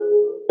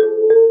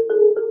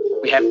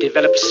We have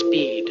developed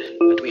speed,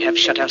 but we have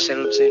shut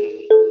ourselves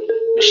in.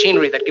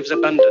 Machinery that gives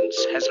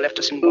abundance has left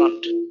us in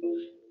want.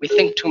 We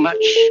think too much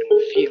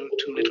and feel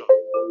too little.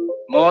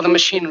 More than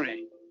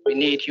machinery, we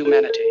need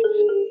humanity.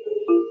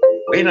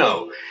 We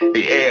know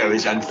the air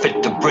is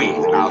unfit to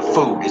breathe and our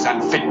food is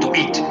unfit to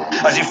eat,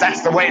 as if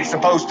that's the way it's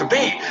supposed to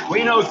be.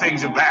 We know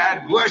things are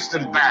bad, worse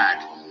than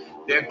bad.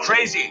 They're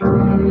crazy.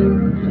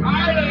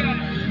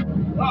 Silence!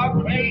 The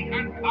great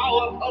and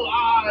powerful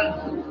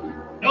Oz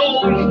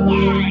knows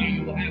why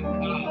you have come.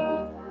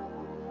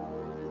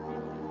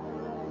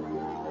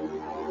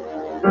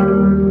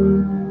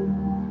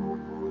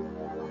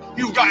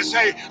 You've got to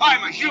say,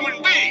 I'm a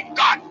human being.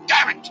 God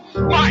damn it.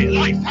 My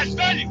life has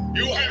value.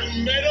 You have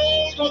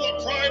meddled with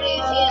the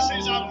primal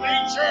forces of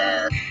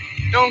nature.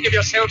 Don't give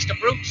yourselves to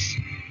brutes,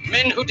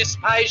 men who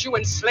despise you,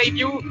 enslave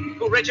you,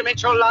 who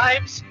regiment your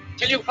lives,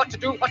 tell you what to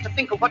do, what to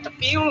think, or what to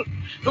feel,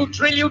 who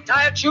drill you,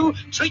 diet you,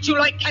 treat you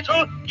like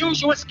cattle,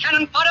 use you as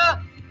cannon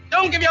fodder.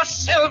 Don't give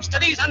yourselves to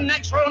these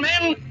unnatural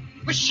men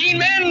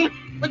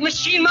with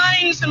machine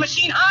minds and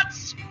machine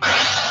hearts.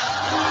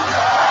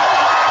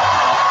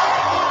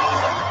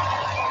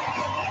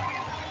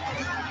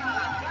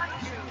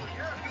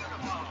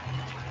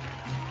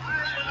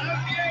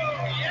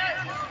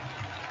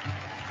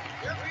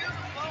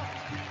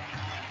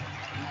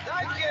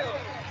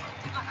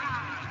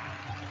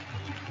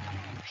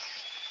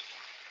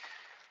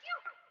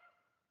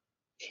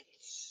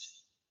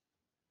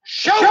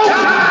 And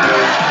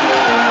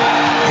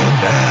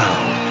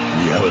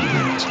now, Reality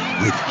Rants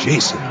with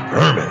Jason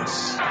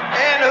Vermis.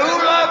 And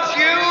who loves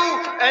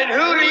you? And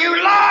who do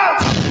you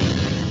love?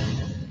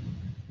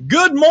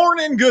 Good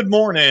morning, good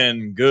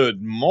morning,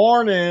 good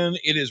morning.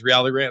 It is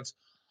Reality Rants.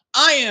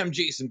 I am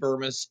Jason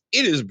Vermis.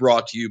 It is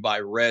brought to you by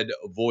Red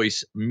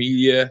Voice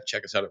Media.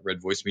 Check us out at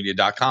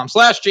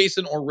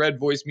redvoicemedia.com/Jason or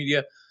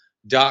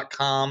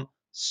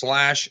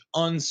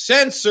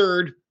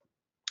redvoicemedia.com/uncensored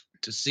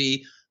to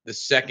see the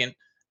second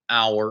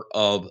hour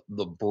of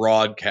the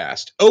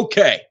broadcast.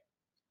 Okay,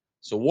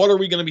 so what are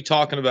we going to be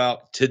talking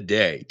about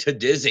today? To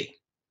Dizzy.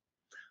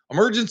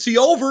 Emergency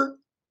over.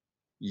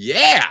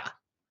 Yeah.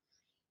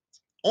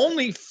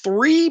 Only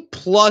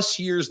 3+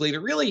 years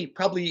later, really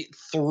probably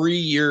 3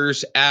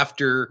 years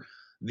after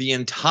the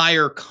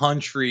entire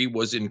country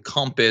was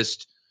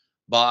encompassed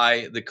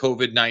by the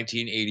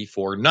COVID-19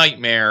 84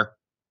 nightmare,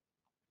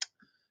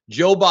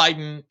 Joe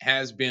Biden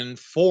has been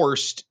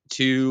forced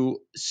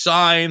to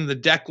sign the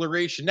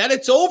declaration that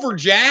it's over,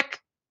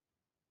 Jack.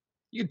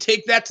 You can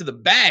take that to the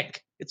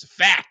bank. It's a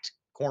fact,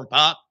 Corn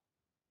Pop.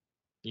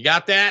 You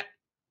got that?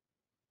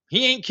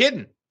 He ain't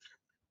kidding.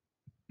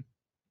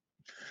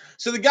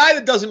 So the guy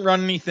that doesn't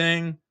run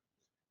anything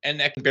and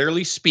that can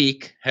barely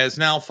speak has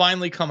now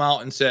finally come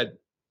out and said,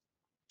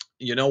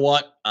 you know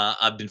what?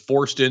 I've been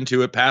forced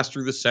into it, passed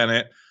through the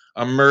Senate,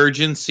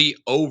 emergency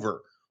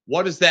over.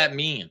 What does that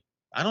mean?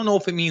 I don't know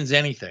if it means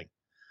anything.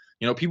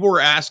 You know, people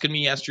were asking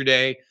me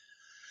yesterday,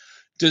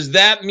 does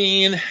that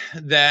mean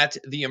that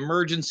the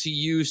emergency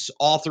use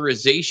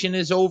authorization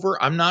is over?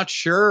 I'm not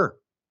sure.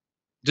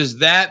 Does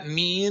that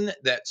mean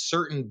that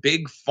certain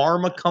big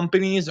pharma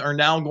companies are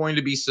now going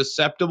to be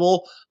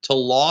susceptible to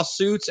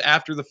lawsuits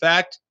after the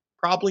fact?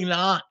 Probably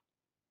not.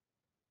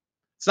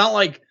 It's not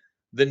like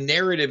the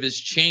narrative has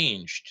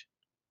changed.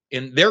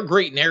 And their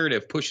great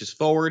narrative pushes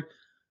forward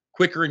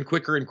quicker and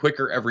quicker and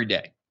quicker every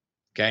day.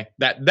 Okay?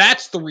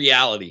 That's the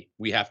reality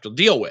we have to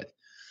deal with.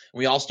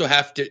 We also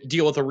have to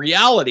deal with the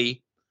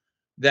reality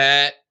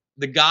that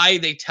the guy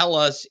they tell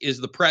us is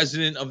the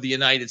president of the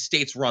United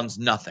States runs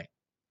nothing.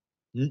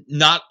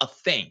 Not a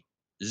thing.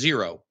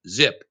 Zero.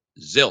 Zip.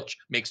 Zilch.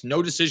 Makes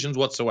no decisions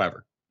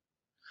whatsoever.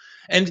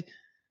 And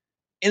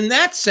in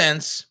that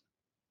sense,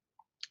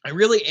 I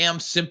really am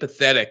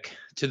sympathetic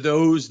to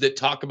those that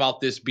talk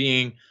about this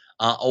being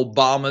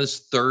Obama's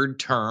third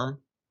term.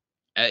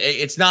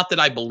 It's not that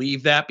I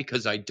believe that,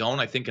 because I don't.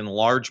 I think in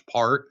large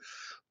part,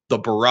 the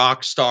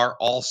Barack star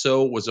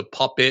also was a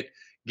puppet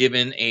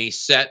given a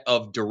set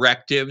of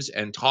directives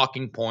and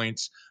talking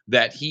points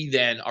that he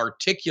then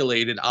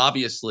articulated,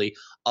 obviously,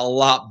 a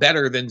lot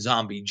better than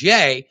Zombie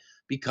J,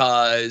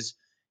 because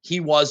he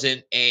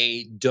wasn't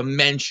a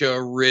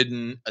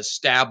dementia-ridden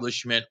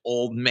establishment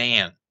old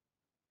man.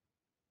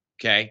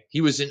 Okay?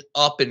 He was an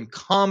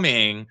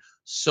up-and-coming,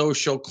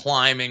 social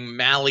climbing,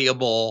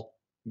 malleable,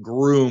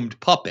 groomed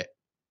puppet.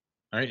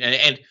 All right?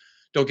 And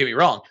don't get me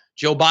wrong,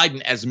 Joe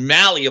Biden, as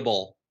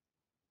malleable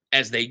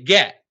as they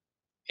get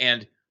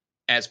and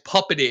as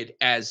puppeted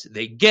as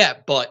they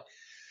get, but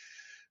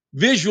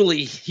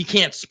visually he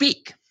can't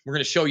speak. We're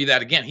going to show you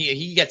that again.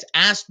 He gets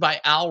asked by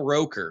Al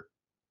Roker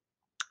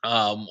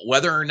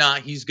whether or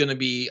not he's going to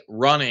be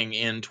running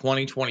in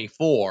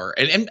 2024.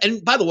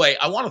 And by the way,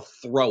 I want to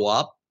throw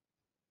up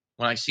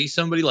when I see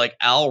somebody like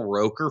Al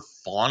Roker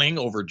fawning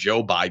over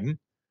Joe Biden.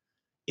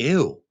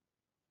 Ew.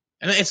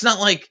 And it's not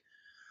like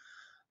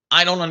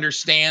I don't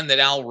understand that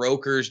Al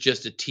Roker is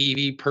just a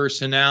TV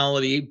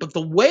personality, but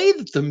the way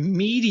that the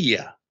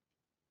media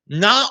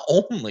not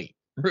only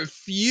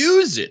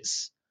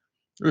refuses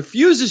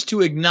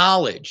to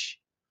acknowledge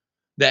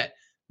that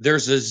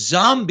there's a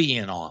zombie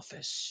in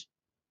office,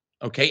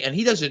 okay, and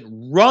he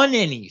doesn't run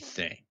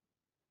anything,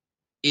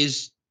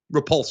 is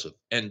repulsive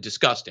and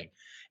disgusting.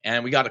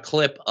 And we got a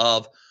clip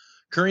of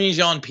Karine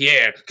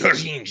Jean-Pierre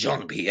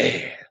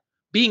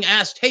being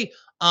asked, hey,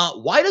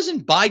 why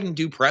doesn't Biden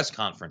do press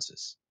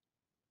conferences?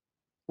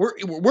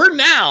 We're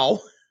now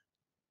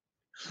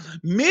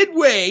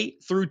midway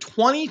through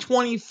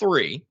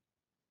 2023.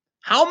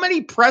 How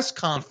many press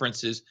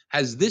conferences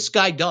has this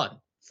guy done?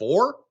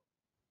 4?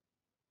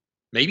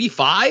 Maybe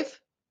 5?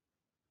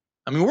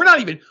 I mean,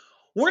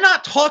 we're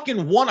not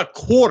talking one a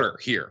quarter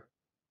here.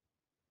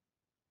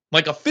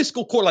 Like a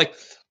fiscal quarter,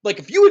 like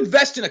if you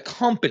invest in a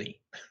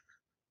company,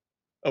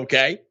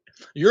 okay,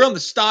 you're on the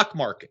stock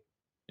market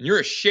and you're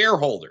a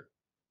shareholder,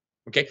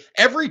 okay,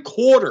 every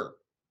quarter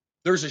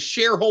there's a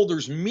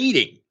shareholders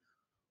meeting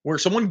where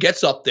someone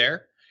gets up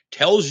there,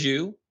 tells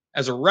you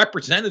as a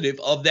representative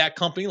of that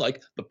company,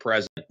 like the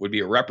president would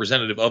be a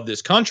representative of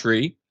this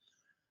country,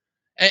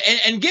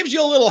 and gives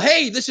you a little,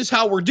 hey, this is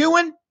how we're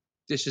doing.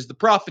 This is the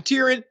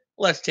profiteering.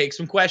 Let's take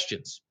some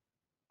questions.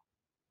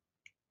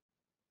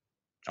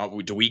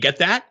 Do we get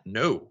that?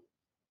 No.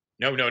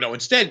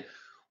 Instead,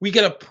 we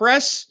get a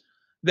press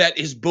that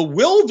is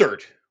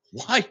bewildered.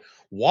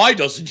 Why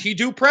doesn't he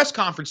do press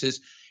conferences?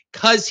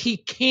 Because he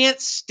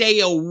can't stay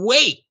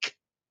awake.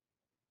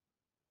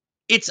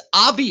 It's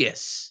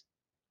obvious.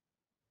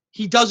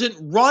 He doesn't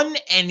run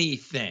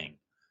anything.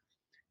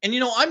 And,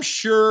 I'm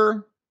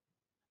sure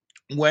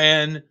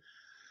when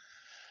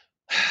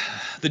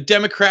the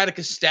Democratic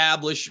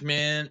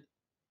establishment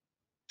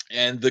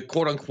and the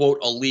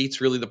quote-unquote elites,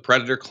 really the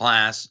predator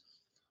class,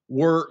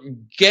 were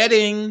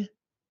getting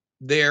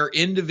their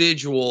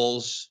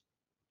individuals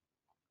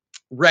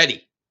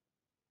ready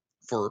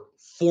for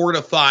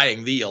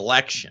fortifying the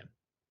election,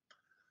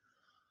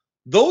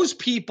 those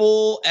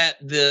people at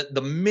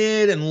the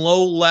mid and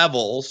low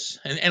levels,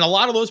 and a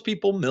lot of those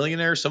people,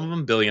 millionaires, some of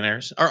them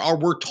billionaires,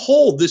 were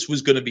told this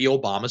was going to be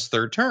Obama's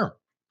third term.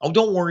 Oh,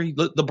 don't worry,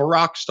 the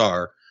Barack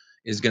star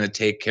is going to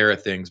take care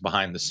of things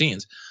behind the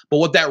scenes. But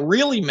what that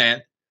really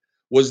meant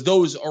was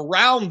those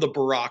around the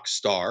Barack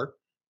star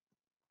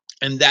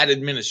and that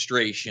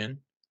administration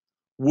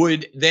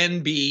would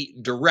then be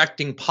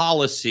directing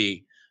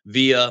policy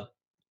via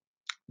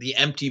the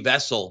empty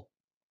vessel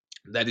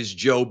that is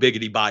Joe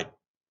Biggity Biden.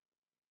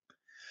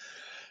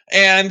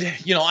 And,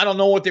 I don't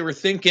know what they were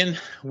thinking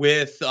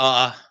with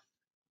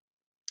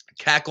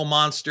Cackle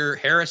Monster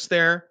Harris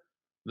there,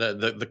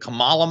 the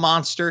Kamala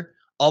monster,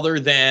 other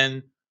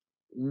than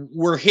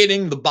we're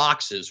hitting the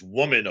boxes.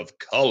 Woman of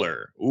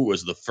color. Ooh,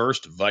 as the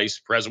first vice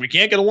president. We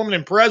can't get a woman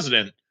in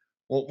president.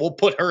 We'll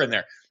put her in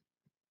there.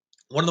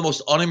 One of the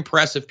most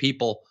unimpressive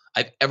people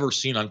I've ever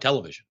seen on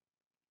television.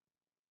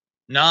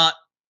 Not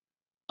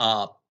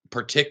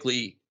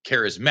particularly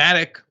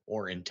charismatic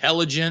or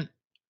intelligent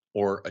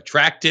or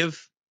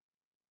attractive.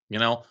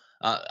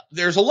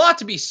 There's a lot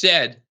to be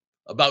said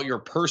about your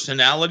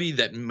personality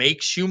that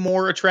makes you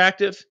more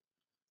attractive.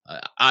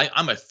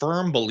 I'm a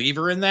firm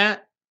believer in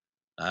that.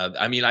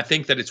 I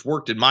think that it's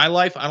worked in my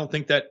life. I don't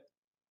think that,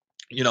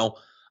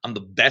 I'm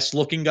the best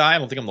looking guy. I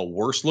don't think I'm the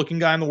worst looking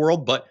guy in the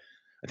world, but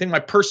I think my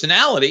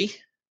personality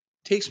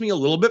takes me a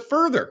little bit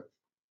further.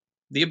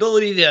 The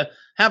ability to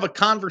have a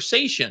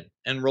conversation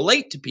and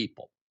relate to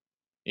people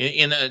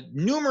in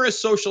numerous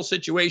social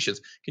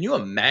situations. Can you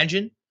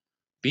imagine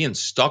being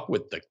stuck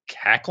with the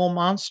Cackle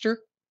Monster?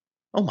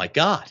 Oh my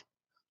God.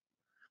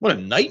 What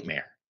a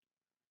nightmare.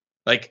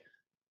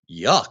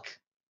 Yuck.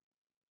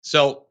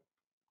 So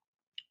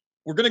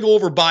we're going to go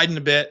over Biden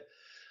a bit.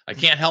 I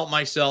can't help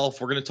myself.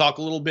 We're going to talk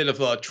a little bit of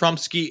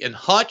Trumpsky and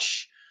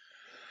Hutch.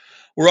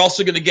 We're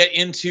also going to get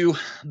into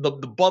the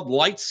Bud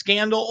Light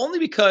scandal, only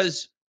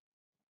because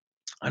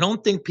I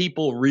don't think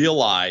people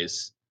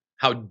realize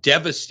how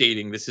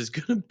devastating this is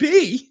going to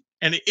be.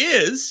 And it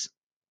is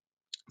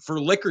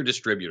for liquor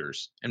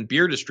distributors and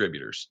beer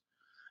distributors.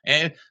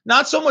 And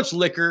not so much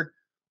liquor,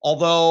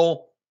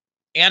 although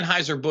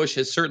Anheuser-Busch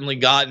has certainly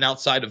gotten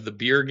outside of the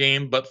beer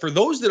game. But for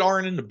those that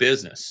aren't in the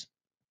business,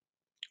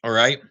 all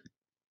right,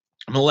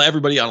 I'm going to let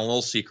everybody on a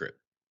little secret.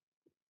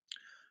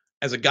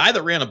 As a guy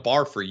that ran a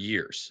bar for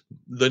years,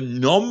 the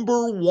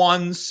number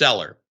one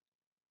seller,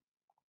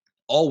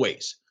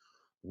 always,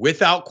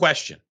 without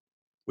question,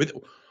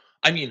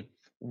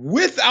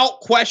 without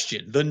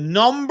question, the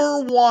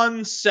number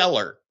one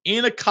seller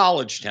in a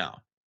college town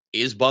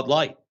is Bud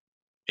Light.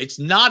 It's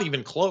not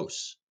even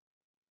close.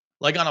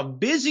 Like on a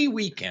busy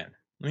weekend,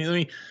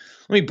 let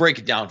me break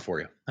it down for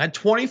you. I had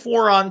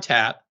 24 on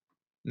tap,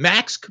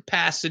 max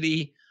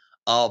capacity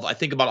of, I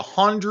think, about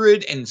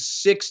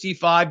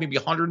 165, maybe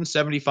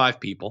 175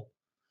 people,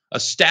 a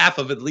staff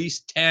of at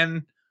least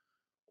 10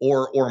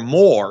 or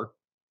more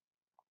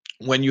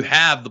when you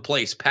have the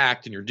place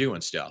packed and you're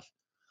doing stuff.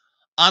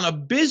 On a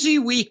busy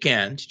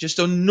weekend, just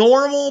a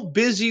normal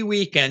busy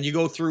weekend, you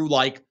go through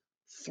like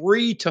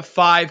 3 to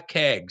 5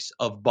 kegs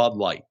of Bud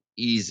Light.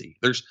 Easy.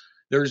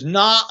 There's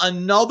not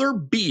another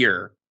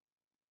beer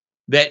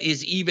that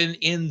is even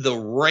in the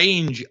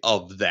range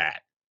of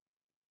that.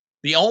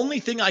 The only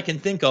thing I can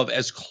think of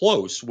as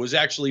close was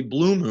actually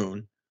Blue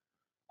Moon,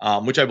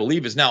 which I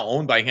believe is now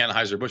owned by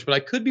Anheuser-Busch, but I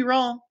could be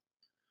wrong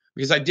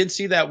because I did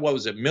see that, what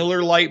was it,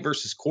 Miller Lite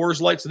versus Coors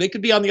Light. So they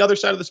could be on the other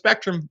side of the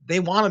spectrum. They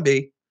want to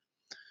be.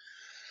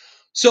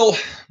 So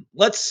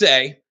let's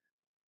say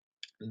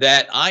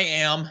that I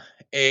am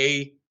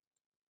a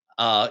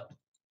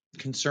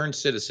concerned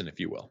citizen, if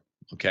you will.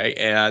 Okay.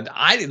 And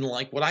I didn't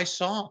like what I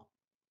saw.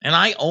 And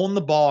I own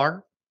the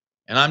bar.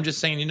 And I'm just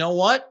saying, you know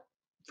what?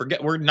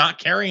 Forget, we're not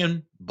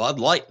carrying Bud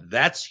Light.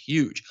 That's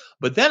huge.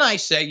 But then I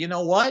say, you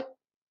know what?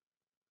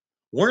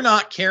 We're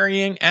not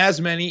carrying as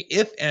many,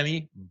 if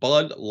any,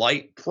 Bud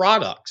Light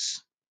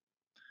products.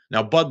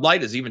 Now, Bud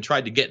Light has even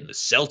tried to get in the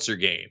seltzer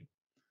game.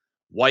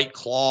 White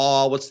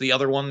Claw, what's the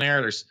other one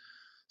there? There's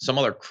some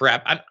other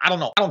crap. I don't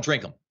know. I don't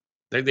drink them.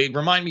 They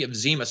remind me of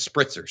Zima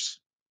spritzers,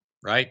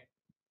 right?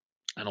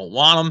 I don't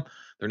want them.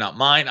 They're not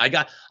mine.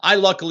 I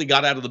luckily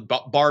got out of the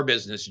bar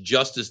business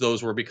just as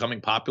those were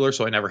becoming popular,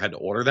 so I never had to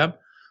order them.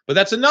 But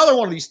that's another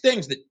one of these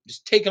things that is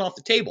taken off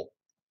the table.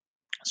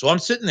 So I'm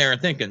sitting there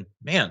and thinking,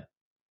 man,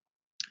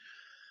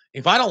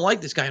 if I don't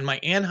like this guy and my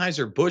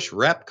Anheuser-Busch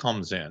rep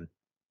comes in,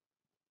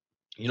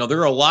 you know, there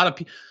are a lot of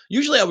people.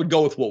 Usually I would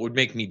go with what would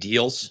make me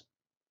deals.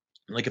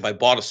 Like if I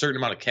bought a certain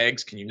amount of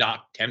kegs, can you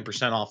knock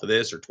 10% off of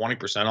this or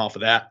 20% off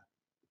of that?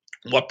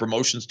 What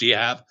promotions do you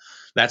have?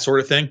 That sort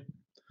of thing.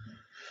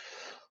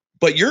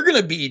 But you're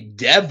going to be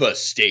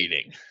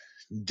devastating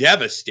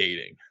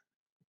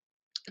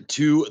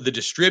to the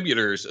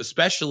distributors,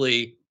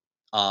 especially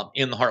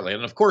in the heartland.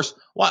 And of course,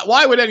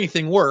 why would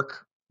anything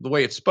work the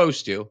way it's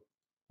supposed to?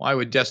 Why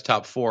would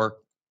Desktop 4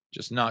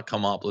 just not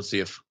come up? Let's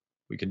see if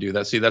we can do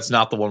that. See, that's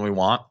not the one we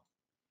want.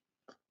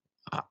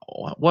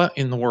 What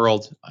in the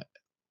world?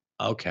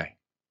 Okay.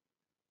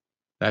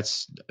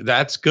 That's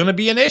going to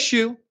be an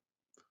issue.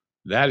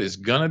 That is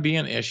going to be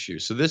an issue.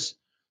 So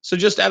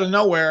just out of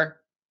nowhere,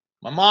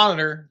 my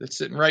monitor that's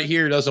sitting right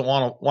here doesn't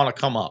want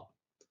to come up.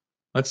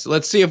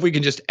 Let's see if we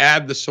can just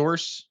add the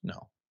source.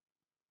 No.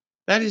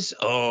 That is,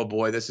 oh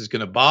boy, this is going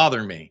to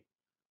bother me.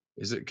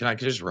 Can I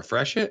just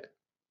refresh it?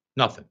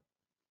 Nothing.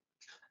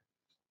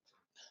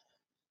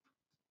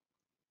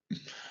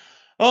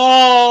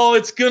 Oh,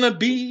 it's going to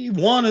be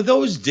one of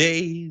those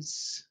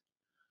days.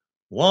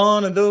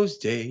 One of those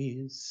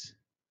days.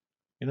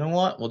 You know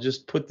what? We'll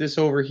just put this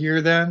over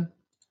here then.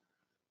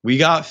 We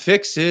got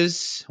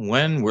fixes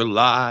when we're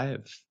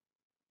live.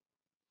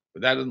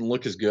 But that doesn't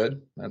look as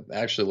good. That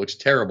actually looks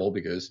terrible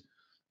because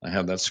I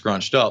have that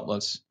scrunched up.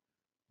 Let's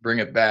bring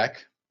it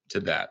back to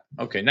that.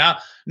 Okay, now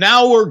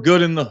we're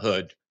good in the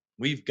hood.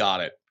 We've got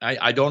it.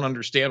 I don't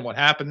understand what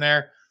happened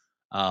there,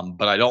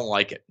 but I don't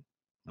like it.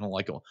 I don't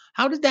like it.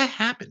 How did that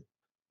happen?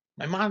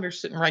 My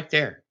monitor's sitting right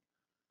there.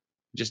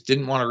 Just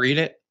didn't want to read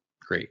it?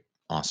 Great.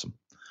 Awesome.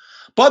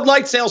 Bud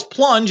Light sales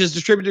plunge as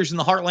distributors in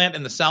the Heartland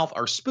and the South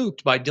are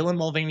spooked by Dylan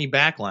Mulvaney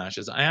backlash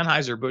as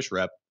Anheuser-Busch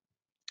rep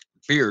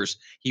fears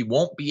he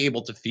won't be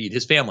able to feed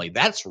his family.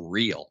 That's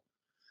real.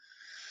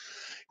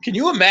 Can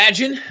you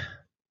imagine?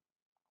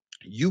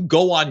 You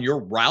go on your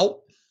route,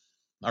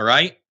 all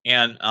right,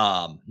 and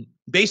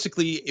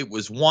basically it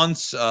was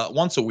once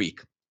a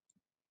week.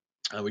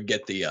 I would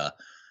get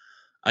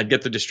I'd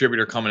get the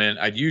distributor coming in.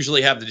 I'd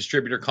usually have the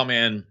distributor come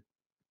in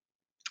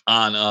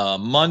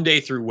on Monday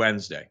through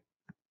Wednesday,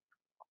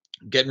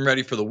 getting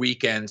ready for the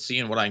weekend,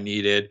 seeing what I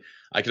needed.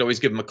 I could always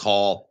give him a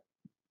call.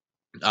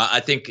 I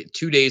think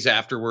 2 days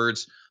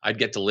afterwards, I'd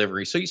get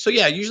delivery. So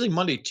yeah, usually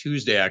Monday,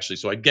 Tuesday, actually.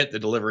 So I'd get the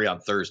delivery on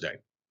Thursday.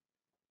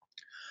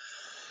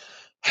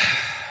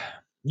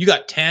 You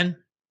got 10,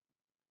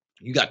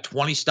 you got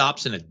 20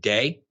 stops in a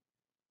day,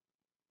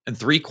 and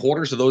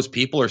 3/4 of those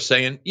people are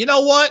saying, you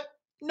know what?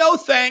 No,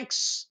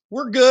 thanks.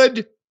 We're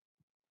good.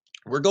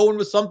 We're going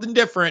with something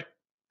different.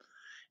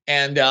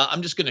 And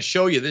I'm just going to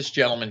show you this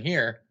gentleman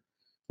here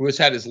who has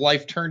had his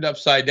life turned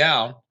upside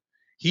down.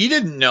 He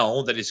didn't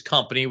know that his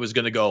company was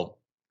going to go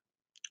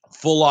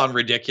full on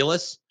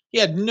ridiculous. He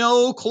had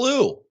no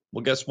clue.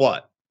 Well, guess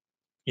what?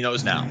 He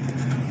knows now.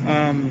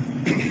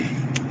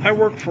 I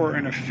work for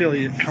an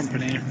affiliate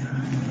company.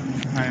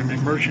 I am a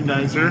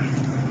merchandiser,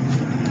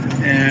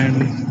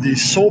 and the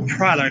sole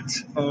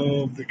product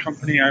of the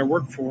company I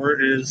work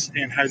for is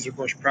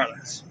Anheuser-Busch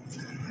products.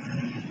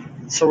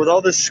 So with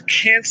all this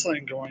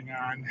canceling going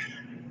on,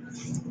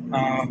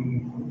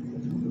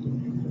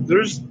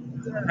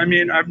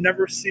 I've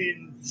never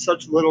seen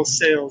such little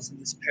sales in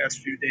these past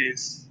few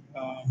days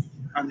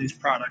on these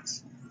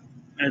products.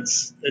 And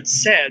it's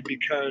sad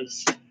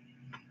because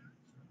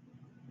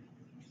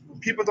when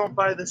people don't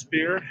buy this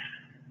beer,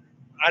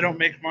 I don't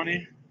make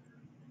money,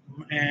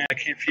 and I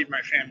can't feed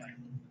my family.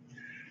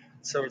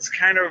 So it's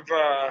kind of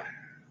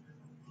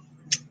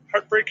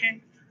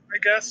heartbreaking, I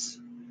guess,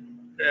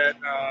 that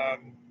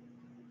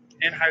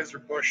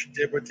Anheuser-Busch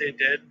did what they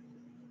did.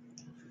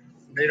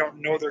 They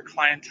don't know their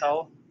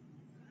clientele.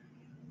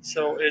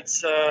 So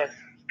it's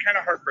kind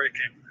of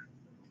heartbreaking.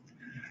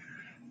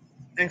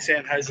 Thanks,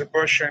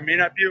 Anheuser-Busch. I may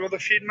not be able to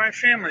feed my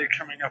family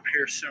coming up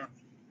here soon.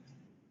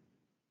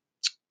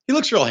 He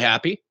looks real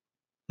happy.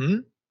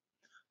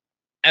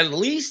 At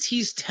least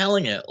he's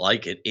telling it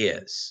like it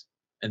is.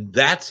 And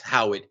that's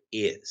how it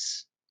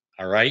is.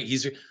 All right?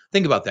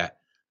 Think about that.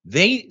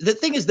 The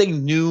thing is, they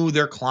knew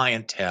their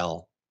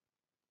clientele.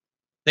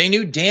 They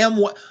knew damn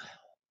what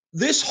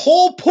this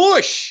whole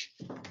push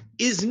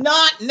is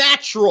not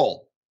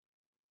natural.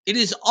 It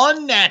is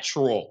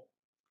unnatural.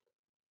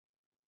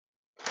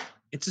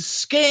 It's a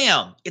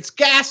scam. It's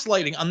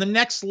gaslighting on the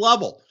next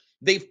level.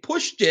 They've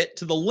pushed it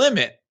to the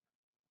limit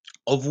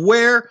of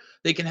where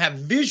they can have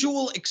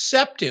visual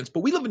acceptance,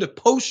 but we live in a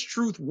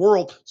post-truth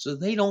world, so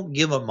they don't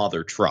give a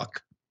mother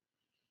truck.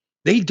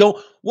 They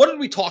don't. What did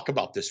we talk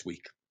about this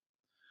week?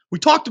 We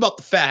talked about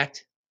the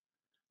fact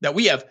that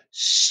we have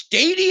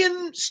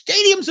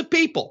stadiums of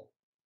people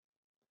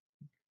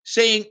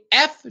saying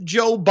F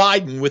Joe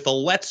Biden with a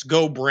let's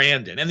go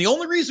Brandon. And the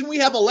only reason we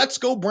have a let's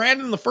go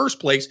Brandon in the first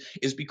place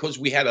is because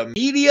we had a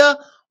media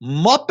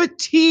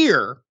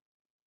muppeteer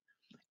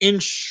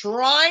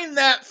enshrine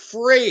that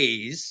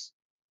phrase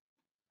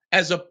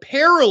as a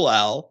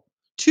parallel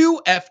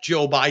to F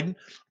Joe Biden,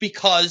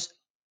 because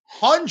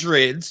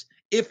hundreds,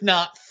 if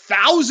not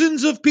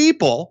thousands of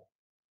people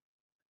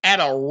at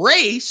a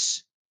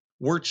race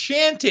were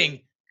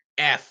chanting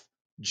F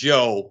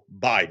Joe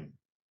Biden.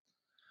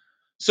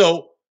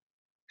 So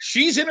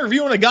she's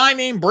interviewing a guy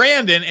named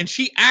Brandon, and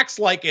she acts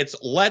like it's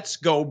let's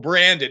go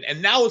Brandon.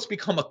 And now it's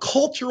become a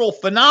cultural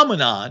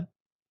phenomenon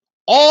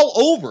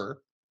all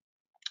over,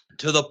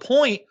 to the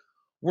point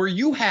where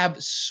you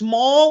have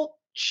small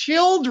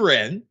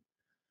children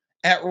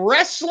at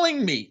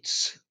wrestling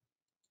meets.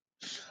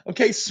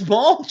 Okay,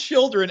 small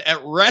children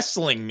at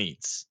wrestling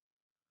meets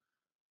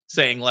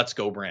saying, let's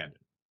go Brandon.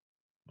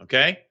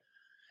 Okay?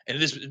 And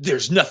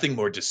there's nothing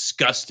more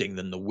disgusting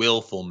than the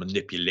willful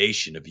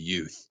manipulation of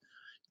youth.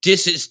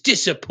 This is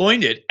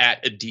disappointed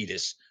at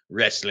Adidas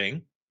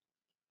Wrestling.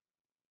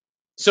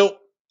 So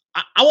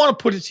I want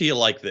to put it to you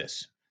like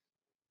this.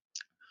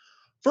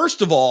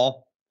 First of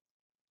all,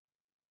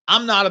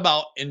 I'm not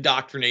about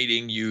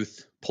indoctrinating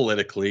youth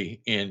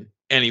politically in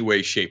any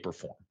way, shape, or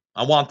form.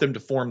 I want them to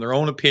form their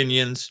own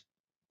opinions.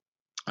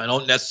 I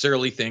don't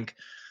necessarily think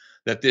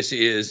that this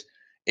is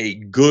a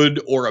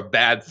good or a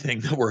bad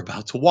thing that we're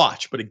about to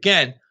watch. But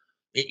again,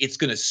 it's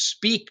going to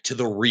speak to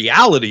the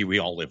reality we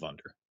all live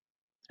under.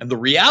 And the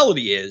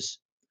reality is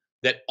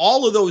that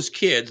all of those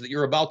kids that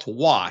you're about to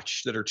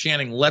watch that are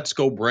chanting, let's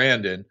go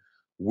Brandon,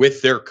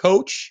 with their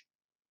coach,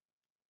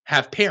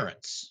 have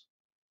parents.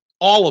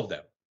 All of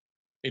them.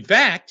 In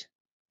fact,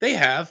 they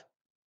have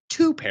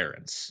two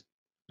parents.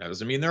 That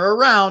doesn't mean they're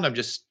around. I'm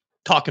just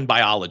talking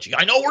biology.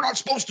 I know we're not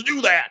supposed to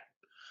do that.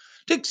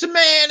 Takes a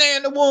man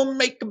and a woman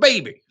make a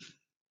baby.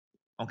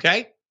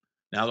 Okay?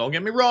 Now, don't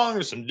get me wrong.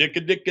 There's some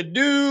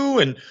dicka-dicka-doo,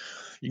 and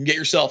you can get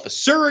yourself a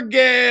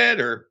surrogate,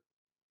 or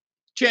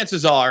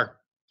chances are,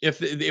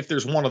 if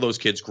there's one of those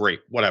kids, great,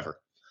 whatever.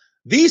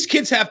 These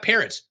kids have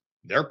parents.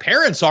 Their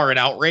parents aren't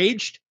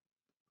outraged.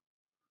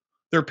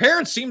 Their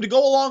parents seem to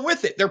go along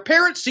with it. Their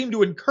parents seem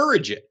to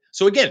encourage it.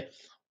 So again,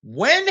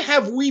 when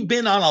have we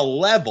been on a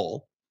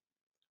level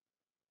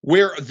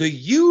where the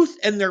youth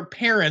and their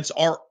parents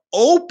are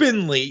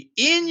openly,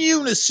 in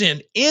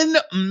unison, in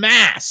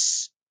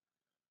mass,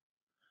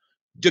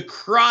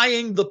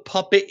 decrying the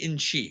puppet in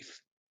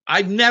chief?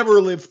 I've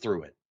never lived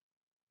through it.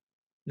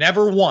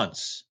 Never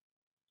once.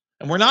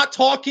 And we're not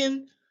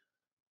talking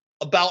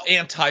about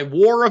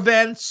anti-war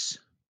events.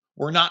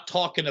 We're not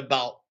talking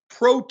about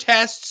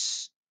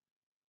protests.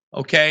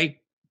 Okay?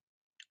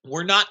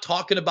 We're not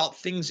talking about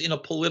things in a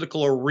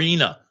political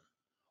arena.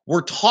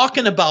 We're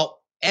talking about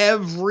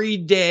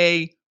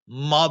everyday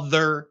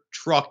mother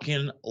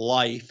trucking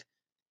life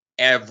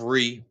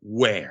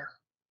everywhere.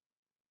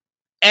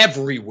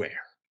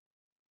 Everywhere.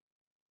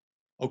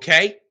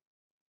 Okay?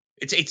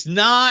 It's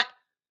not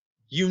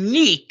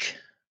unique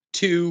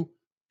to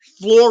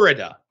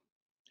Florida.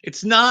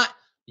 It's not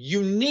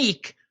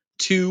unique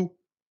to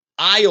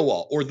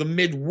Iowa or the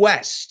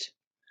Midwest.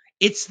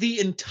 It's the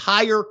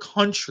entire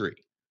country.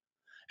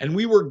 And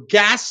we were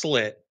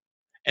gaslit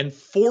and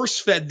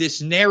force-fed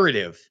this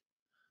narrative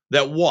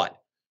that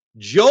what?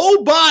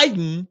 Joe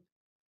Biden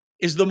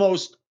is the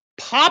most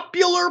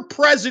popular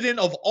president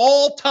of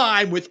all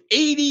time with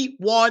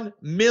 81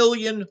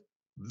 million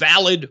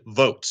valid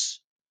votes.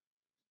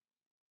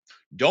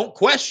 Don't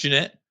question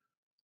it.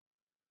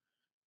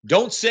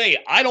 Don't say,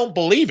 I don't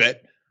believe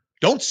it.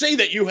 Don't say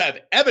that you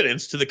have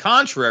evidence to the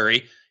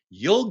contrary.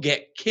 You'll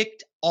get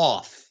kicked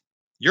off.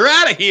 You're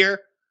out of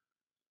here.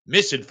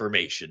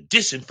 Misinformation,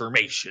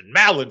 disinformation,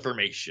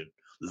 malinformation,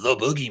 the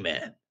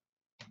boogeyman.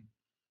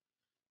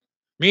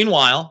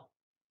 Meanwhile,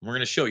 we're going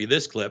to show you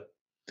this clip.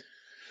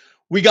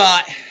 We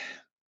got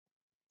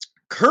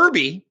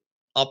Kirby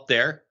up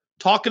there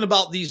talking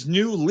about these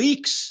new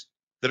leaks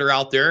that are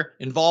out there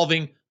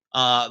involving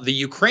the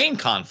Ukraine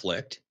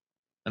conflict.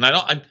 And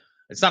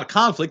it's not a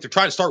conflict. They're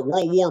trying to start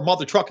World War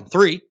Mother Trucking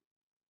 3.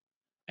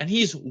 And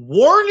he's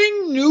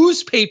warning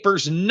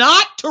newspapers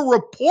not to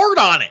report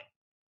on it,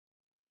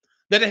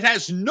 that it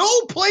has no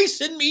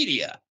place in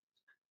media.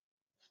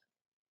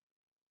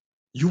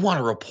 You want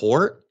to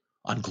report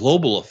on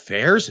global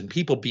affairs and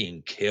people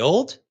being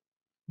killed,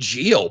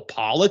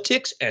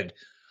 geopolitics and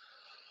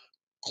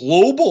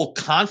global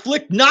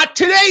conflict. Not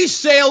today,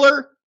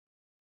 sailor.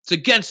 It's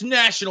against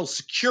national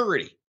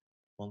security.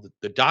 Well,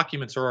 the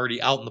documents are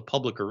already out in the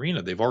public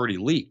arena. They've already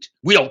leaked.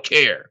 We don't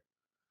care.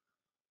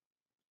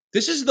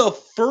 This is the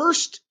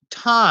first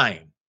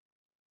time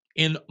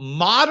in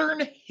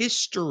modern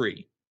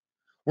history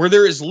where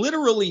there is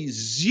literally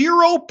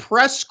zero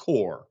press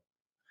corps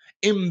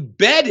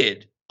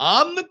embedded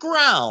on the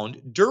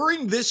ground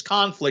during this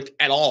conflict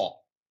at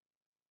all.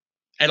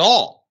 At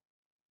all.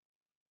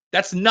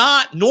 That's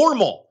not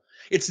normal.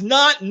 It's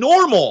not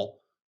normal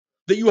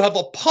that you have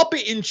a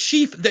puppet in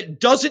chief that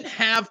doesn't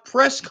have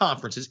press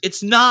conferences.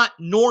 It's not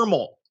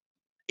normal.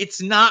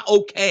 It's not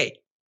okay. I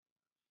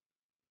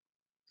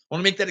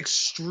want to make that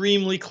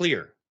extremely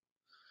clear.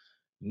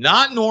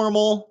 Not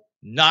normal,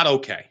 not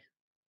okay.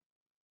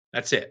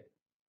 That's it.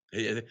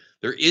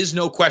 There is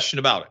no question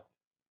about it.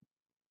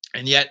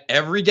 And yet,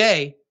 every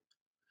day,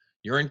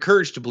 you're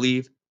encouraged to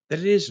believe that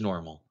it is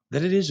normal,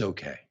 that it is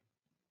okay.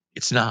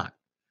 It's not.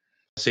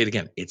 I'll say it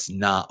again. It's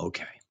not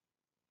okay.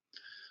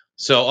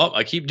 So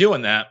I keep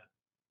doing that.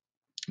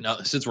 Now,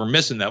 since we're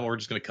missing that, we're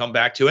just going to come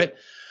back to it.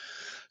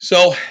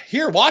 So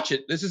here, watch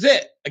it. This is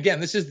it. Again,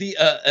 this is the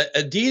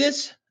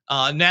Adidas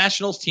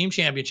Nationals Team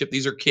Championship.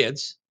 These are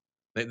kids.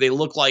 They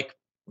look like,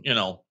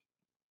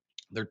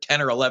 they're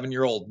 10 or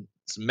 11-year-old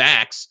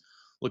max.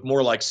 Look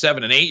more like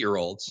 7 and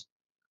 8-year-olds.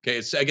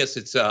 Okay, I guess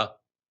it's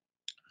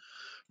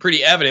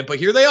pretty evident, but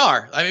here they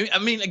are. I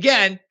mean,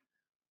 again,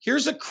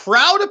 here's a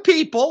crowd of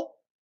people.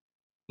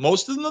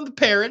 Most of them are the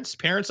parents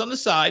on the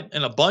side,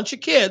 and a bunch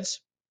of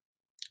kids.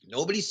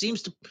 Nobody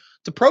seems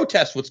to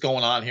protest what's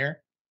going on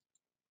here.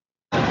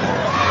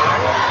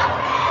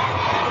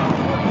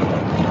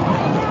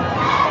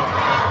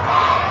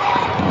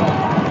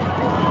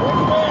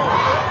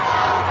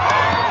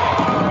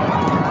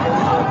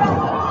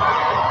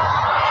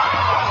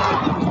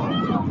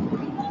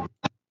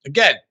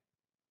 Again,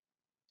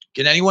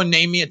 can anyone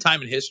name me a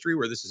time in history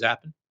where this has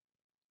happened?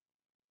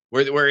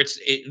 Where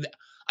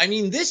I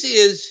mean, this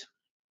is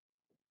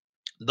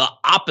the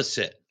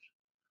opposite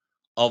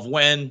of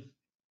when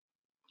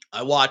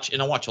I watch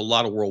a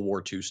lot of World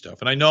War II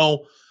stuff. And I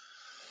know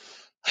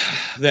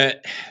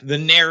that the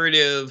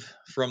narrative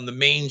from the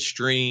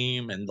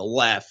mainstream and the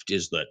left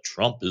is that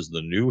Trump is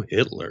the new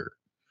Hitler.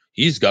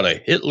 He's got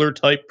a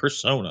Hitler-type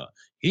persona.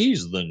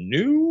 He's the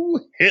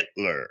new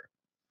Hitler.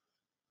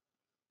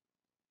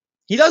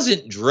 He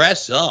doesn't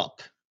dress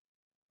up,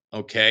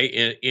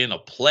 okay, in a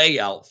play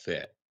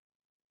outfit.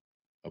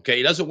 Okay,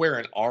 he doesn't wear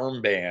an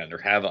armband or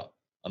have a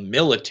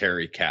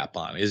military cap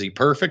on. Is he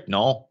perfect?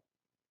 No.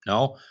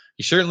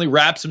 He certainly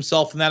wraps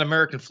himself in that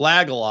American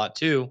flag a lot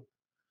too.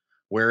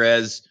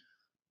 Whereas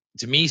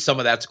to me, some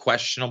of that's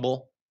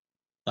questionable.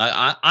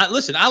 I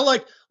listen. I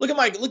look at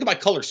my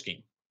color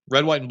scheme: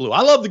 red, white, and blue.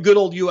 I love the good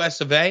old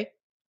U.S. of A.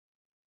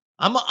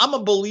 I'm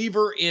a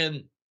believer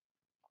in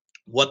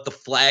what the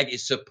flag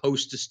is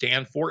supposed to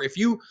stand for. If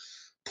you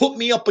put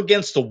me up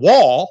against a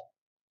wall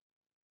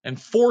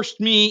and forced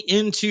me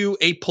into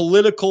a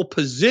political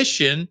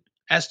position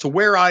as to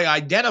where I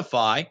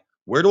identify,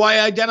 where do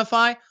I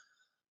identify?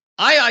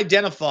 I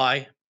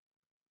identify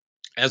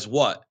as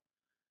what?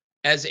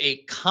 As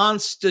a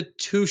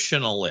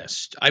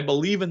constitutionalist. I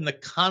believe in the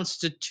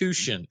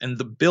Constitution and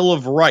the Bill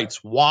of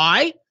Rights.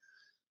 Why?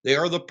 They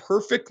are the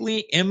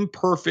perfectly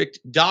imperfect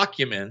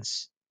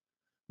documents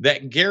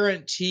that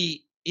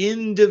guarantee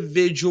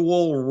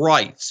individual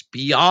rights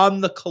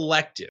beyond the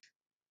collective,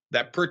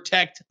 that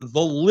protect the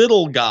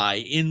little guy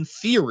in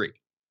theory.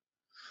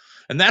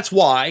 And that's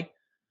why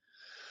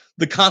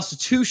the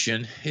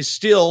Constitution is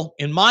still,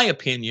 in my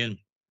opinion,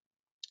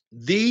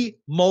 the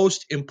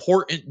most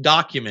important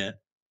document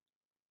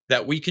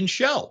that we can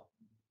show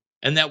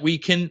and that we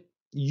can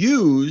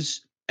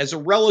use as a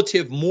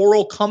relative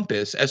moral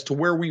compass as to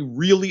where we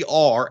really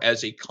are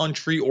as a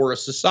country or a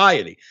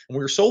society. And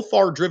we're so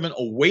far driven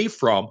away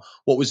from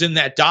what was in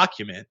that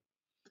document.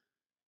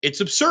 It's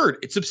absurd.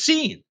 It's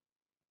obscene.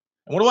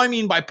 And what do I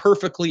mean by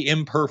perfectly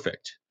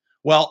imperfect?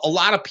 Well, a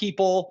lot of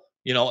people,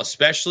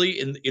 especially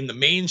in the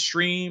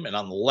mainstream and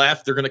on the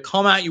left, they're going to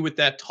come at you with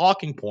that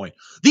talking point.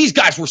 These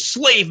guys were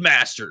slave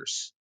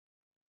masters.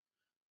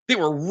 They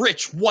were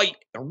rich, white,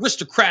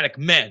 aristocratic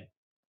men.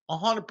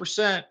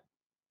 100%.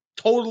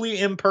 Totally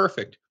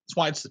imperfect. That's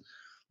why it's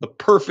the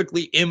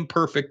perfectly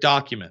imperfect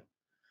document.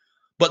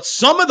 But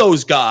some of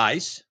those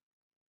guys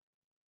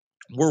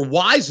were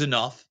wise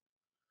enough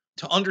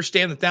to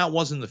understand that that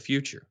wasn't the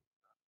future.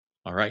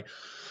 All right.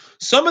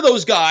 Some of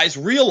those guys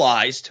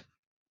realized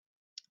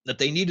that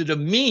they needed a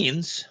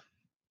means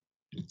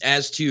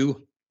as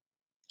to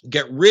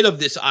get rid of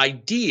this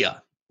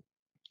idea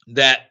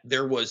that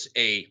there was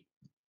a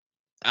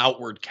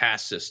outward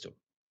caste system.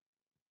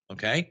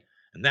 Okay.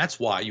 And that's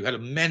why you had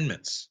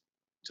amendments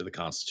to the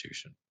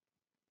Constitution.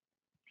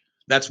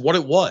 That's what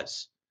it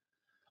was.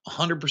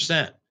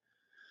 100%.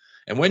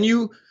 And when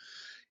you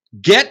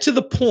get to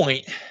the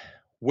point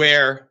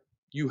where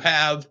you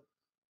have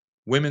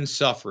women's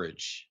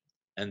suffrage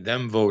and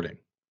them voting,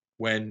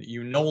 when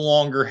you no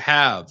longer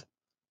have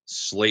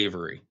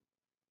slavery,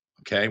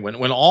 okay,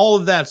 when all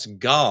of that's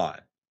gone,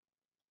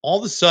 all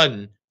of a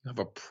sudden you have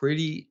a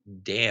pretty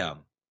damn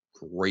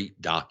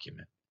great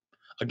document.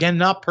 Again,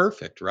 not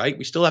perfect, right?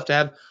 We still have to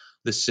have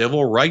the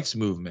civil rights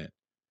movement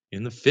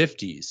in the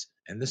 50s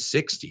and the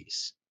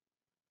 60s.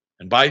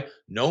 And by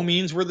no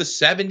means were the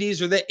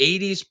 70s or the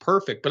 80s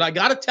perfect. But I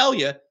got to tell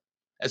you,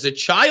 as a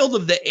child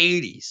of the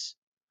 80s,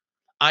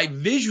 I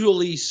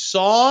visually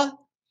saw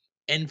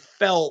and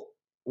felt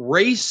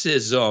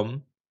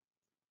racism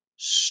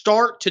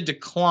start to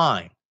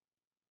decline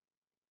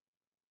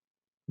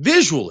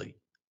visually.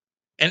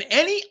 And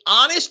any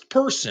honest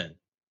person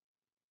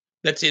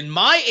that's in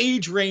my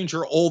age range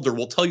or older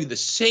will tell you the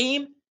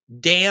same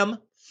damn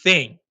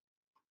thing.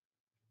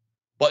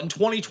 But in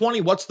 2020,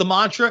 what's the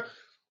mantra?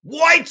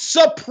 White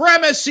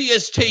supremacy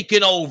has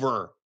taken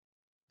over.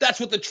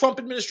 That's what the Trump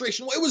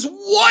administration, it was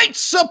white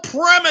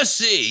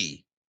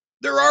supremacy.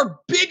 There are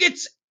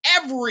bigots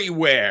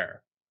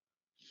everywhere.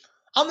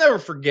 I'll never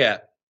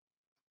forget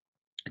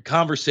a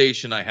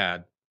conversation I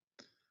had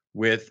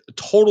with a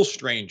total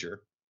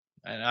stranger,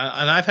 and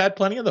I've had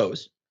plenty of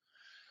those,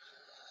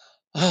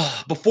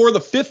 before the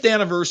 5th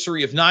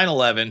anniversary of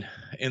 9/11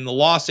 in the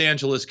Los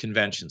Angeles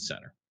Convention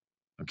Center.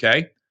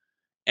 Okay.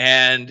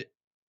 And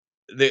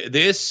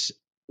this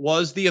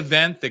was the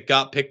event that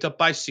got picked up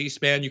by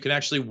C-SPAN. You can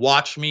actually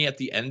watch me at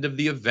the end of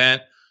the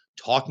event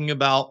talking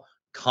about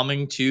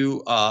coming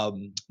to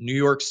New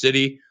York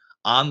City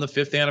on the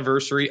 5th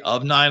anniversary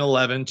of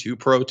 9/11 to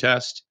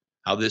protest,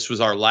 how this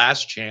was our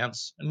last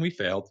chance, and we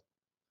failed.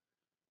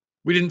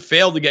 We didn't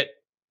fail to get,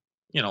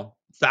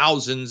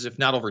 thousands, if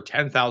not over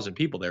 10,000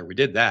 people there. We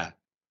did that.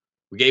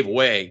 We gave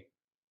away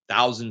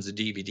thousands of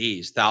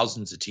DVDs,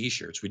 thousands of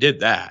T-shirts. We did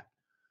that.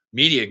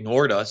 Media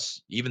ignored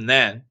us even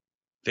then.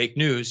 Fake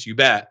news, you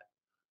bet.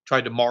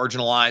 Tried to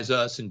marginalize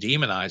us and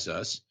demonize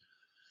us.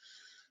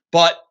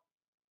 But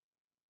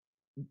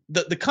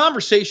the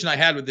conversation I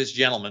had with this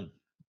gentleman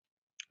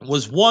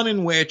was one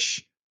in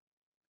which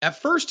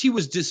at first he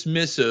was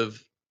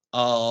dismissive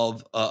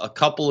of a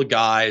couple of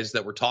guys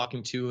that were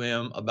talking to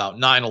him about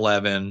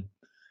 9/11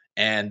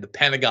 and the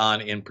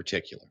Pentagon in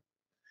particular.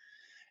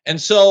 And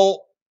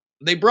so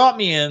they brought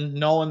me in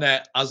knowing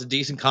that I was a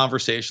decent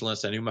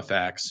conversationalist. I knew my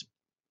facts.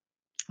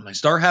 And I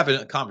start having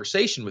a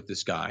conversation with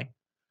this guy,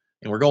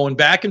 and we're going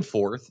back and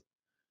forth.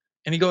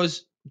 And he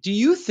goes, do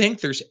you think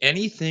there's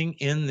anything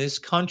in this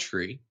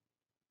country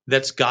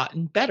that's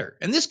gotten better?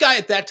 And this guy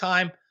at that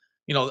time,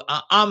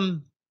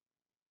 I'm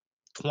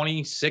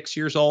 26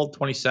 years old,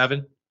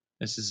 27.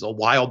 This is a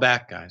while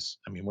back, guys.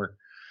 I mean,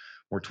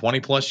 we're 20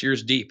 plus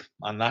years deep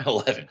on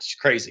 9/11. It's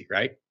crazy,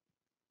 right?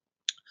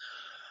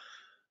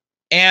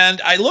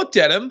 And I looked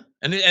at him,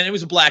 and it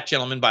was a black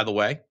gentleman, by the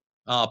way,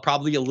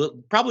 probably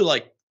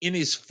like in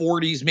his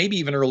 40s, maybe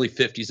even early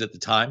 50s at the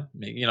time.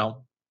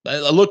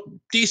 I look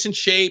decent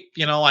shape.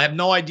 I have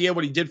no idea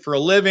what he did for a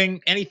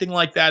living, anything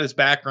like that. His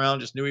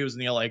background, just knew he was in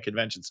the LA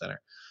Convention Center.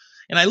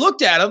 And I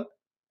looked at him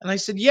and I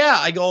said, yeah,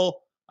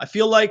 I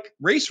feel like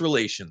race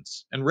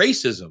relations and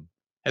racism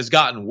has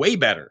gotten way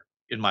better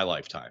in my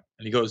lifetime.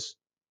 And he goes,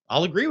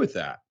 I'll agree with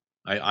that.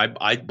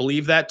 I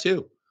believe that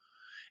too.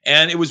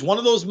 And it was one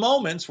of those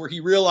moments where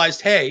he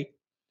realized, hey,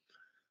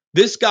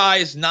 this guy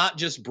is not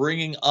just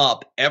bringing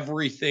up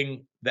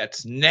everything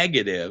that's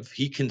negative.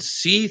 He can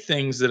see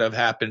things that have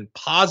happened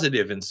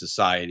positive in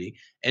society.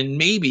 And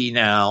maybe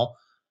now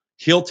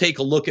he'll take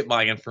a look at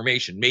my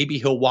information. Maybe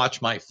he'll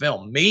watch my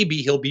film.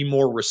 Maybe he'll be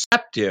more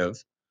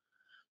receptive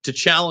to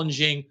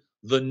challenging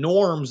the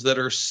norms that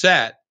are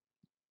set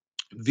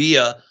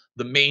via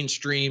the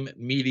mainstream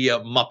media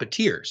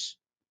Muppeteers.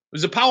 It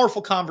was a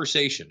powerful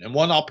conversation and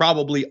one I'll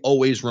probably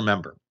always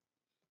remember.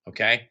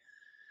 Okay.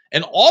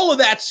 And all of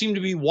that seemed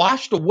to be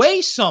washed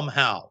away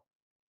somehow.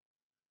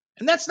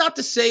 And that's not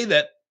to say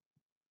that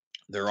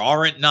there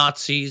aren't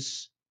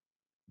Nazis,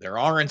 there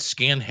aren't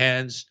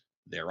skinheads,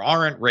 there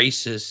aren't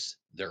racists,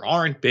 there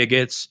aren't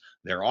bigots,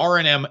 there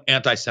aren't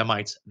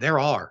anti-Semites. There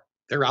are.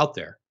 They're out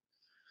there.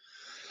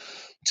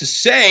 To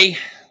say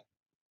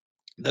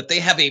that they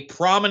have a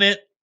prominent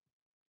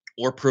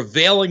or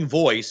prevailing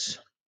voice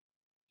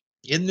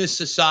in this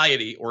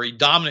society or a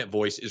dominant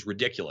voice is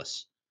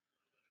ridiculous.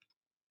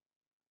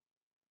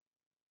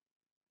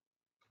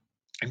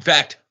 In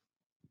fact,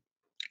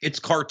 it's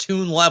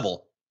cartoon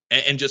level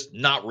and just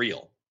not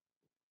real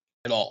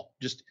at all.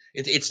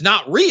 It's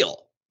not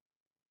real.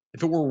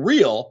 If it were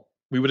real,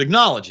 we would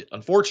acknowledge it.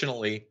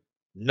 Unfortunately,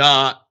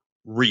 not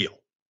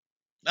real.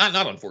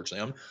 Not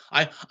unfortunately.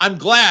 I'm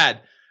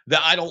glad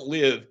that I don't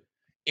live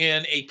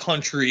in a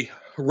country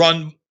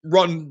run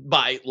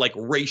by like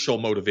racial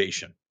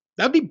motivation.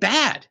 That'd be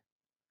bad.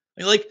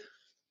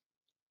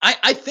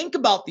 I think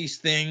about these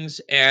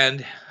things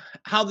and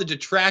how the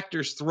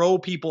detractors throw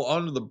people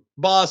under the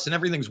bus and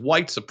everything's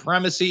white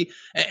supremacy.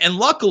 And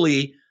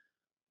luckily,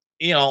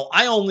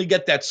 I only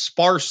get that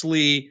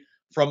sparsely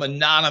from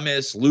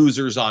anonymous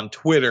losers on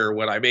Twitter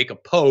when I make a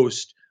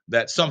post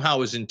that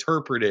somehow is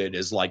interpreted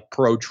as like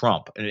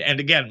pro-Trump. And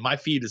again, my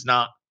feed is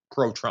not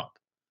pro-Trump,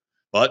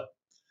 but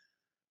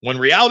When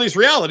reality's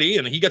reality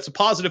and he gets a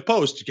positive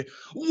post, you get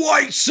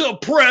white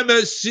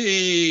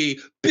supremacy,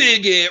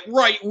 bigot,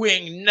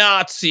 right-wing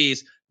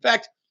Nazis. In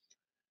fact,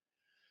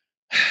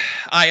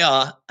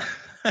 I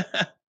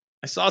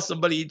saw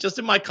somebody just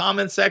in my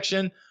comment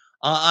section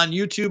on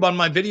YouTube on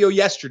my video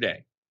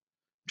yesterday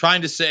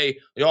trying to say,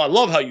 I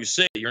love how you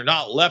say you're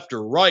not left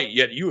or right,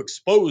 yet you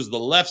expose the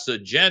left's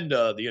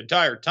agenda the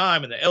entire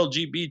time and the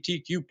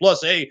LGBTQ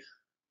plus A.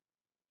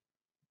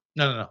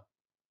 No.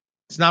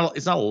 It's not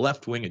a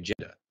left-wing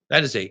agenda.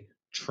 That is a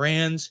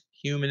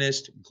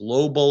transhumanist,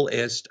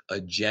 globalist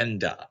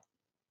agenda.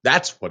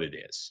 That's what it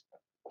is.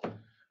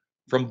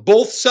 From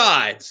both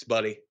sides,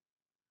 buddy.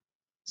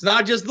 It's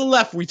not just the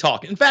left we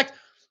talk. In fact,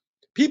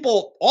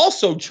 people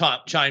also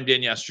chimed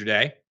in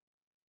yesterday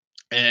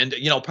and,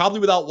 probably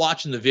without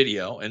watching the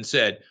video and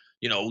said,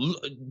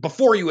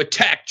 before you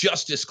attack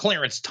Justice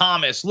Clarence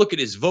Thomas, look at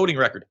his voting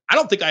record. I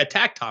don't think I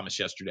attacked Thomas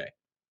yesterday.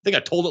 I think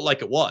I told it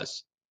like it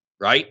was,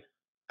 right?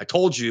 I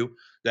told you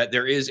that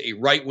there is a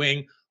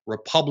right-wing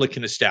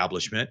Republican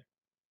establishment,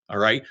 all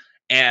right?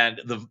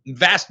 And the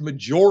vast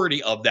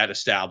majority of that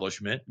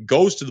establishment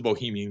goes to the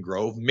Bohemian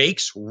Grove,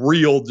 makes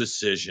real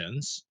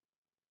decisions,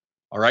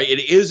 all right?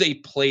 It is a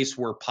place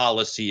where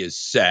policy is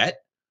set.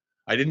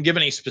 I didn't give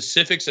any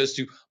specifics as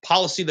to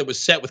policy that was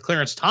set with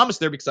Clarence Thomas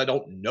there because I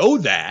don't know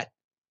that.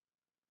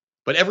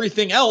 But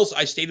everything else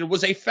I stated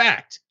was a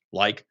fact,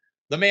 like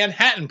the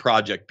Manhattan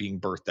Project being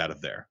birthed out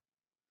of there,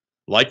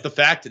 like the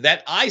fact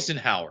that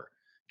Eisenhower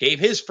gave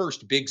his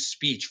first big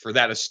speech for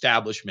that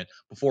establishment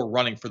before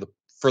running for the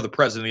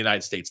president of the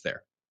United States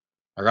there.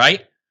 All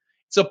right?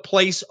 It's a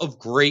place of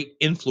great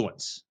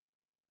influence.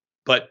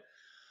 But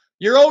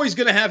you're always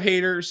going to have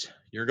haters.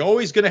 You're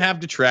always going to have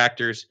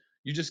detractors.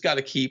 You just got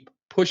to keep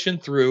pushing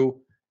through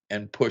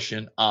and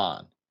pushing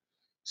on.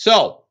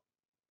 So,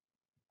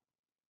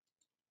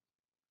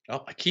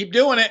 I keep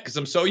doing it because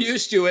I'm so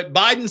used to it.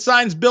 Biden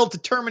signs bill to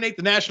terminate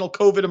the national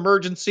COVID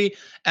emergency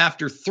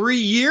after 3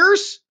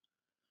 years.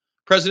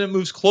 President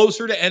moves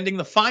closer to ending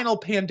the final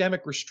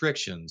pandemic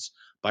restrictions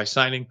by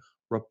signing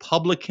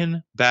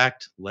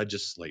Republican-backed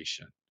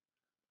legislation.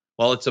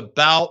 Well, it's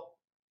about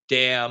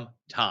damn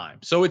time.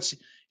 So it's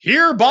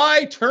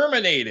hereby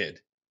terminated.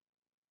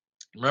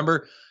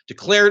 Remember,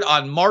 declared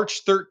on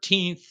March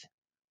 13th,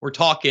 we're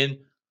talking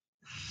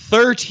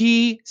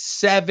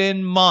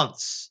 37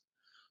 months.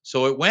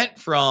 So it went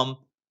from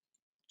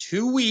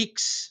 2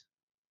 weeks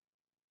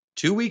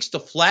to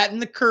flatten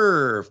the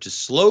curve, to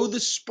slow the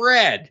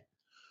spread,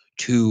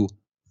 to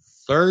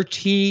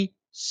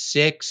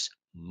 36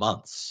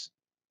 months.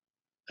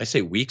 Did I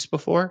say weeks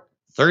before?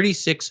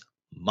 36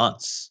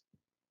 months.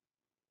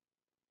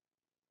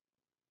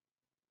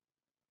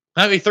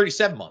 That'd be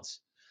 37 months.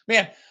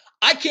 Man,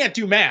 I can't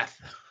do math.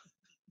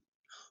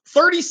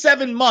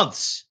 37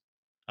 months.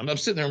 I'm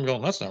sitting there and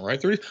going, that's not right.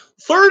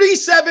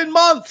 37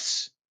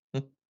 months.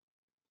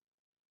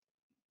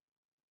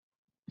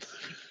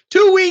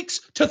 2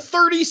 weeks to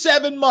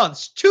 37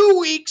 months. 2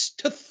 weeks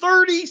to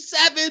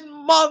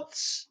 37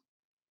 months.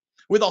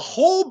 With a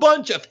whole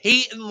bunch of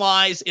hate and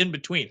lies in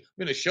between. I'm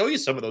going to show you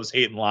some of those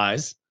hate and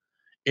lies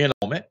in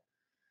a moment.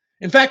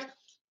 In fact,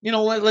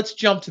 let's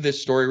jump to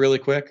this story really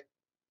quick.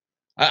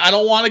 I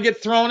don't want to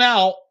get thrown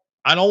out.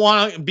 I don't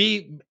want to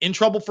be in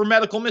trouble for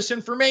medical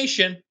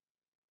misinformation.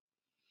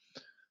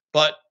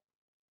 But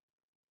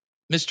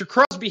Mr.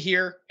 Crosby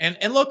here,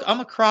 and look, I'm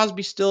a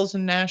Crosby, Stills,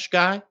 and Nash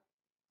guy.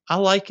 I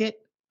like it.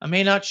 I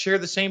may not share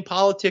the same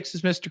politics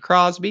as Mr.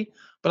 Crosby,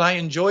 but I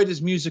enjoyed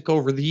his music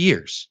over the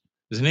years.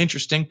 He's an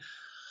interesting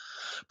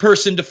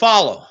person to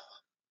follow.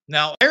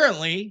 Now,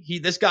 apparently,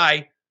 this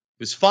guy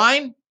was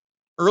fine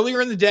earlier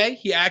in the day.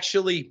 He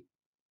actually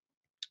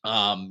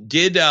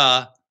did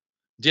a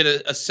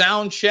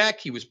sound check.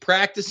 He was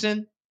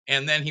practicing,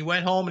 and then he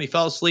went home and he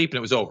fell asleep, and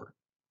it was over.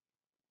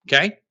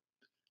 Okay?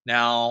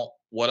 Now,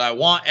 what I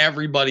want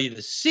everybody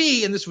to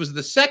see, and this was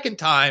the second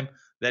time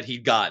that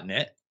he'd gotten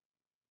it,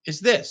 is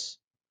this.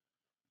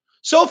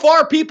 So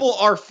far, people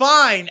are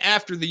fine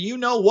after the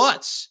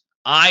you-know-whats.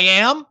 I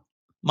am,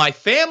 my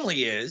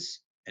family is,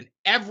 and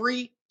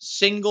every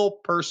single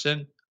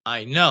person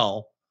I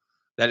know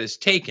that has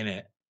taken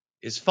it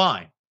is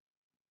fine.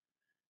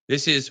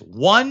 This is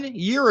 1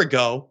 year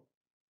ago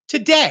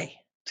today.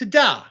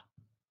 Ta-da.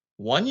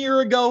 1 year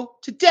ago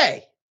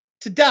today.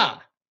 Ta-da.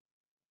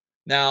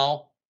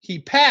 Now, he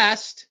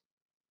passed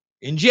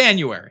in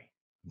January.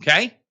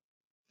 Okay?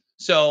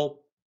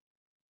 So,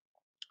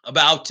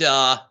 about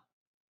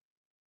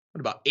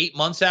 8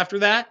 months after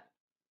that?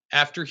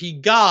 After he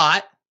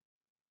got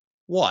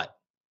what?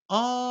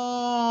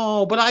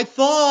 Oh, but I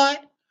thought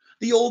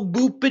the old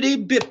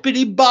boopity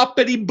bippity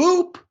boppity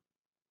boop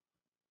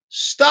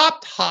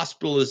stopped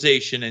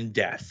hospitalization and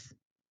death.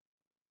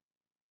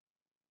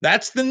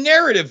 That's the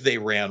narrative they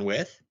ran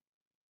with.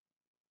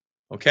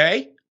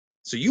 Okay?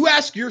 So you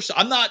ask yourself,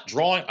 I'm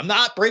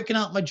not breaking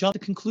out my jump to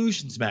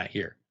conclusions, Matt,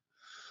 here.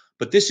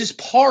 But this is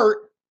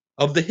part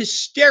of the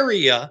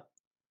hysteria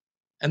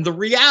and the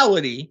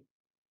reality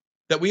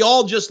that we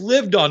all just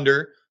lived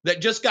under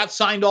that just got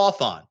signed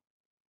off on.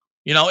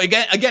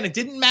 Again, it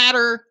didn't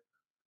matter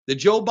that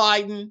Joe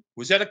Biden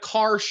was at a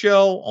car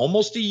show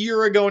almost a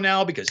year ago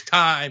now, because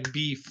time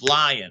be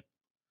flying,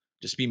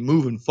 just be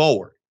moving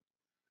forward,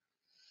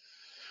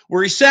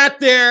 where he sat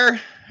there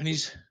and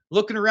he's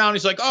looking around.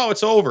 He's like, oh,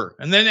 it's over.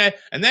 And then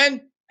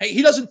hey,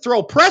 he doesn't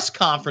throw press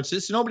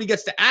conferences, so nobody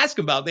gets to ask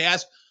him about it. They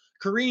ask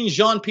Karine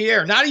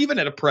Jean-Pierre, not even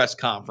at a press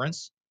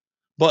conference,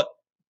 but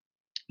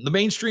the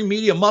mainstream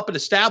media Muppet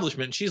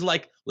establishment. And she's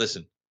like,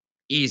 listen,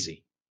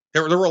 easy.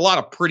 There were a lot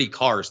of pretty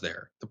cars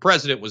there. The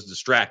president was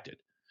distracted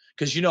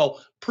because,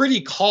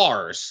 pretty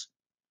cars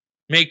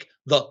make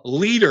the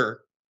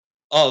leader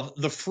of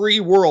the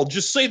free world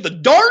just say the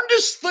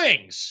darndest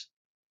things.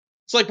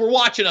 It's like we're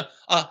watching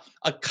a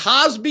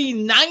Cosby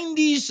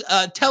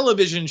 90s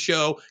television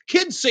show.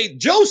 Kids say,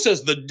 Joe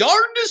says the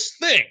darndest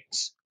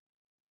things.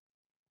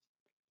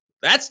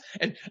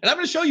 And I'm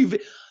going to show you.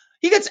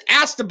 He gets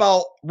asked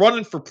about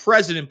running for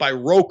president by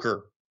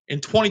Roker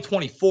in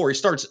 2024. He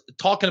starts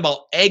talking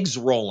about eggs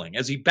rolling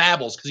as he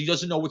babbles because he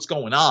doesn't know what's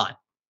going on.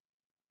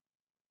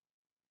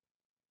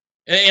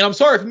 And I'm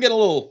sorry if I'm getting a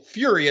little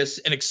furious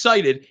and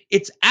excited.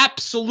 It's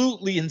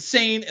absolutely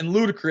insane and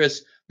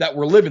ludicrous that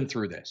we're living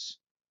through this.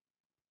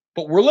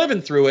 But we're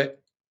living through it,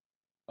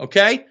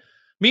 okay?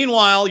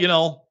 Meanwhile, I'm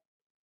going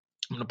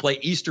to play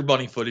Easter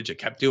Bunny footage. I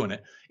kept doing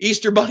it.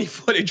 Easter Bunny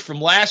footage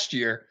from last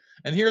year.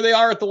 And here they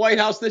are at the White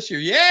House this year.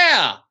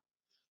 Yeah.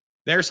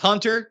 There's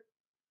Hunter.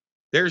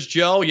 There's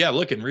Joe. Yeah,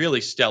 looking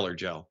really stellar,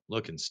 Joe.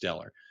 Looking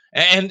stellar.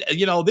 And, there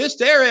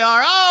they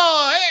are.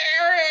 Oh,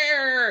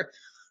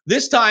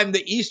 this time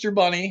the Easter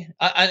Bunny,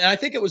 I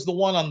think it was the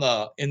one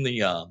in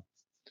the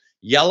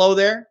yellow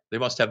there. They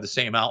must have the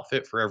same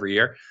outfit for every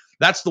year.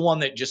 That's the one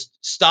that just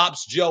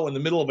stops Joe in the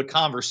middle of a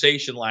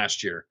conversation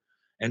last year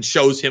and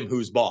shows him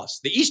who's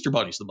boss. The Easter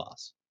Bunny's the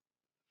boss.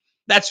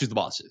 That's who the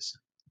boss is.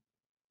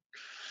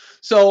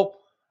 So,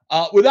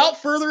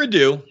 without further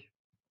ado,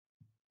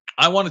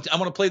 I want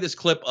to play this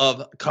clip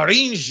of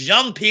Karine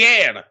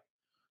Jean-Pierre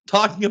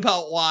talking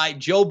about why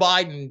Joe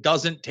Biden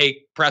doesn't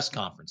take press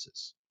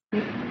conferences.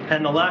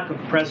 And the lack of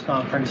press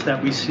conference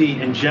that we see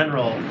in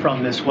general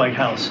from this White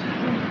House.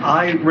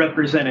 I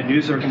represent a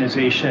news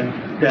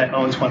organization that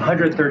owns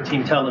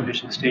 113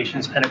 television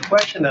stations, and a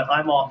question that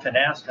I'm often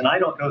asked, and I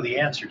don't know the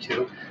answer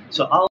to,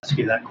 so I'll ask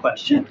you that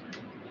question.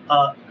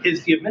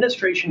 Is the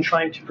administration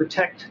trying to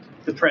protect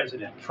the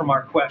president from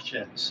our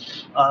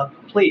questions?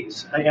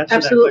 Please, answer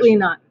Absolutely that question.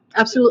 not.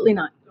 Absolutely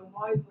not. So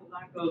why the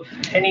lack of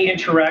any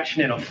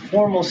interaction in a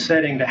formal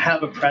setting to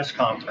have a press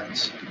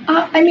conference?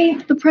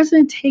 The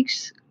president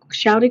takes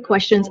shouted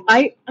questions.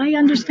 I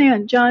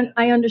understand, John.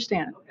 I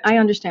understand.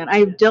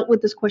 I've dealt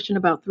with this question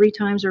about 3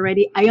 times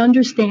already. I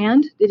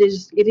understand. It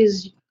is.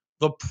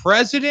 The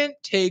president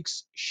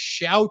takes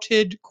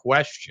shouted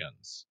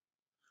questions.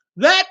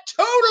 That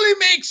totally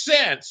makes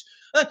sense.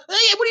 Hey, what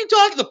are you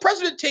talking? The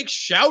president takes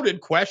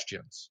shouted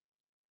questions.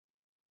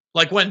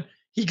 Like when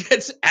he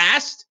gets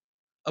asked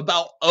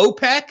about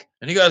OPEC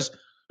and he goes,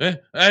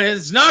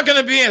 it's not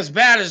going to be as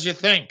bad as you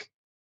think.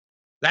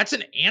 That's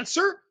an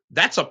answer?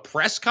 That's a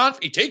press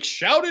conference? He takes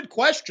shouted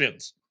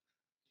questions.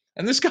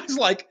 And this guy's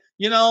like,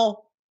 I'm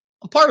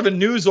part of a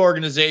news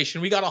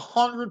organization. We got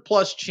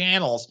 100+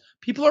 channels.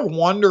 People are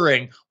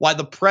wondering why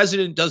the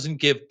president doesn't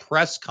give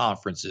press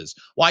conferences,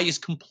 why he's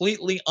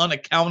completely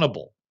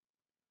unaccountable.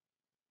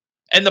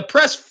 And the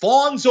press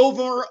fawns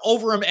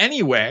over him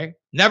anyway,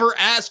 never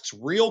asks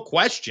real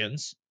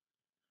questions.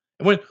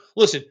 And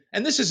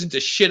and this isn't to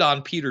shit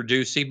on Peter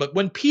Doocy, but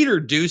when Peter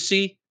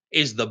Doocy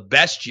is the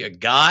best you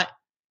got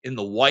in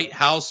the White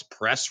House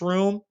press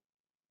room,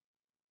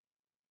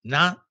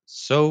 not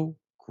so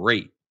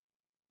great.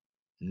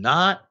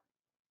 Not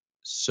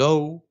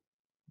so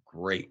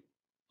great.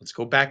 Let's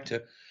go back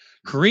to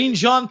Karine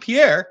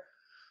Jean-Pierre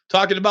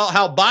talking about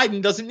how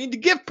Biden doesn't need to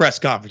give press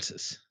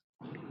conferences.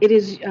 It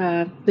is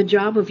the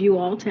job of you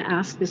all to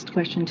ask this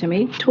question to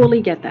me.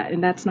 Totally get that,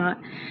 and that's not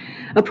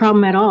a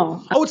problem at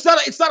all. Oh, it's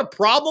not a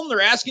problem.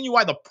 They're asking you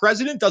why the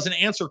president doesn't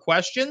answer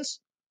questions.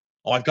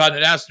 Oh, I've gotten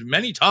it asked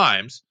many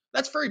times.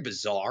 That's very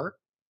bizarre.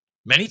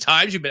 Many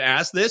times you've been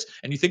asked this,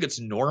 and you think it's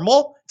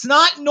normal. It's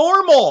not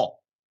normal.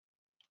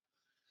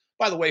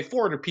 By the way,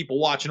 400 people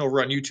watching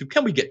over on YouTube.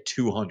 Can we get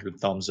 200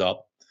 thumbs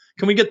up?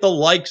 Can we get the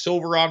likes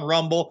over on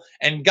Rumble?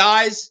 And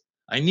guys,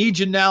 I need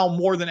you now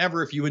more than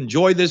ever. If you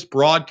enjoy this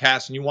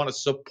broadcast and you want to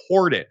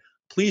support it,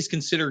 please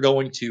consider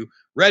going to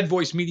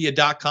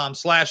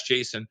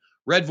redvoicemedia.com/Jason,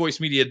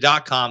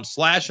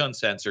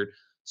 redvoicemedia.com/uncensored,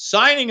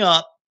 signing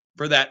up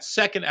for that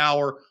second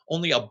hour,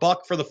 only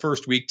 $1 for the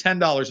first week,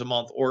 $10 a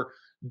month, or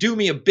do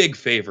me a big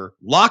favor,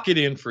 lock it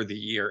in for the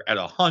year at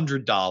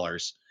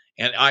 $100.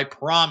 And I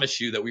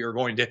promise you that we are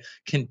going to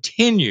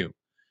continue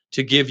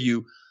to give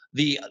you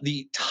the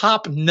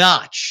top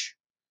notch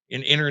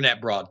in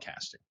internet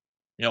broadcasting.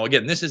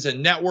 Again, this is a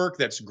network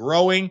that's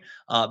growing,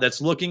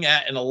 that's looking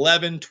at an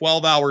 11,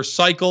 12-hour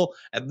cycle,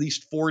 at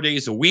least 4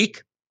 days a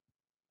week.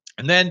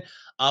 And then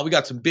we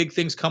got some big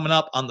things coming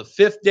up on the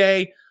 5th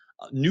day.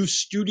 New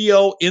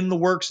studio in the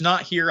works,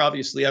 not here.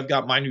 Obviously, I've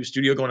got my new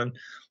studio going on.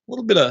 A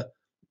little bit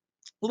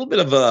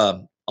of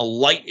a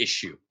light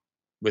issue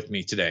with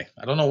me today.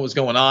 I don't know what's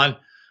going on.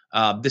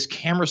 This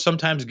camera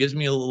sometimes gives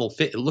me a little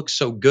fit. It looks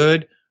so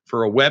good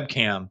for a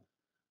webcam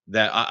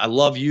that I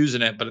love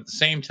using it, but at the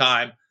same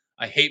time,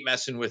 I hate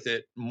messing with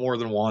it more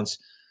than once.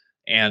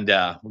 And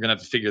we're going to have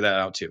to figure that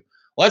out too.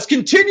 Let's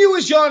continue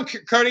with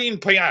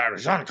Jean-Karine Pierre.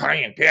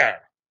 Jean-Karine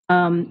Pierre.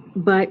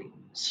 But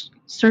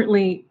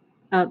certainly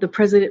the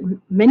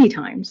president many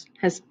times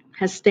has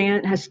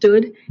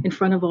stood in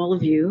front of all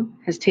of you,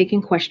 has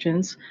taken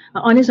questions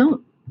on his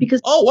own.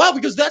 Because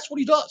because that's what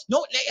he does.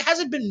 No, it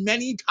hasn't been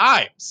many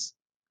times.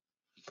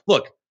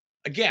 Look,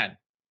 again,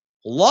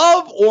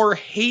 love or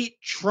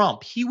hate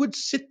Trump, he would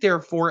sit there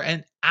for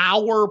an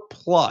hour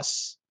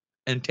plus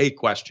and take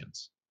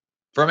questions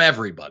from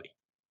everybody.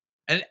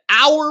 An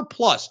hour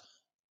plus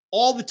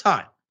all the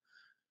time.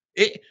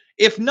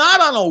 If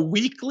not on a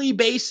weekly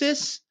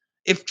basis,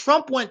 if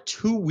Trump went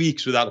 2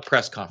 weeks without a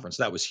press conference,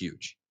 that was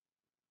huge.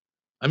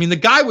 I mean, the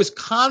guy was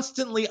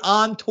constantly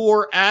on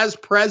tour as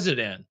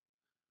president.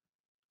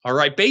 All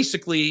right,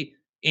 basically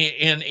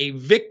in a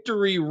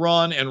victory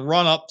run and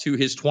run up to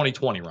his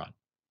 2020 run.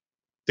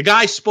 The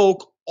guy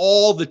spoke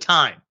all the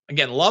time.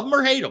 Again, love him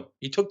or hate him,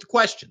 he took the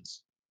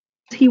questions.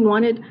 He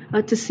wanted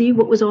to see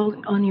what was all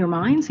on your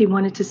minds. He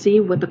wanted to see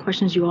what the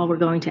questions you all were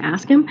going to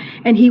ask him,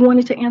 and he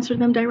wanted to answer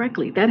them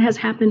directly. That has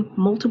happened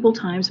multiple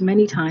times,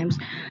 many times.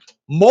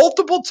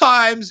 Multiple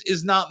times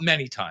is not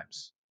many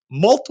times.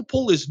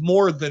 Multiple is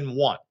more than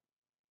one.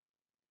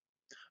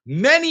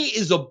 Many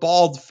is a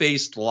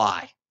bald-faced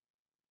lie.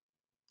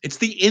 It's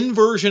the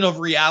inversion of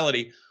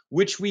reality,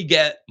 which we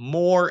get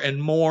more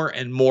and more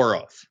and more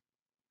of.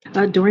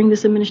 During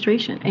this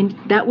administration, and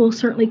that will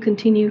certainly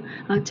continue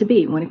to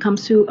be. When it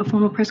comes to a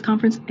formal press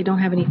conference, I don't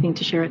have anything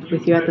to share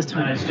with you at this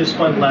time. Just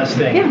one last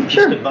thing. Yeah,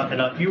 sure. Just to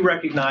button up, you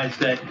recognize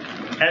that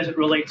as it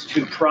relates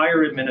to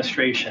prior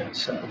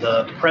administrations,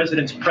 the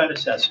president's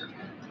predecessor,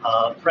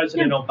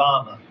 President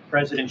Obama,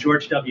 President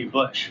George W.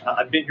 Bush,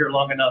 I've been here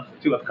long enough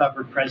to have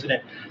covered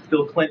President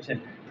Bill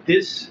Clinton.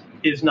 This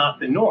is not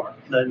the norm.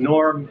 The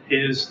norm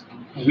is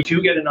we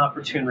do get an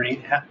opportunity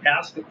to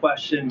ask the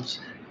questions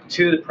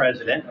to the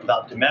president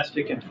about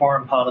domestic and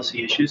foreign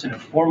policy issues in a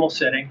formal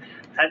setting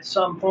at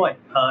some point.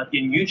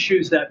 And you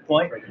choose that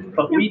point,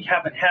 but we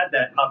haven't had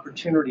that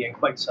opportunity in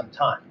quite some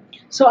time.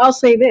 So I'll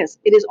say this.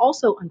 It is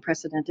also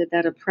unprecedented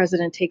that a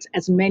president takes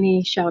as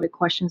many shouted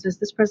questions as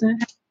this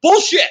president has.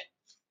 Bullshit!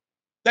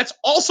 That's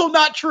also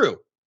not true.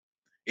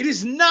 It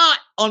is not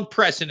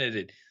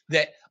unprecedented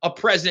that a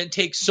president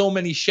takes so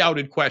many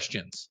shouted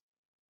questions.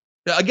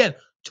 Again,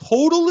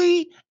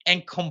 totally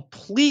and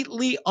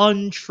completely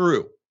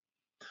untrue.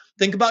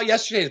 Think about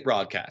yesterday's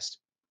broadcast.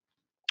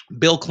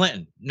 Bill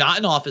Clinton, not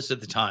in office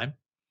at the time.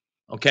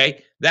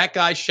 Okay. That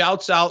guy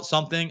shouts out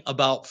something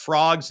about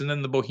frogs and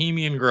then the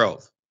Bohemian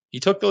Grove. He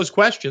took those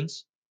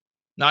questions,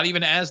 not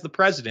even as the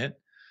president.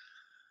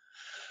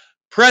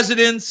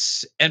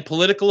 Presidents and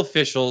political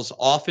officials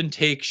often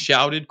take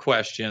shouted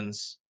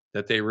questions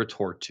that they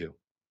retort to.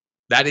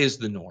 That is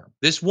the norm.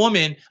 This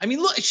woman, I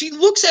mean, look, she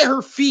looks at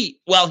her feet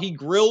while he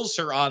grills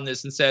her on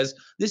this and says,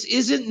 this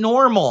isn't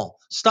normal.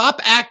 Stop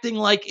acting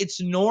like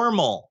it's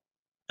normal.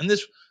 And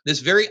this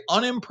very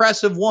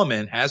unimpressive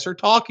woman has her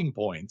talking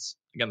points.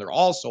 Again, they're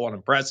all so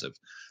unimpressive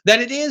that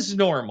it is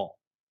normal.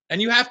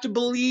 And you have to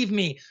believe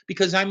me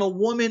because I'm a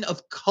woman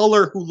of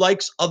color who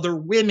likes other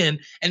women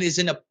and is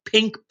in a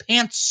pink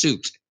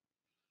pantsuit.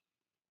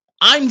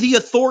 I'm the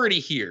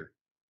authority here.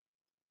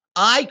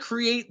 I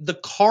create the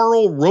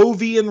Karl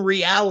Rovian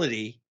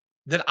reality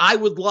that I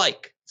would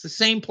like. It's the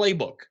same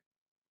playbook.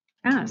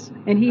 Yes,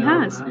 and he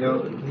has. I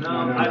know the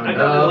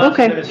last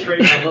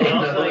administration,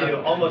 I'll tell you,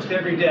 almost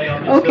every day.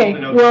 Okay,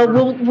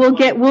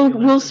 well,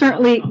 we'll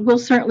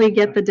certainly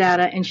get the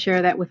data and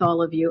share that with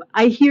all of you.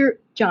 I hear,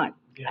 John,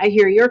 I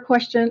hear your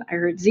question. I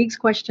heard Zeke's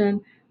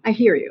question. I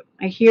hear you.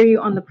 I hear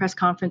you on the press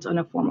conference, on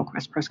a formal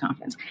press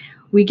conference.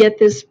 We get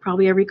this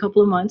probably every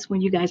couple of months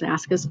when you guys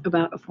ask us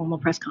about a formal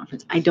press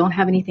conference. I don't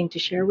have anything to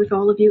share with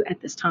all of you at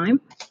this time.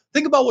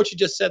 Think about what you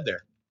just said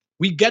there.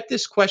 We get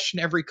this question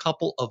every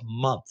couple of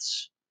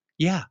months.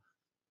 Yeah,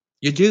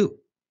 you do.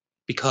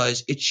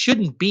 Because it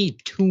shouldn't be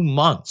 2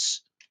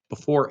 months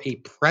before a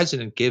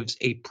president gives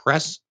a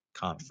press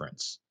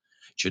conference.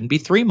 It shouldn't be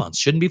 3 months.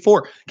 Shouldn't be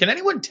 4. Can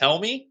anyone tell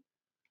me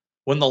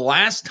when the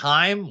last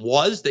time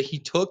was that he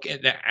took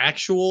an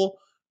actual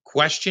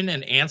question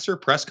and answer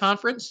press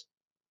conference?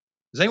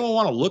 Does anyone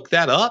want to look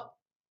that up?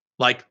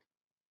 Like,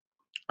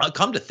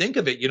 come to think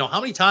of it, you know,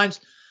 how many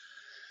times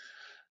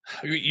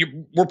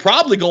we're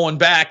probably going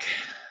back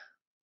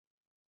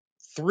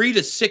 3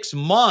 to 6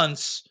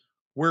 months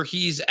where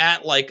he's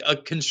at like a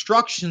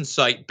construction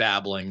site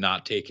babbling,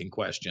 not taking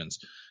questions.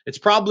 It's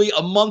probably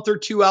a month or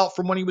 2 out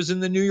from when he was in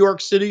the New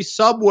York City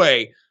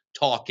subway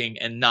talking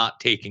and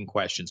not taking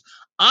questions.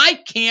 I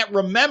can't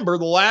remember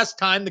the last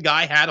time the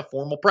guy had a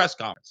formal press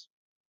conference.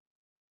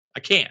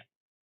 I can't.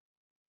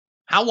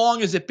 How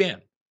long has it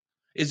been?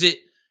 Is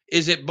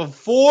it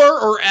before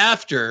or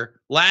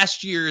after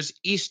last year's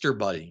Easter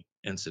Bunny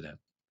incident?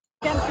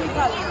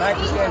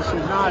 Pakistan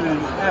should not, and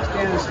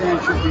Afghanistan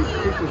should be.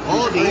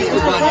 Oh, the Easter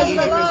Bunny,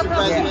 Mr.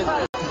 President.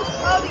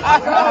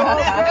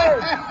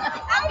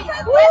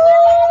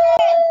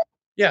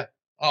 Yeah.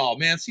 Oh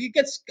man, see, it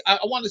gets. I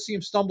want to see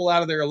him stumble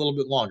out of there a little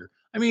bit longer.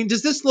 I mean,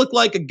 does this look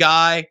like a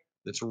guy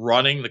that's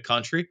running the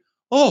country?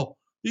 Oh,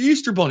 the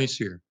Easter Bunny's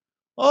here.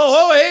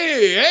 Oh,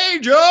 hey,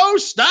 Joe,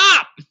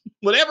 stop!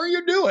 Whatever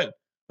you're doing.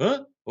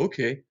 Huh?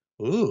 Okay.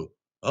 Oh,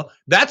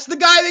 that's the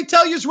guy they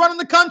tell you is running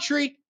the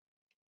country.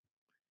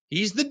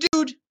 He's the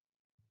dude.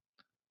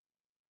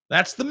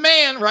 That's the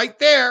man right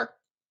there.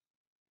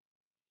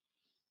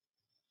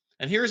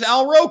 And here's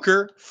Al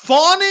Roker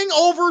fawning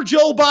over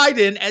Joe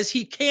Biden as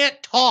he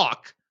can't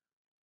talk,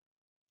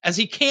 as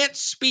he can't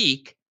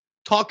speak,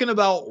 talking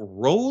about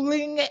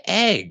rolling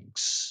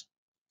eggs.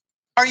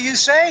 Are you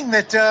saying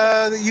that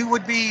you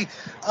would be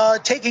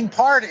taking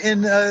part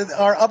in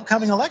our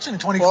upcoming election in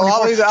 2024?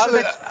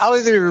 Well, I'll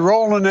either be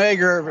rolling an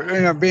egg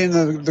or being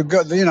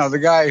the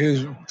guy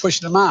who's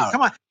pushing them out.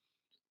 Come on.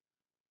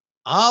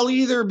 I'll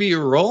either be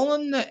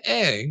rolling the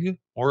egg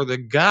or the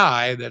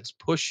guy that's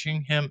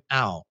pushing him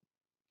out.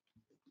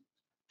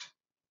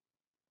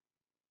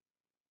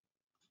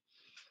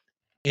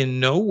 In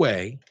no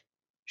way,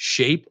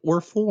 shape,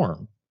 or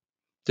form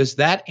does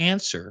that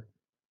answer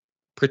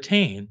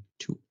pertain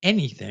to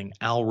anything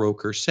Al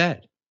Roker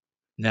said.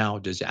 Now,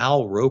 does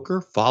Al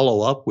Roker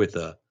follow up with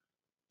a,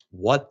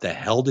 what the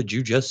hell did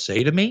you just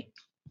say to me?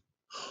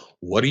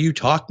 What are you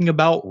talking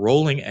about,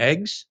 rolling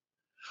eggs?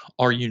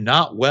 Are you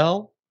not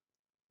well,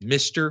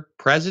 Mr.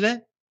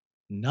 President?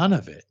 None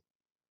of it,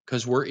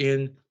 because we're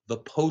in the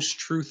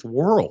post-truth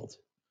world.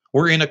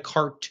 We're in a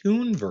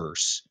cartoon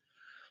verse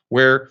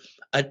where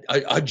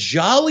a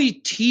jolly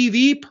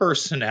TV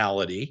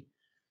personality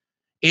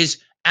is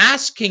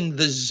asking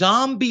the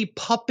zombie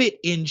puppet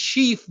in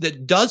chief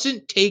that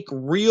doesn't take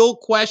real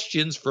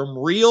questions from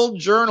real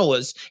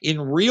journalists in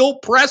real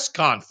press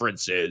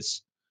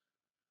conferences,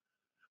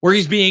 where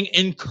he's being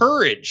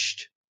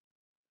encouraged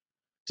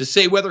to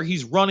say whether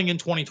he's running in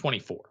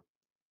 2024.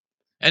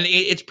 And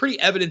it's pretty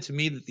evident to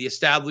me that the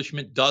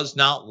establishment does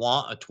not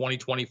want a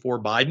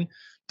 2024 Biden.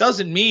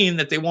 Doesn't mean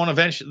that they won't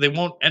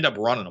end up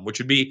running him, which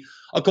would be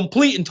a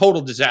complete and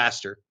total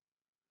disaster,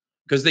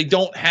 because they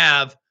don't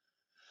have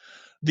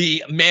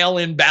the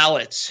mail-in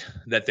ballots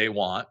that they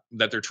want,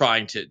 that they're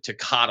trying to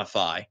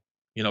codify,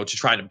 to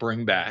try to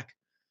bring back.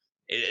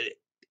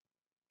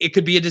 It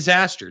could be a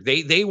disaster.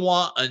 They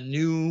want a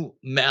new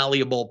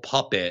malleable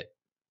puppet,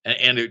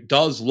 and it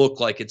does look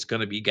like it's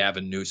going to be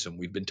Gavin Newsom.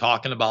 We've been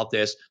talking about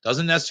this.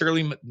 Doesn't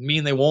necessarily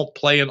mean they won't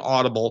play an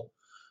audible,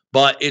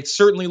 but it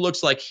certainly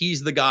looks like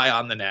he's the guy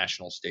on the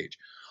national stage.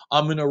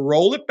 I'm going to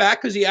roll it back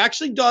because he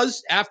actually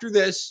does, after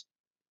this,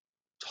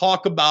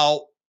 talk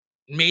about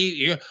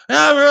maybe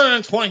we're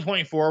in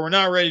 2024. We're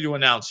not ready to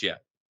announce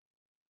yet.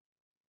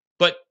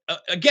 But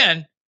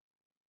again,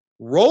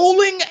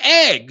 rolling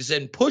eggs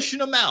and pushing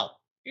them out.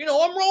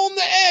 I'm rolling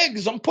the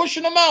eggs. I'm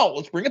pushing them out.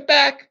 Let's bring it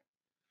back.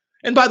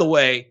 And by the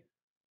way,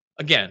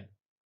 again,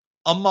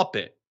 a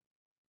Muppet,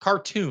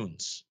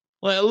 cartoons.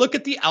 Look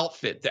at the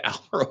outfit that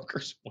Al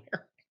Roker's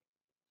wearing.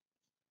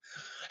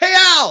 Hey,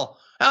 Al,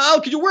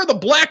 could you wear the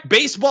black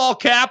baseball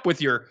cap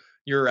with your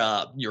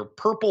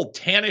purple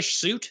tannish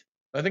suit?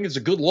 I think it's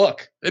a good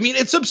look. I mean,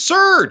 it's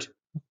absurd.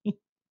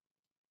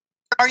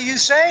 Are you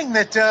saying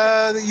that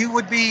you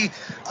would be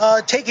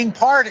taking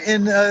part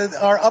in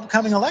our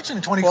upcoming election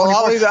in 2024?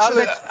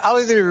 Well, I'll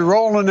either be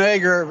rolling an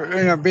egg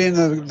or being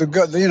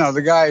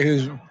the guy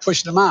who's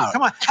pushing them out.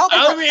 Come on, help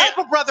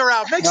a brother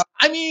out.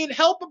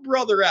 Help a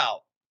brother out.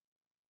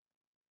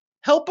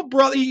 Help a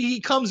brother. He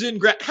comes in.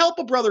 Help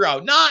a brother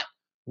out. Not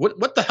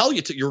what the hell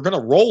you're going to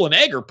roll an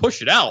egg or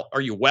push it out.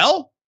 Are you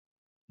well?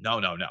 No.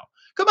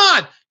 Come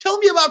on, tell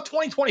me about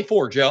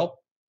 2024, Joe.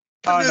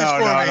 No.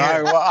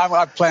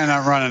 I plan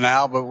on running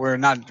now, but we're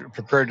not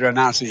prepared to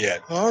announce it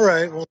yet. All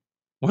right. Well,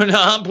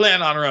 I'm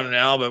planning on running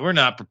now, but we're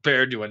not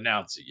prepared to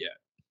announce it yet.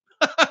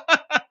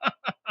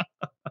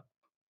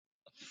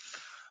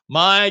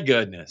 My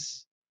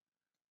goodness.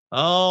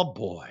 Oh,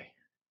 boy.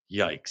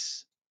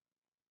 Yikes.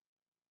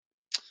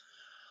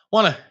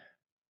 Want to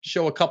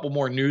show a couple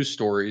more news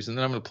stories, and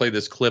then I'm going to play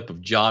this clip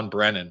of John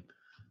Brennan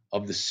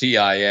of the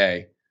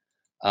CIA,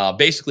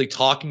 basically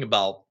talking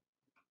about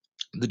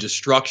the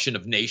destruction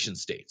of nation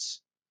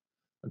states.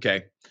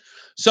 Okay.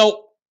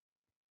 So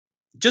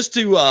just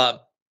to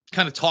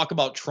kind of talk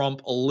about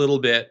Trump a little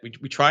bit,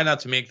 we try not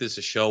to make this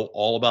a show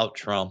all about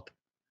Trump.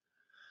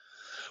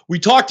 We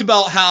talked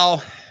about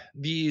how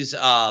these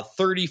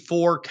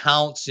 34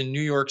 counts in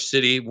New York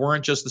City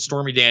weren't just the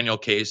Stormy Daniels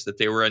case, that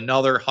they were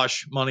another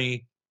hush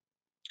money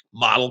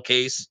model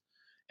case,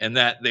 and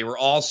that they were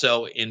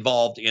also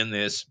involved in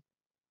this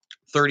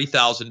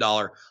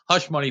 $30,000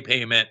 hush money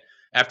payment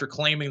after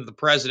claiming the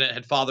president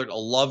had fathered a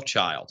love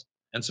child.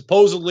 And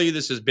supposedly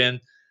this has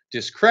been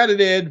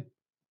discredited.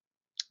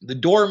 The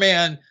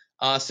doorman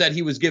said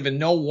he was given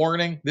no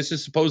warning. This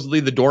is supposedly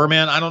the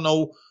doorman. I don't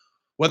know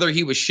whether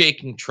he was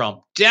shaking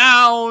Trump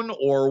down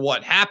or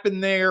what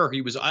happened there.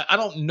 I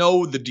don't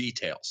know the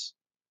details.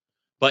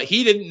 But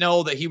he didn't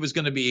know that he was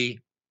going to be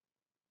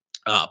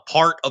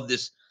part of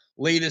this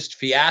latest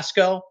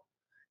fiasco.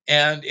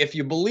 And if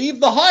you believe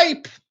the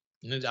hype,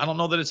 I don't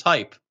know that it's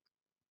hype.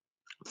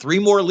 3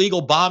 more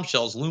legal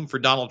bombshells loom for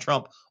Donald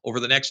Trump over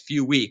the next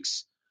few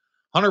weeks.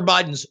 Hunter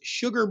Biden's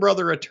sugar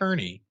brother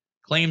attorney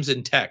claims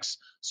in text.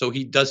 So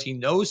does he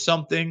know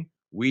something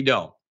we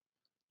don't?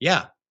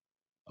 Yeah,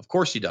 of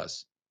course he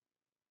does.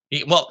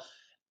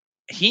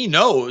 He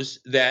knows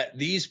that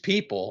these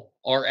people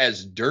are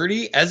as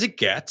dirty as it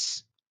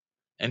gets.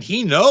 And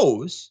he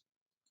knows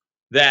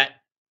that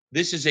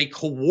this is a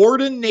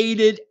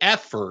coordinated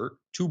effort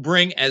to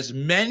bring as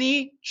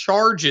many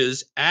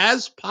charges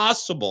as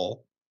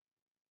possible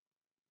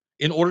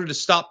in order to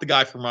stop the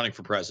guy from running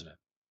for president.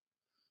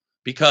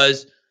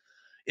 Because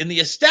in the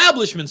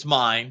establishment's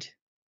mind,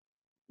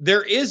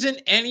 there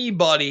isn't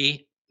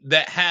anybody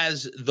that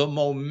has the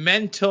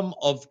momentum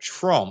of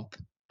Trump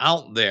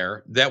out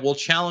there that will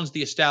challenge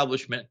the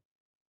establishment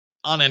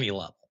on any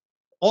level.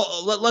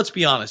 Well, let's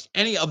be honest.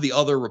 Any of the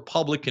other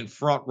Republican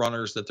front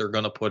runners that they're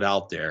going to put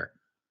out there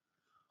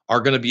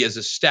are going to be as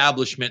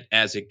establishment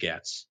as it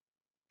gets,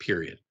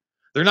 period.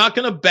 They're not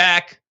going to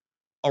back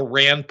a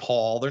Rand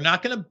Paul. They're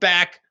not going to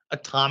back a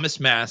Thomas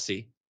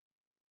Massie.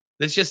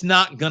 That's just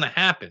not going to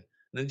happen.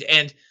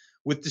 And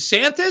with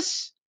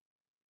DeSantis,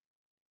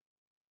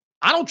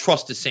 I don't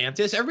trust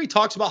DeSantis. Everybody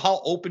talks about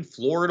how open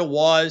Florida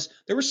was.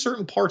 There were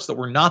certain parts that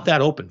were not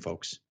that open,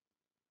 folks.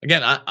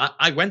 Again,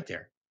 I went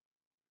there.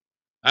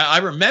 I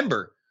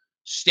remember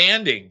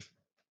standing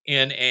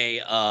in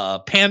a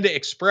Panda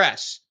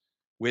Express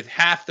with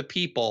half the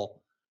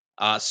people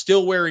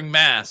still wearing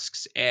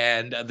masks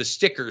and the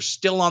stickers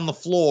still on the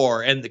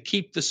floor and the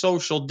keep the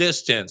social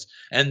distance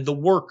and the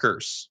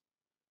workers.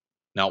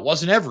 Now, it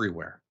wasn't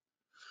everywhere.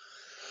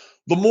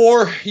 The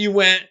more you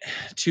went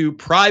to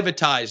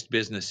privatized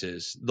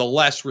businesses, the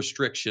less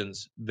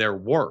restrictions there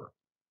were.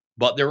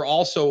 But there were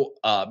also,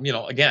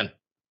 again,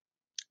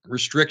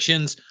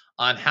 restrictions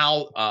on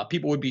how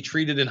people would be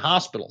treated in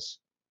hospitals,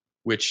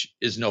 which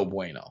is no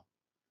bueno.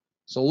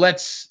 So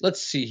let's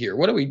see here.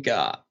 What do we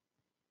got?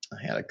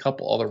 I had a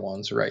couple other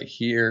ones right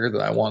here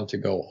that I wanted to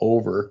go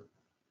over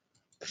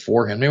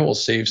beforehand. Maybe we'll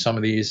save some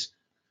of these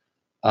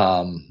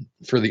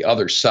for the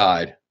other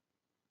side.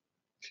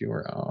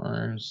 Fewer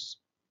hours.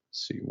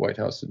 Let's see, White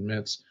House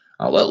admits.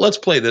 Let's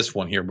play this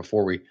one here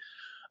before we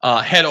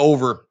head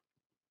over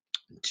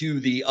to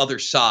the other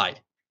side.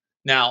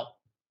 Now,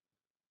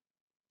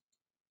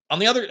 on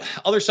the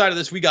other side of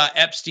this, we got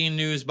Epstein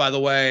news, by the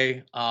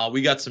way.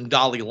 We got some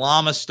Dalai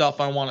Lama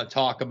stuff I want to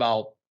talk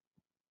about.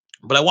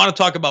 But I want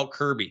to talk about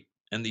Kirby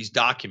and these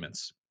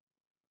documents.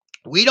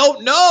 We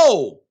don't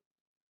know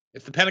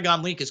if the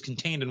Pentagon leak is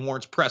contained in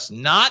Warren's press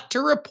not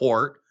to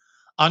report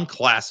on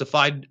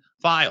classified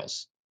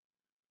files.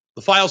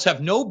 The files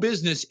have no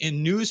business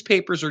in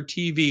newspapers or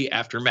TV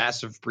after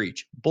massive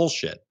breach.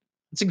 Bullshit.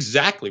 That's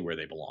exactly where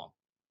they belong.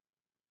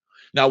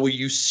 Now, will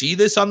you see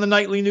this on the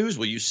nightly news?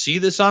 Will you see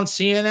this on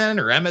CNN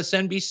or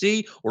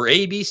MSNBC or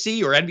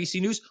ABC or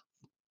NBC News?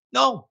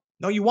 No,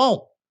 you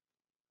won't.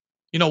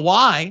 You know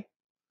why?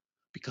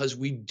 Because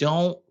we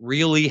don't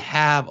really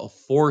have a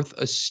fourth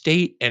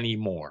estate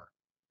anymore.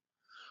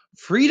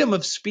 Freedom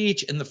of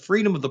speech and the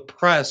freedom of the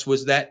press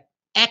was that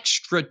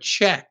extra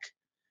check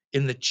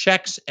in the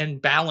checks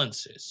and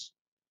balances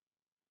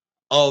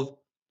of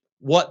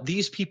what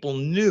these people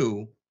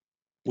knew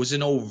was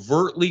an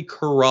overtly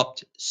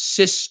corrupt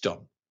system.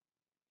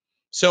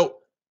 So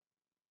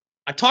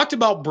I talked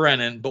about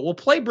Brennan, but we'll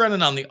play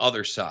Brennan on the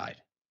other side.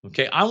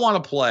 Okay, I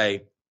want to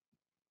play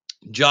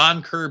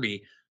John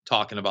Kirby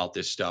talking about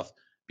this stuff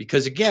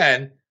because,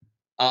 again,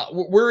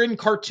 we're in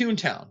Cartoon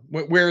Town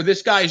where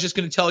this guy is just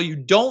going to tell you,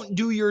 don't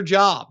do your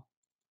job.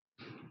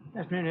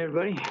 Good afternoon,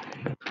 everybody.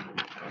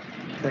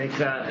 Thanks,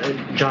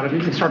 John. If we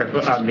can start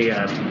on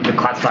the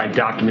classified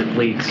document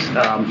leaks,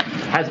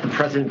 has the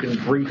president been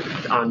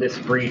briefed on this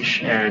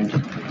breach, and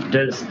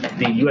does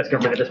the U.S.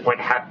 government at this point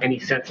have any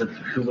sense of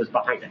who was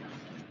behind it?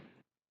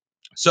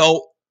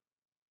 So,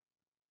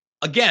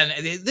 again,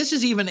 this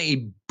is even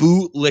a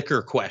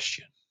bootlicker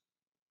question.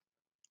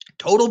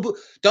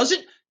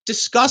 Doesn't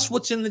discuss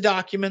what's in the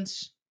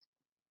documents,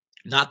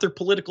 not their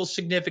political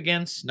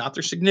significance, not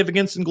their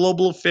significance in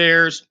global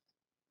affairs,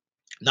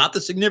 not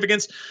the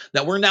significance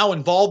that we're now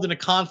involved in a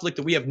conflict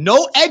that we have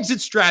no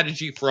exit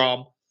strategy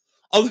from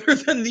other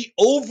than the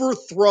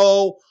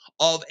overthrow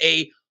of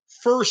a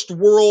first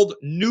world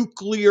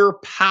nuclear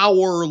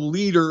power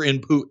leader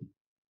in Putin.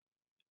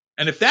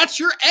 And if that's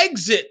your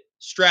exit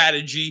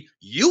strategy,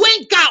 you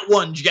ain't got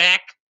one,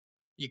 Jack.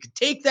 You can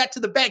take that to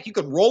the bank. You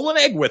can roll an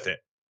egg with it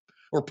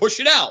or push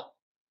it out.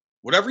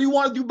 Whatever you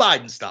want to do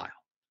Biden style.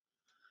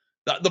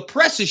 The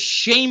press is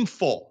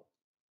shameful.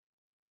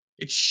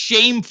 It's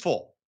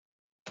shameful.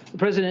 The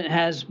president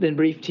has been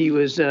briefed. He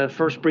was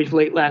first briefed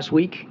late last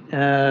week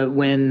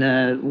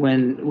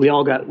when we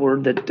all got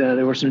word that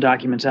there were some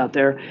documents out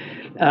there.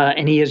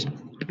 And he has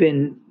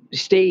been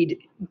stayed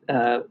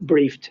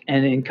briefed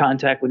and in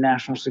contact with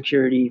national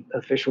security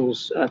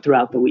officials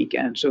throughout the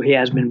weekend. So he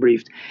has been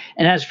briefed.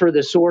 And as for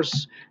the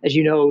source, as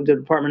you know, the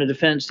Department of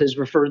Defense has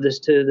referred this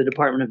to the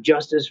Department of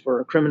Justice for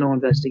a criminal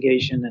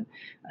investigation. And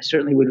I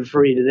certainly would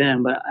refer you to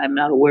them, but I'm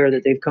not aware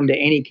that they've come to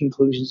any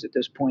conclusions at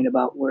this point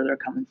about where they're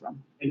coming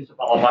from. And just to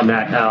follow up on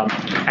that,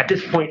 at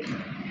this point,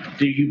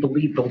 do you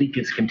believe the leak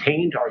is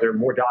contained? Are there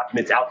more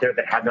documents out there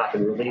that have not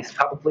been released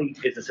publicly?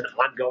 Is this an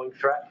ongoing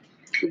threat?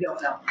 We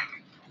don't know.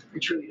 We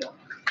truly don't.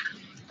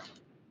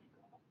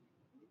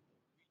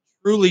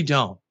 Truly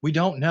don't. We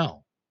don't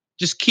know.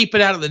 Just keep it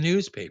out of the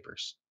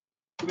newspapers.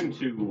 Moving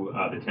to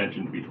the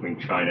tensions between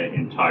China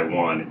and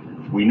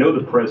Taiwan, we know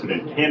the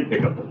president can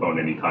pick up the phone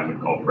anytime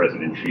and call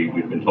President Xi.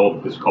 We've been told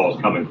that this call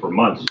is coming for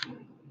months.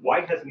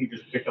 Why hasn't he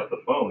just picked up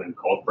the phone and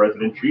called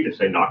President Xi to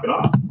say, knock it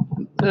off?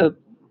 The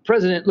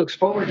president looks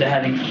forward to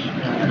having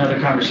another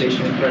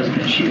conversation with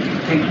President Xi.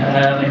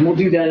 And we'll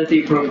do that at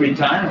the appropriate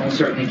time, and we'll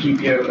certainly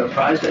keep you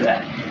apprised of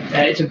that.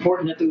 It's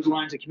important that those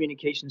lines of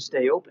communication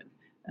stay open.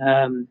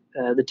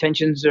 The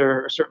tensions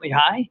are certainly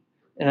high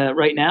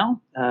right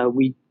now.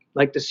 We'd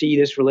like to see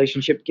this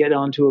relationship get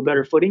onto a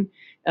better footing.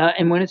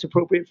 And when it's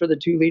appropriate for the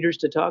two leaders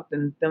to talk,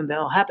 then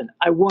that'll happen.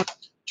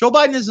 Joe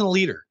Biden isn't a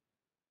leader.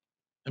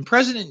 And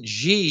President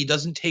Xi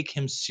doesn't take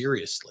him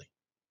seriously.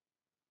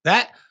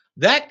 That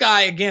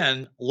guy,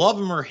 again, love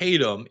him or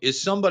hate him,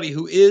 is somebody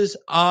who is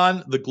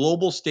on the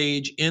global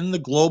stage in the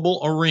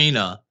global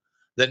arena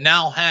that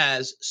now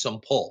has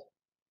some pull.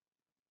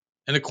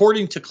 And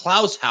according to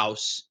Klaus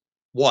House,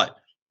 what?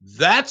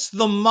 That's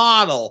the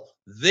model.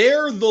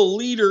 They're the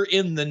leader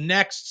in the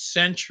next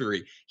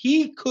century.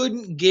 He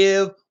couldn't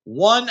give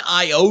one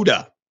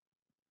iota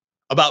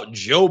about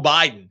Joe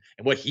Biden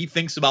and what he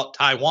thinks about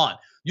Taiwan.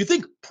 You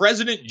think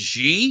President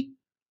Xi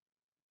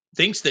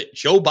thinks that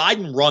Joe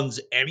Biden runs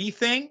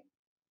anything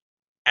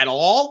at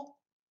all?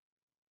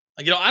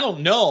 I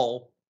don't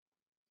know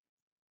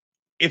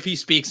if he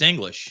speaks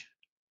English,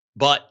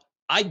 but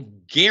I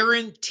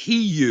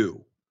guarantee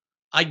you,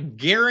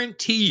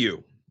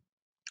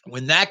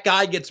 when that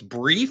guy gets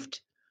briefed,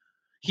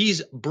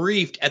 he's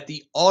briefed at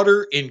the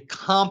utter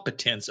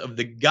incompetence of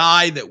the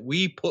guy that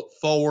we put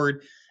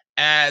forward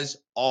as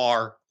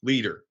our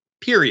leader,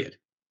 period.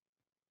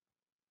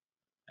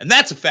 And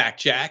that's a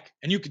fact, Jack,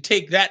 and you could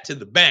take that to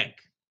the bank.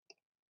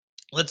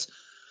 Let's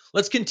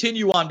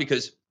continue on,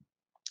 because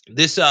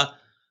this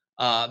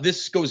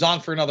goes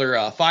on for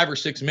another 5 or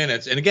 6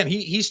 minutes. And again,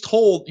 he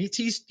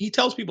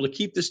tells people to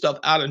keep this stuff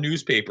out of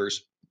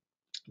newspapers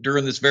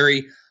during this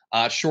very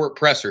short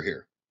presser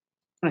here.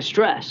 I want to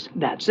stress,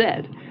 that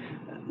said,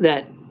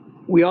 that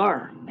we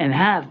are and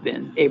have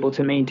been able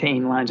to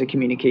maintain lines of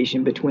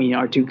communication between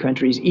our two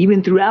countries,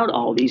 even throughout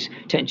all these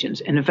tensions.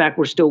 And in fact,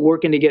 we're still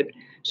working to get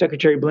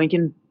Secretary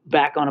Blinken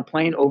back on a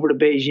plane over to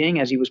Beijing,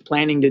 as he was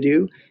planning to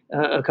do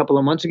a couple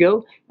of months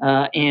ago.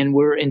 And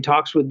we're in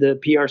talks with the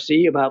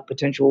PRC about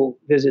potential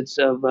visits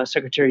of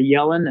Secretary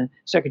Yellen and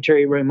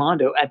Secretary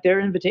Raimondo, at their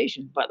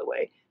invitation, by the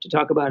way, to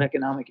talk about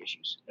economic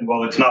issues. And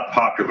while it's not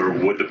popular,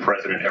 would the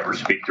president ever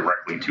speak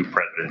directly to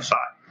President Tsai?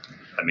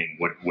 I mean,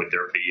 would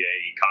there be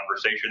a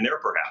conversation there,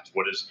 perhaps?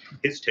 What is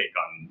his take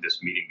on this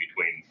meeting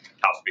between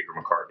House Speaker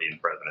McCarthy and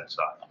President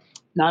Tsai?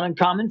 Not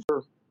uncommon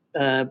for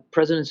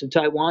presidents of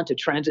Taiwan to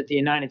transit the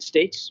United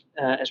States,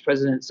 as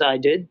President Tsai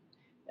did.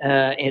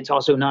 It's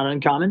also not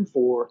uncommon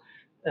for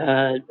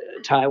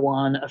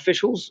Taiwan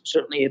officials,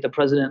 certainly at the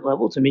president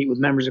level, to meet with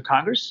members of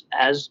Congress,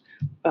 as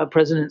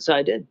President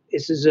Tsai did.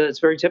 It's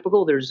very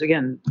typical. There's,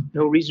 again,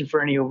 no reason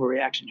for any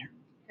overreaction here.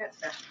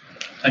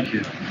 Thank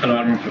you. Hello,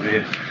 Admiral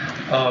Javier.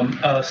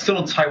 Still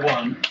on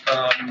Taiwan,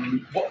 how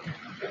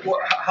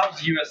does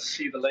the U.S.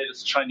 see the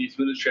latest Chinese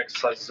military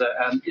exercises there?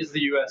 And is the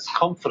U.S.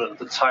 confident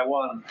that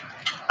Taiwan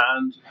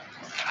and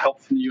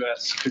help from the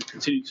U.S. can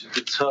continue to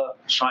deter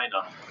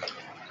China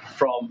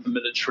from a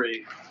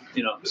military,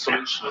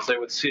 solution as they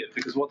would see it?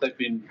 Because what they've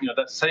been,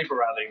 that saber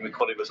rallying, we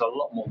call it, was a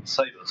lot more than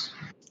sabers.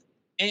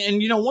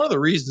 And one of the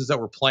reasons that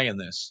we're playing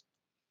this,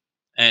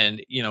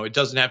 and it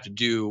doesn't have to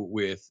do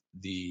with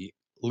the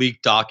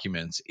leaked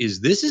documents, is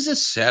this is a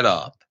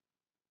setup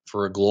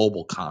for a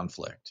global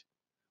conflict.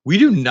 We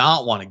do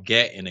not want to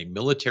get in a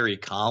military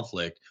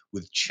conflict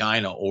with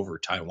China over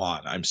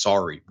Taiwan. I'm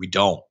sorry, we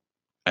don't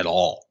at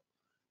all.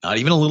 Not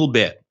even a little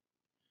bit.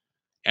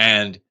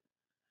 And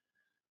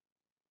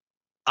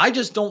I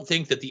just don't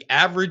think that the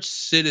average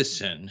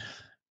citizen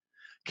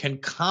can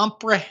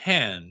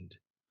comprehend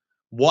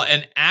what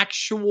an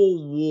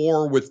actual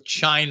war with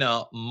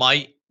China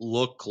might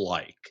look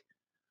like.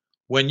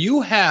 When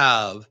you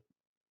have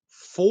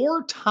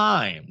 3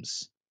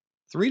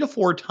 to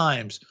 4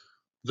 times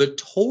the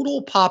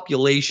total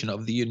population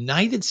of the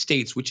United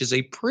States, which is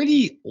a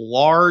pretty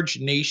large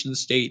nation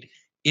state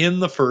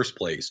in the first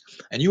place,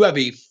 and you have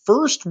a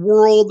first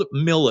world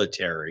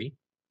military,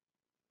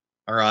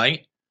 all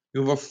right?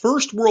 You have a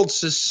first world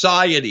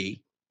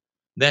society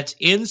that's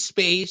in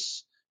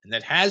space and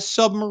that has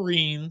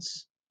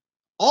submarines.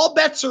 All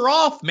bets are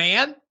off,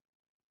 man.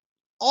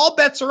 All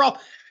bets are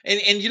off.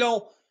 And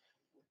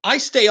I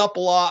stay up a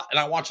lot and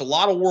I watch a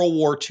lot of World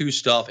War II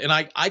stuff, and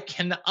I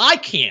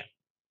can't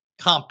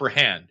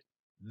comprehend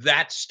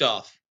that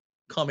stuff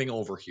coming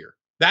over here.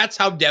 That's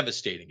how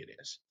devastating it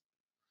is.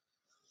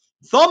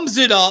 Thumbs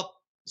it up,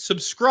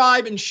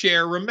 subscribe, and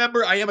share.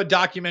 Remember, I am a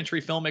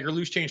documentary filmmaker.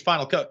 Loose Change,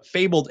 Final Cut,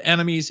 Fabled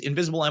Enemies,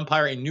 Invisible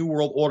Empire, A New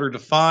World Order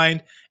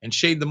Defined, and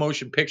Shade the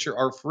Motion Picture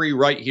are free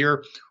right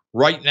here,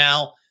 right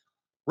now.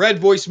 Red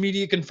Voice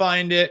Media, you can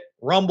find it.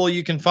 Rumble,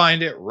 you can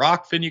find it.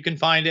 Rockfin, you can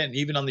find it. And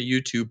even on the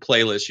YouTube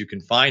playlist, you can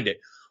find it.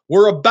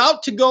 We're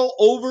about to go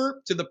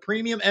over to the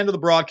premium end of the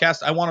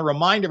broadcast. I want to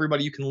remind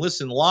everybody you can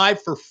listen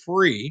live for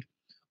free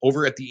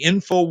over at the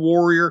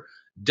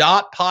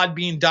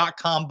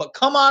infowarrior.podbean.com. But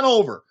come on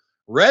over,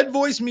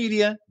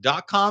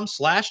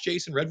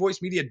 redvoicemedia.com/Jason,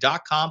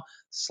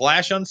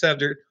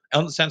 redvoicemedia.com/uncensored,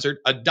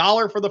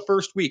 $1 for the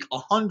first week,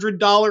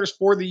 $100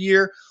 for the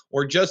year,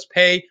 or just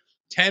pay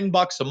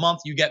 $10 a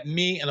month. You get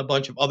me and a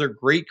bunch of other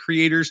great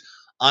creators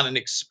on an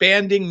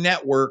expanding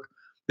network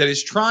that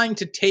is trying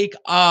to take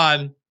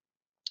on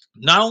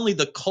not only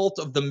the cult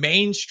of the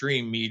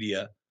mainstream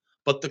media,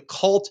 but the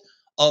cult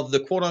of the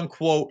quote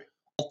unquote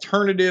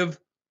alternative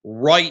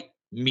right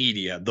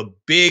media, the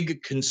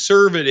big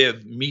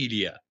conservative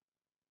media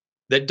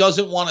that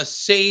doesn't want to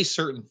say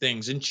certain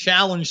things and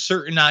challenge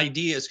certain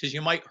ideas because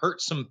you might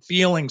hurt some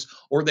feelings,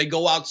 or they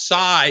go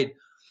outside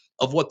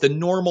of what the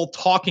normal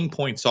talking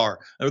points are,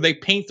 or they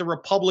paint the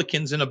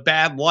Republicans in a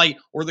bad light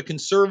or the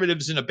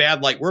conservatives in a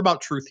bad light. We're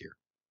about truth here,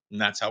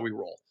 and that's how we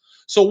roll.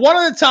 So one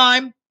at a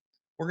time,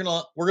 we're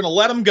gonna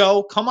let them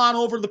go. Come on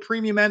over to the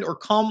premium end, or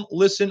come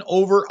listen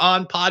over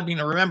on Podbean.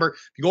 And remember,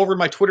 if you go over to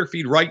my Twitter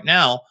feed right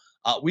now,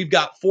 we've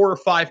got 4 or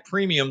 5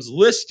 premiums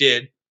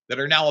listed that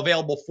are now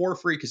available for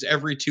free, because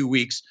every 2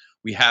 weeks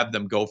we have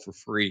them go for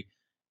free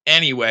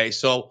anyway.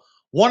 So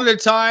one at a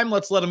time,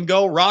 let's let them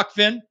go.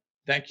 Rockfin,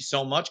 thank you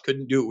so much.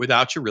 Couldn't do it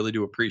without you. Really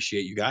do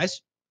appreciate you guys.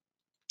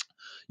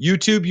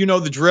 YouTube, you know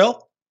the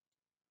drill.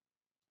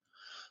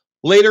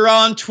 Later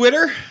on,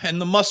 Twitter and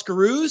the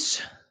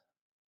Muscaroos.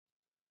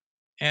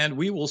 And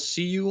we will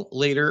see you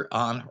later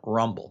on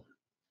Rumble.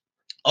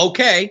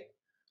 Okay.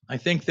 I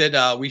think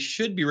that we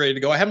should be ready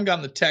to go. I haven't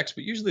gotten the text,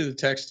 but usually the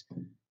text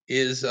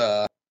is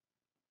a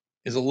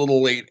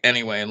little late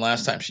anyway. And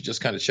last time she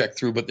just kind of checked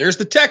through. But there's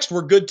the text.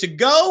 We're good to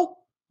go.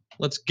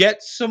 Let's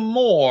get some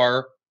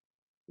more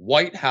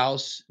White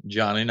House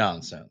Johnny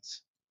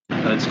nonsense.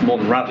 It's more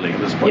than rattling at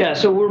this point. Yeah,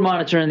 so we're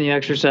monitoring the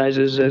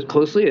exercises as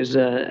closely as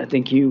I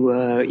think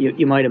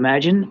you might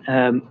imagine.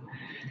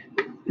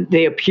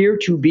 They appear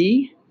to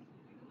be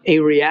a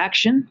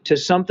reaction to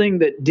something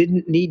that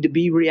didn't need to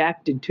be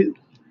reacted to.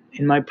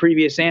 In my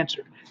previous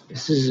answer,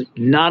 this is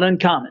not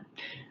uncommon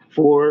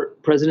for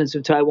presidents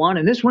of Taiwan,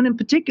 and this one in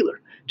particular,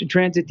 to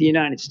transit the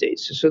United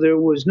States. So there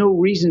was no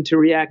reason to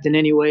react in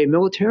any way,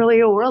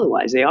 militarily or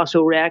otherwise. They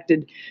also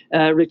reacted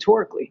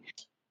rhetorically.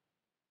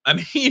 I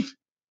mean,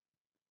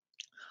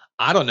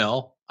 I don't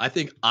know. I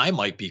think I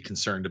might be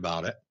concerned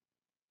about it.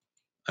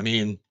 I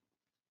mean,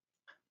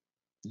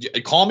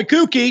 call me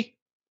kooky.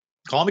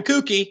 Call me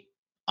kooky.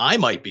 I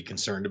might be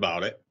concerned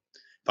about it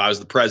if I was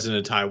the president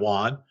of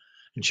Taiwan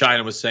and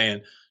China was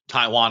saying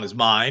Taiwan is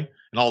mine,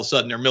 and all of a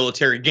sudden there are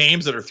military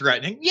games that are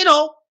threatening,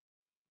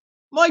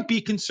 might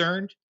be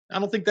concerned. I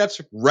don't think that's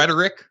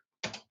rhetoric.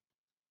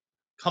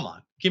 Come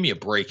on, give me a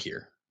break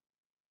here.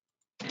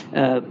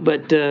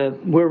 But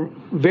we're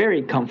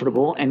very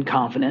comfortable and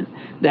confident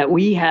that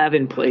we have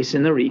in place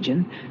in the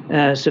region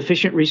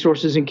sufficient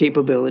resources and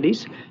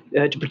capabilities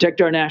to protect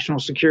our national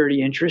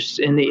security interests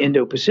in the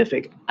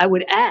Indo-Pacific. I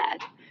would add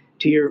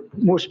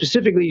more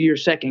specifically to your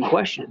second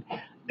question,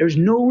 there's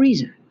no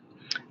reason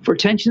for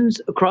tensions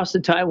across the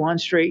Taiwan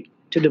Strait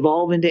to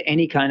devolve into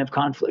any kind of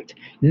conflict.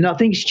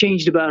 Nothing's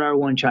changed about our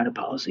one China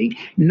policy.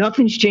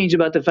 Nothing's changed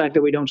about the fact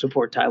that we don't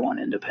support Taiwan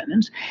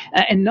independence.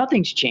 And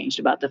nothing's changed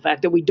about the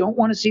fact that we don't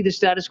want to see the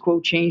status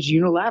quo changed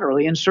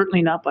unilaterally, and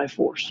certainly not by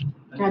force.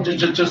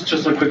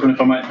 Just a quick one, if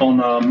I might,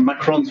 on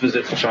Macron's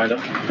visit to China.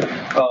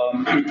 How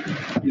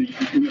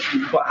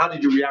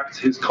did you react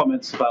to his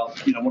comments about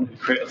wanting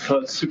to create a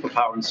third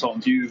superpower and so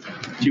on? Do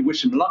you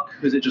wish him luck?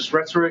 Is it just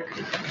rhetoric,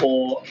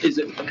 or is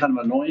it kind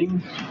of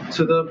annoying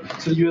to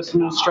the U.S.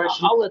 administration?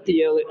 I'll let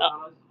the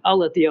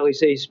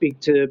LEC speak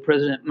to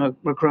President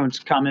Macron's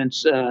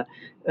comments.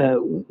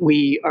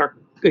 We are,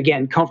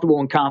 again,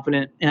 comfortable and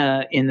confident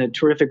in the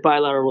terrific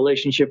bilateral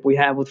relationship we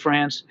have with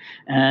France,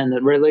 and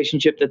the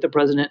relationship that the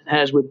president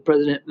has with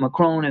President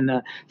Macron, and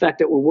the fact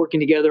that we're working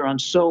together on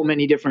so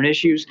many different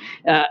issues.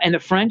 And the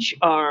French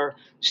are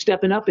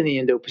stepping up in the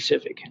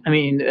Indo-Pacific. I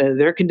mean,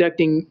 they're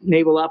conducting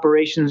naval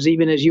operations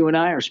even as you and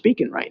I are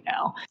speaking right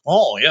now.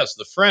 Oh, yes,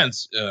 the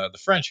French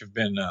have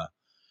been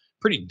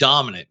pretty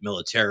dominant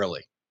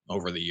militarily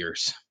over the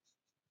years.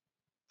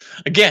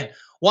 Again,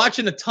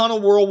 watching a ton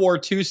of World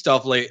War II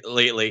stuff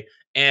lately,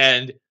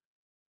 and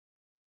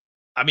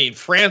I mean,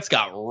 France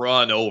got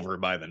run over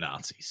by the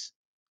Nazis.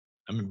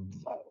 I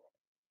mean,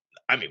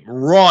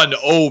 run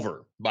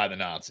over by the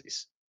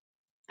Nazis.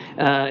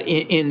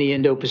 in the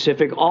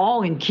Indo-Pacific,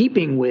 all in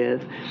keeping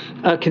with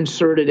a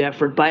concerted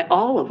effort by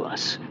all of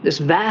us, this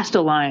vast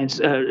alliance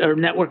or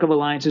network of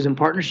alliances and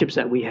partnerships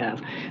that we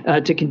have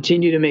to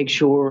continue to make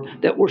sure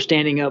that we're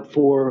standing up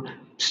for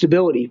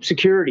stability,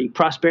 security,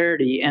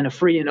 prosperity, and a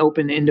free and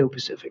open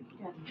Indo-Pacific.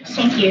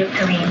 Thank you,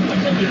 Kareem,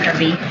 and thank you,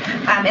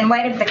 Kirby. In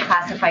light of the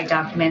classified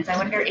documents, I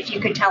wonder if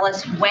you could tell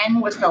us when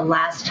was the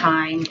last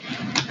time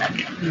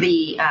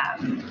the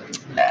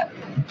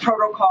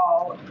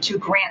protocol to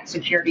grant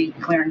security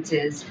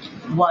clearances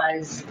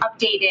was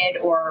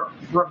updated or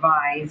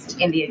revised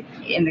in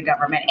the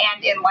government,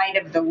 and in light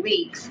of the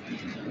leaks,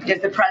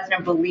 does the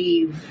president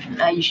believe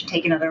you should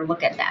take another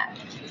look at that?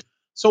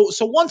 So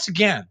once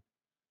again,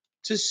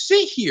 to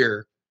sit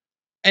here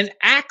and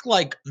act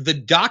like the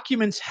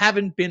documents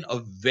haven't been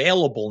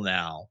available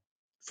now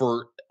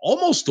for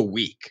almost a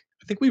week.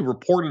 I think we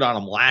reported on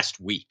them last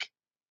week.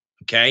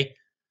 Okay.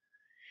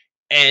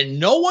 And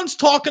no one's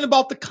talking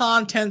about the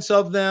contents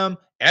of them.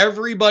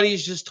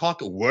 Everybody's just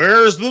talking,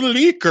 where's the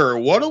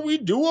leaker? What do we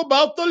do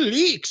about the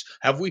leaks?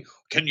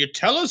 Can you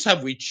tell us,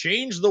 have we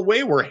changed the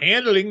way we're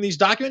handling these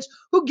documents?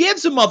 Who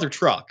gives a mother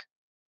truck?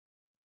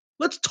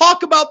 Let's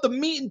talk about the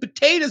meat and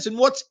potatoes and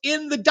what's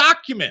in the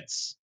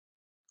documents.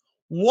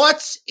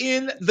 What's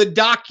in the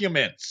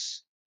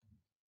documents?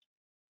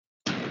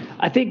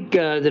 I think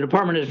the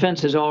Department of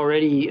Defense has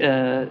already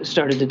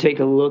started to take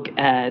a look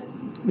at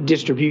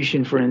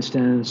distribution, for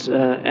instance,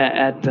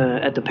 at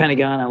the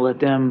Pentagon. I'll let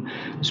them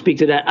speak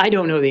to that. I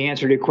don't know the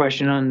answer to your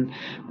question on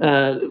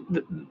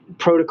the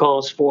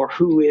protocols for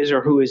who is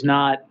or who is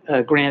not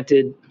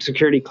granted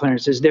security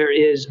clearances. There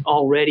is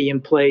already in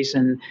place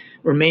and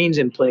remains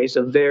in place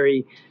a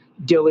very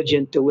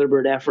diligent,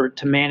 deliberate effort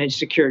to manage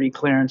security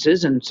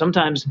clearances. And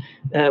sometimes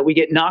we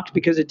get knocked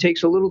because it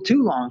takes a little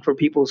too long for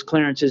people's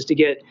clearances to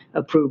get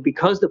approved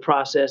because the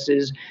process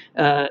is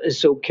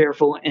so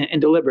careful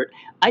and deliberate.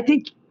 I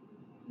think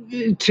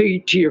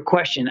to your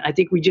question, I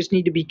think we just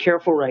need to be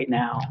careful right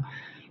now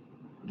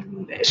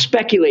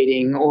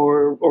speculating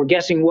or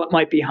guessing what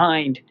might be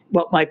behind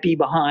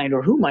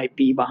or who might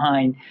be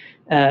behind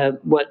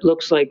what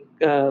looks like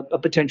a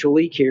potential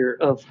leak here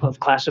of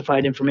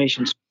classified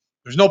information.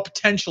 There's no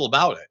potential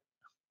about it.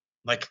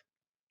 Like,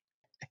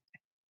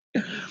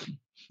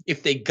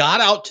 if they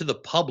got out to the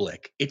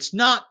public, it's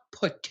not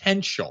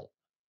potential.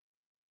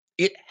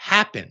 It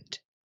happened.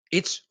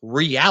 It's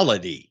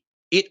reality.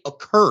 It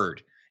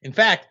occurred. In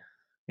fact,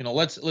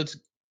 let's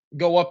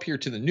go up here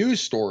to the news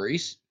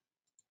stories.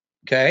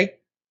 Okay.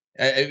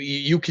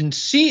 You can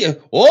see,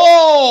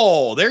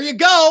 oh, there you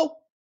go.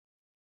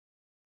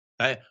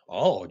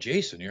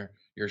 Jason,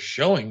 you're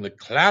showing the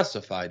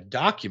classified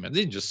document.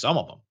 These are just some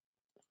of them.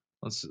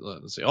 Let's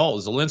see. Oh,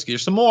 Zelensky.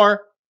 Here's some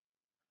more.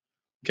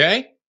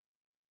 Okay.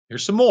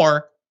 Here's some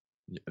more.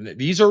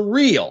 These are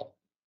real.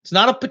 It's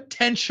not a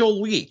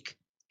potential leak.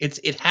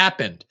 It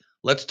happened.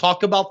 Let's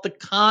talk about the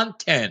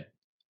content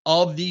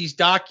of these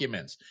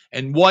documents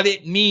and what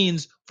it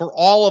means for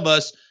all of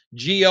us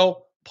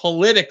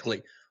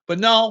geopolitically. But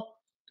no,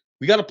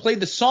 we got to play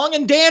the song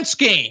and dance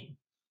game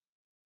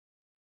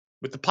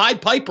with the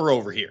Pied Piper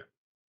over here.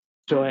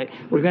 So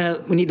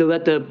we need to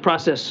let the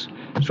process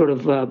sort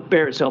of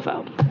bear itself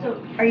out.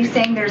 So are you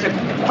saying there's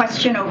a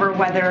question over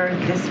whether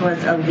this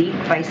was a leak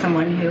by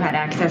someone who had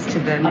access to the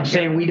material? I'm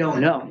saying we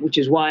don't know, which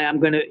is why I'm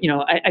going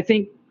to, I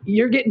think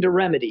you're getting to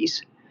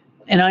remedies,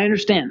 and I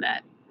understand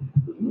that.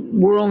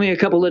 We're only a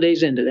couple of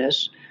days into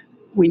this.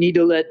 We need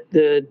to let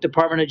the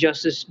Department of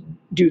Justice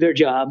do their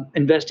job,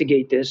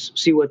 investigate this,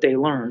 see what they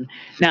learn.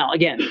 Now,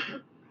 again,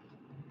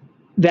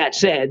 that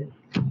said,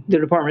 the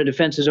Department of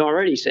Defense has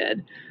already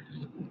said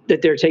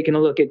that they're taking a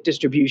look at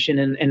distribution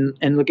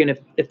and looking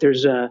if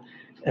there's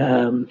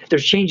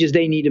changes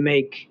they need to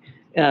make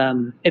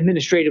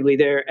administratively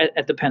there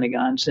at the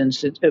Pentagon,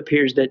 since it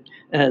appears that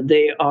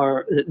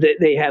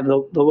they have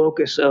the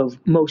locus of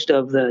most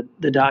of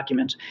the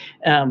documents.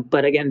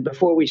 But again,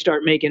 before we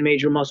start making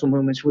major muscle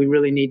movements, we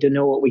really need to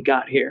know what we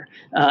got here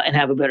and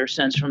have a better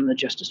sense from the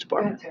Justice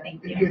Department.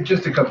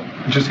 Just a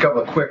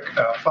couple of quick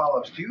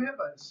follow-ups. Do you have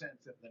a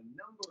sense of the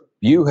number?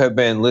 You have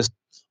been listening.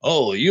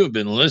 Oh, you've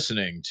been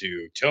listening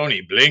to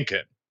Tony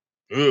Blinken.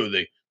 Ooh,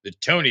 the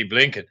Tony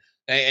Blinken.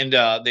 And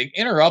they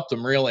interrupt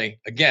them really,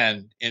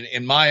 again,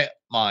 in my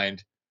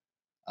mind,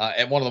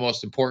 at one of the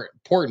most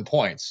important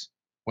points,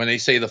 when they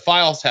say the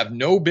files have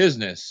no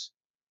business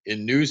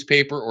in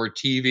newspaper or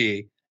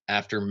TV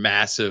after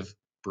massive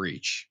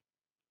breach.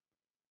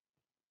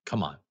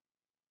 Come on.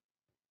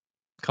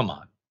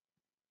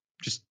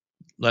 Just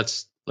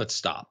let's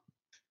stop.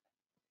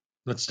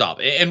 Let's stop.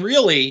 And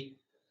really,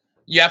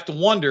 you have to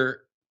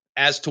wonder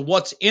as to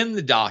what's in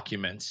the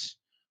documents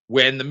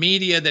when the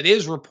media that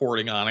is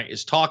reporting on it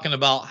is talking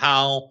about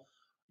how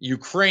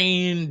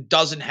Ukraine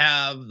doesn't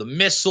have the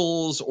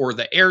missiles or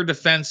the air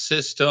defense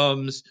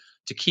systems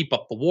to keep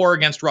up the war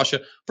against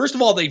Russia. First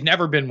of all, they've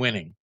never been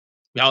winning.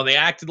 They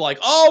acted like,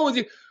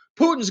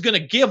 Putin's going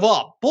to give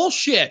up.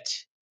 Bullshit.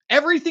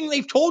 Everything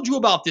they've told you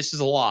about this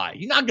is a lie.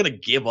 You're not going to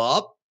give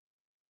up.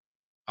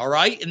 All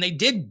right? And they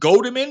did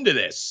goad him into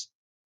this.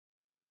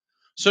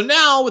 So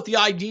now with the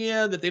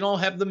idea that they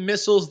don't have the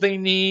missiles they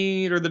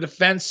need or the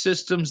defense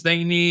systems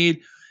they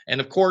need, and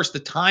of course the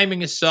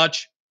timing is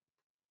such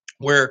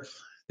where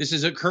this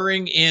is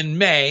occurring in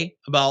May,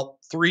 about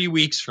 3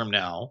 weeks from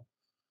now,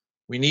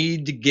 we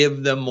need to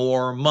give them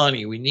more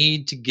money. We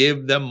need to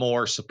give them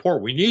more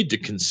support. We need to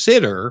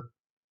consider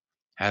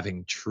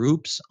having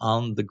troops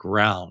on the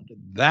ground.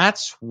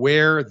 That's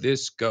where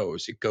this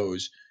goes. It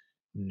goes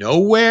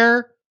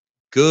nowhere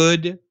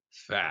good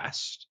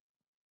fast.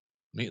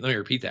 Let me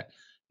repeat that.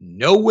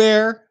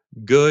 Nowhere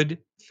good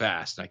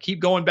fast. And I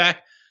keep going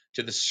back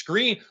to the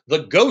screen, the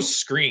ghost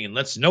screen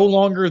that's no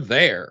longer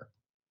there.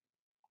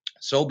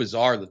 So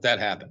bizarre that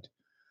happened.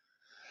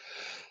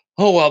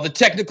 Oh, well, the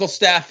technical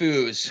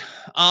staffoos.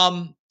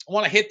 I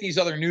want to hit these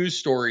other news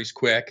stories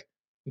quick.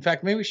 In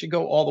fact, maybe we should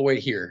go all the way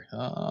here.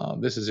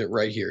 This is it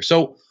right here.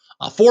 So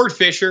Ford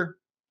Fisher,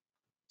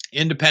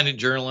 independent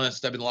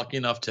journalist. I've been lucky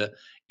enough to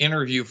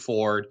interview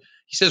Ford.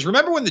 He says,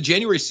 remember when the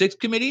January 6th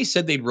committee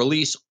said they'd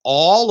release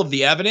all of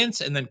the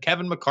evidence, and then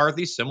Kevin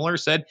McCarthy, similar,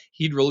 said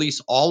he'd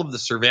release all of the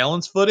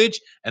surveillance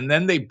footage, and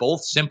then they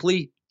both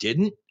simply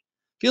didn't?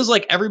 Feels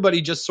like everybody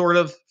just sort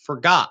of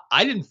forgot.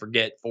 I didn't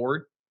forget,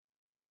 Ford.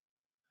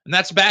 And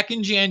that's back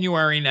in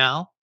January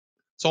now.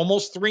 It's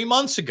almost 3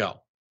 months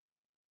ago.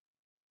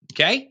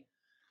 Okay?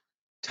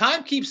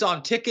 Time keeps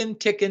on ticking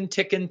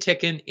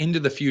into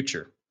the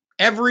future.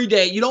 Every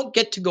day, you don't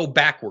get to go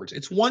backwards.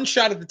 It's one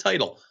shot at the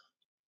title.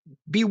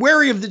 Be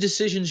wary of the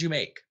decisions you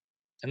make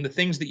and the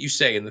things that you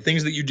say and the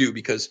things that you do,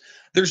 because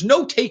there's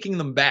no taking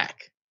them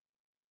back.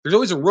 There's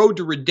always a road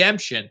to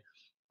redemption,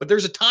 but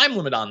there's a time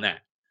limit on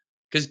that.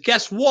 Because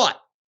guess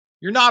what?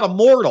 You're not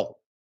immortal.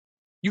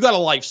 You got a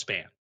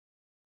lifespan,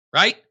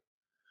 right?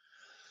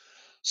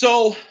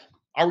 So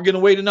are we going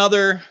to wait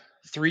another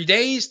 3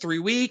 days, 3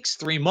 weeks,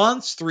 3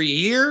 months, 3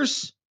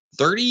 years,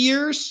 30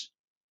 years?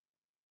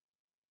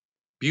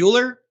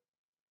 Bueller?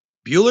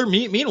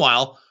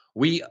 Meanwhile,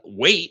 we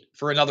wait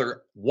for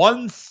another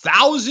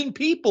 1,000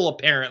 people,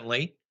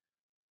 apparently,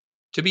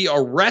 to be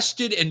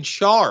arrested and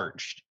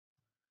charged.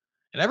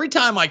 And every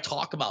time I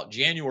talk about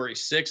January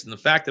 6th and the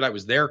fact that I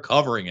was there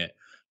covering it,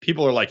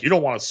 people are like, you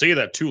don't want to say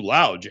that too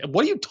loud.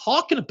 What are you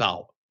talking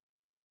about?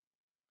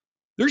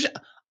 There's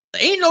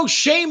ain't no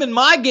shame in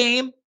my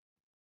game.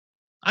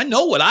 I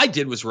know what I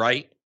did was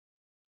right.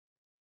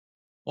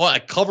 Well, I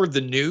covered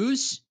the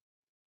news.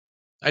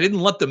 I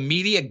didn't let the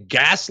media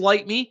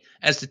gaslight me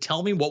as to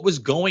tell me what was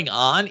going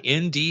on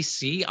in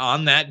D.C.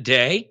 on that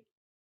day.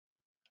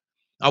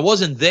 I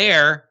wasn't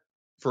there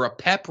for a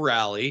pep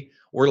rally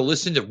or to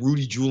listen to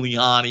Rudy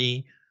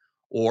Giuliani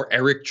or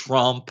Eric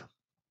Trump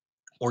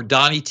or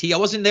Donnie T. I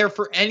wasn't there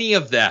for any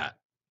of that.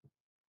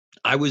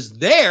 I was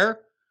there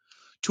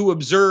to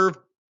observe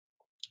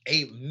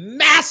a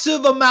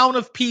massive amount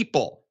of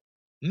people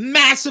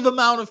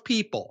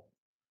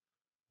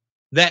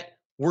that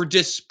were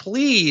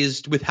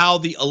displeased with how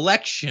the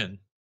election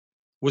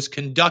was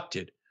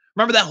conducted.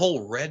 Remember that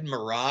whole red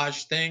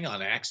mirage thing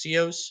on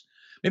Axios?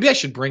 Maybe I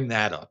should bring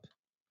that up.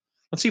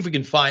 Let's see if we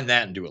can find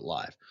that and do it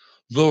live.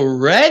 The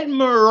red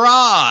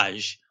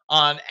mirage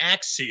on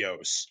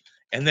Axios,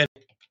 and then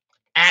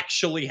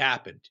actually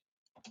happened.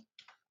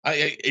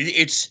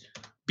 It's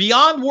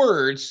beyond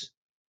words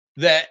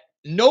that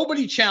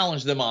nobody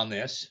challenged them on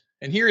this.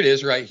 And here it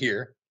is right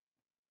here.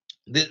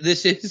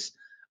 This is,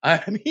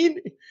 I mean,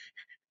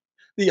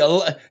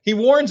 he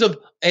warns of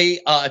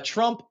a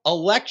Trump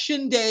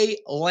election day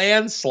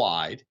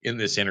landslide in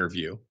this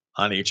interview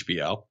on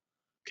HBO.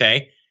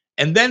 Okay.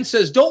 And then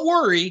says, don't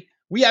worry,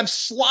 we have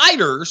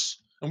sliders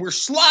and we're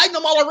sliding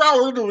them all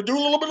around. We're going to do a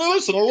little bit of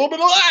this and a little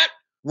bit of that.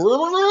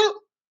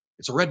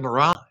 It's a red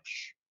mirage.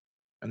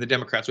 And the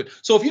Democrats win.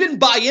 So if you didn't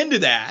buy into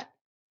that,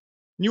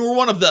 you were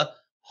one of the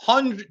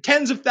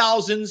tens of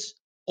thousands,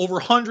 over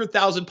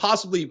 100,000,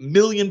 possibly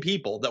million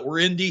people that were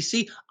in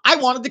D.C., I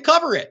wanted to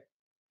cover it.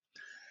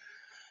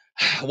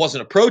 I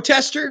wasn't a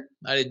protester.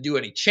 I didn't do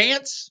any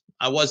chants.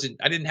 I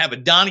didn't have a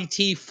Donnie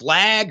T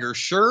flag or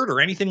shirt or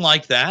anything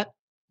like that.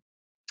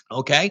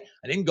 Okay.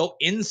 I didn't go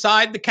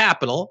inside the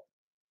Capitol.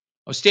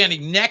 I was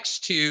standing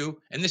next to,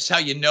 and this is how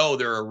you know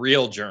they're a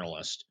real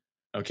journalist.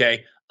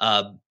 Okay.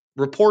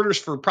 Reporters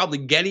for probably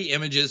Getty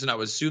Images, and I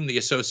would assume the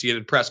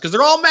Associated Press, because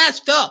they're all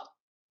masked up.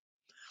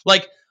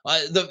 Like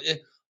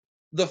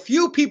the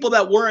few people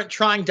that weren't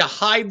trying to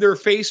hide their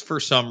face for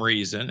some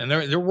reason, and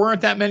there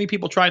weren't that many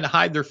people trying to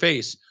hide their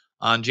face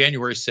on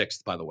January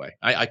 6th, by the way.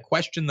 I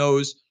question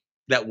those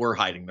that were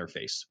hiding their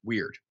face.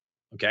 Weird.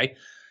 Okay.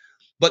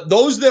 But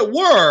those that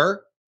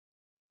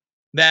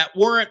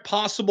weren't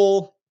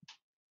possible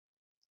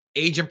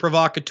agent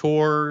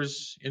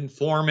provocateurs,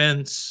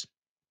 informants,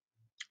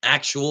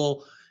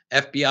 actual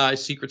FBI,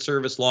 Secret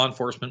Service, law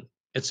enforcement,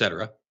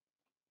 etc.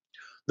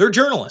 They're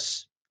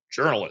journalists.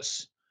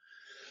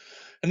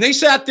 And they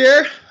sat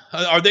there.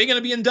 Are they going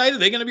to be indicted? Are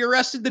they going to be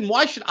arrested? Then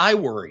why should I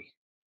worry?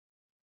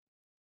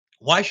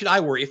 Why should I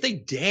worry? If they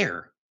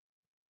dare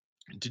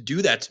to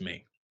do that to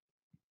me,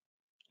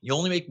 you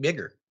only make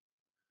bigger.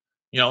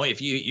 You know,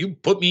 if you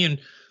put me in,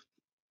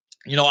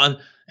 you know,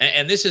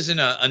 And this isn't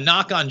a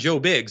knock on Joe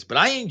Biggs, but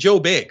I ain't Joe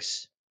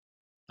Biggs.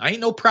 I ain't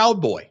no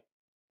Proud Boy.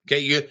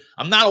 Okay,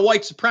 I'm not a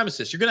white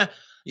supremacist. You're gonna,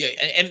 yeah,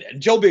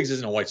 and Joe Biggs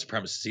isn't a white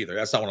supremacist either.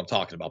 That's not what I'm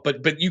talking about.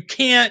 But you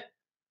can't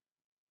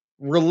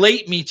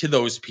relate me to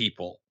those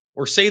people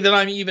or say that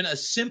I'm even a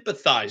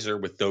sympathizer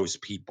with those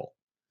people,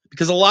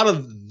 because a lot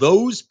of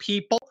those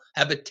people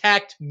have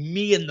attacked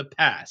me in the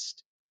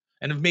past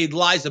and have made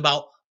lies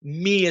about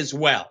me as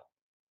well.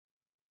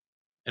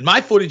 And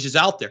my footage is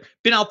out there.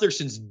 Been out there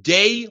since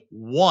day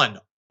one.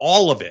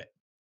 All of it.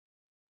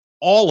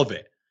 All of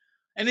it.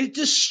 And it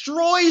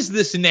destroys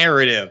this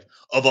narrative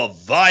of a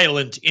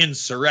violent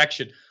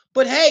insurrection.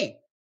 But hey,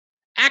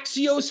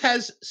 Axios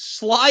has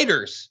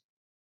sliders.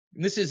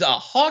 And this is a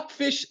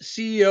Hawkfish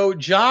CEO,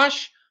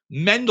 Josh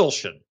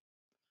Mendelsohn,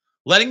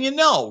 letting you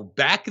know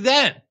back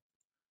then,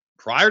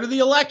 prior to the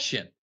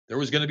election, there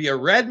was going to be a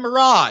red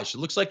Mirage. It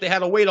looks like they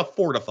had a way to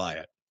fortify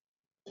it.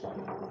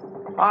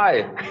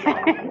 Hi.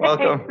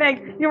 Welcome.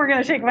 Thanks. You were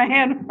going to shake my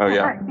hand. Oh,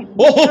 yeah.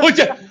 Oh,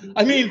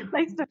 I mean,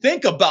 Nice to-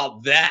 think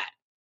about that.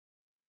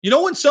 You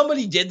know, when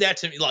somebody did that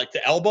to me, like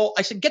the elbow,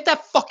 I said, get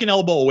that fucking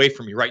elbow away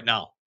from me right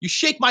now. You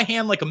shake my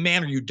hand like a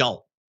man or you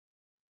don't.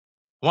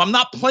 Well, I'm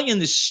not playing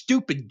this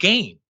stupid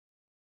game.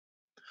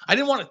 I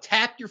didn't want to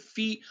tap your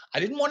feet. I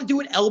didn't want to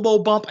do an elbow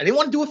bump. I didn't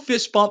want to do a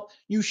fist bump.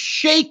 You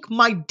shake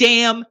my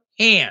damn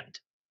hand.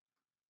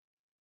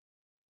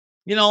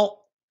 You know,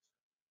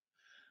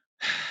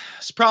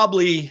 it's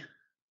probably,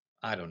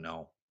 I don't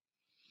know,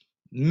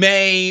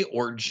 May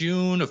or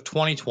June of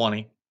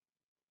 2020.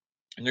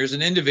 And there's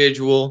an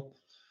individual,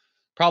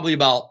 probably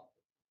about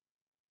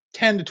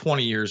 10 to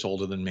 20 years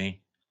older than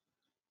me,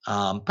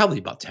 probably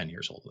about 10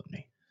 years older than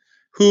me,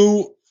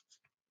 who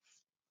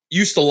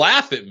used to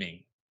laugh at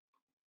me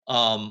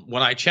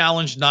when I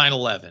challenged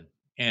 9/11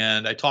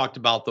 and I talked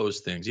about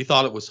those things. He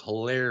thought it was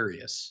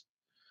hilarious.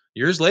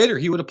 Years later,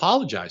 he would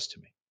apologize to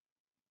me.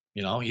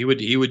 You know, he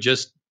would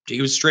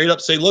straight up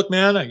say, look,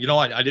 man,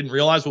 I didn't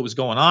realize what was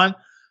going on.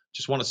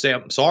 Just want to say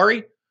I'm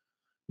sorry.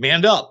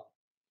 Manned up.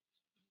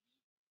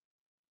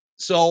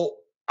 So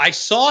I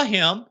saw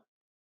him,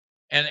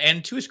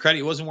 and to his credit,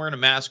 he wasn't wearing a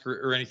mask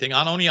or anything,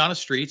 on Oneonta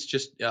streets,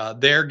 just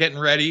there getting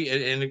ready.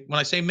 And when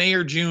I say May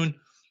or June,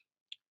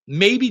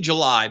 maybe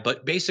July,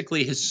 but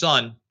basically his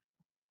son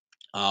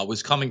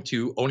was coming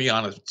to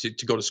Oneonta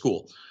to go to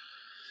school.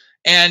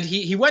 And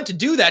he went to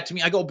do that to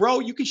me. I go, bro,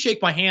 you can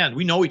shake my hand.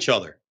 We know each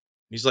other.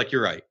 He's like,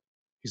 you're right.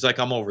 He's like,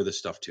 I'm over this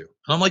stuff too.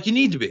 And I'm like, you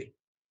need to be.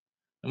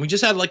 And we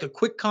just had like a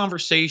quick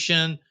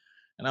conversation.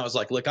 And I was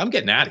like, look, I'm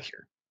getting out of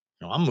here.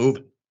 You know, I'm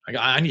moving.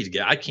 I need to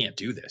get, I can't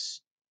do this.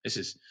 This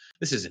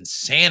is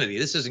insanity.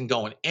 This isn't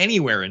going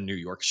anywhere in New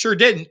York. Sure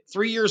didn't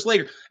 3 years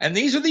later. And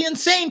these are the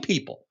insane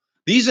people.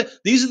 These are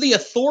the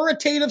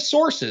authoritative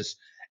sources.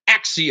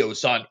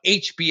 Axios on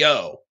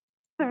HBO.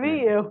 Nice to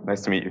meet you.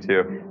 Nice to meet you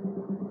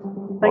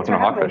too. Thanks Welcome to for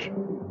having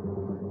Hawkfish.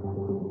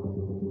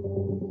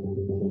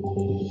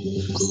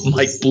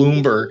 Mike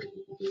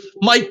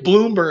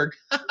Bloomberg.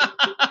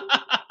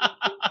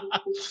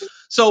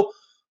 So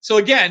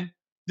again,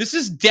 this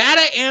is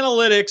data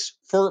analytics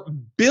for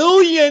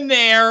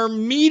billionaire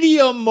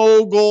media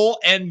mogul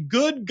and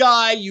good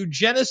guy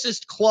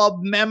eugenicist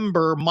club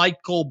member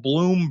Michael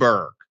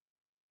Bloomberg.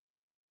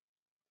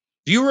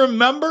 Do you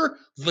remember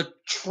the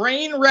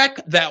train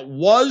wreck that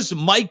was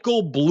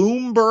Michael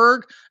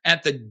Bloomberg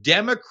at the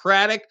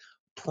Democratic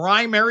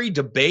primary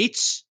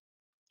debates?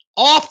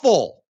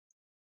 Awful.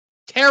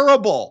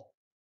 Terrible.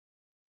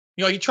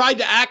 You know, he tried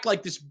to act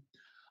like this.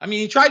 I mean,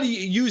 he tried to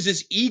use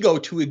his ego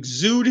to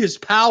exude his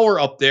power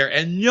up there,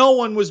 and no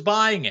one was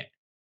buying it.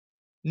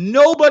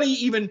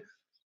 Nobody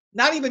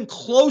not even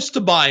close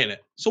to buying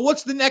it. So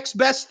what's the next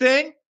best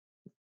thing?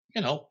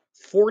 You know,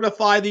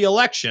 fortify the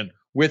election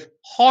with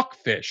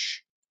Hawkfish.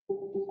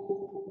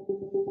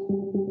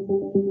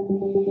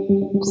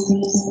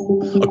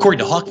 According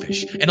to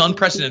Hawkfish, an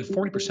unprecedented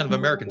 40% of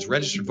Americans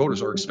registered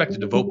voters are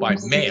expected to vote by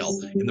mail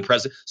in the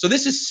president. So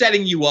this is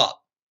setting you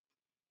up.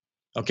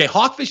 Okay,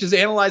 Hawkfish is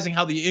analyzing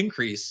how the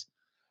increase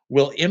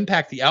will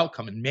impact the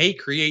outcome and may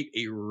create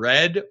a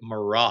red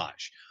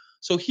mirage.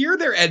 So here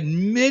they're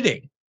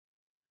admitting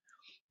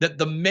that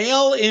the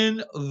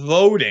mail-in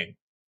voting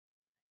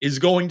is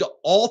going to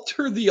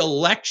alter the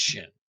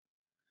election.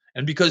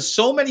 And because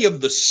so many of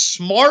the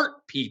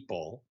smart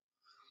people,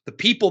 the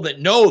people that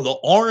know the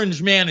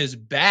orange man is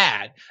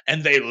bad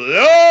and they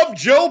love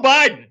Joe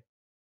Biden,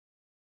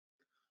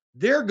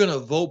 they're going to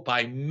vote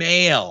by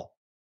mail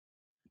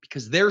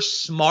because they're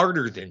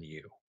smarter than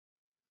you.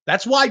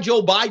 That's why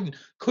Joe Biden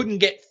couldn't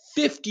get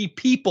 50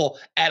 people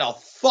at a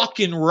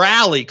fucking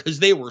rally, because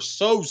they were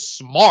so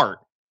smart.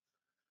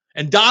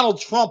 And Donald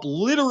Trump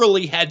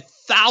literally had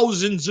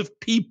thousands of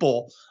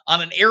people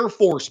on an Air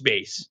Force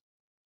base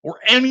or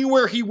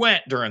anywhere he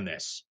went during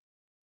this.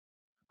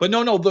 But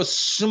no, the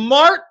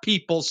smart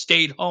people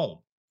stayed home.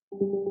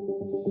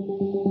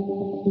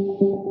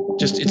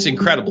 Just, it's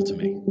incredible to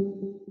me.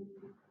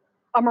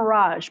 A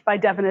mirage, by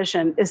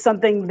definition, is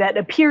something that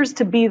appears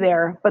to be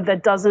there, but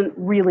that doesn't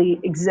really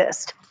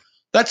exist.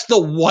 That's the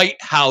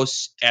White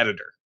House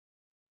editor.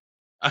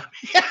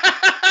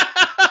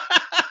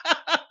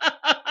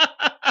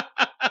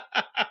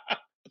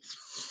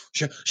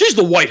 She's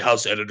the White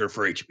House editor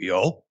for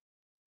HBO.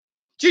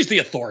 She's the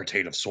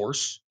authoritative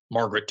source,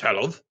 Margaret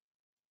Telov.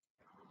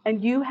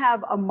 And you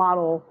have a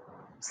model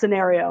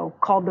scenario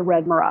called the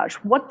Red Mirage.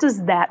 What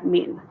does that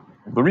mean?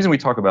 The reason we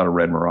talk about a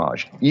red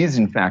mirage is,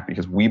 in fact,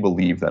 because we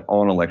believe that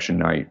on election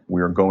night,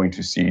 we are going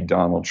to see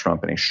Donald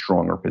Trump in a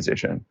stronger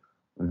position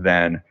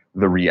than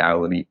the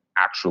reality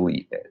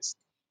actually is.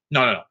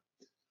 No.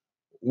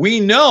 We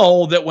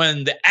know that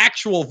when the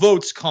actual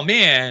votes come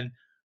in,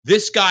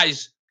 this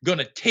guy's going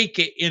to take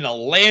it in a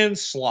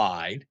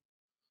landslide.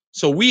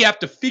 So we have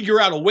to figure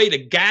out a way to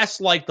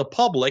gaslight the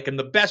public. And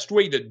the best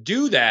way to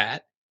do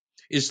that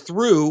is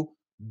through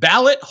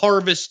ballot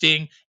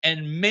harvesting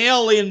and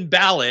mail-in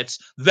ballots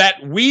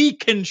that we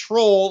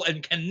control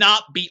and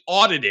cannot be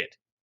audited.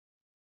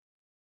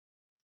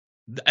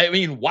 I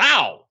mean,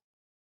 wow.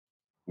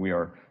 We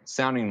are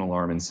sounding an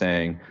alarm and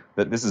saying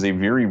that this is a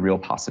very real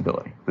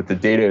possibility, that the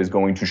data is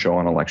going to show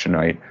on election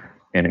night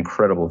an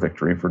incredible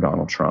victory for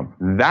Donald Trump.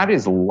 That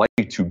is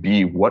likely to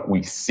be what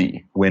we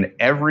see when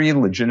every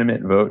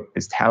legitimate vote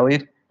is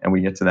tallied and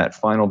we get to that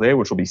final day,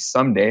 which will be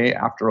someday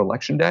after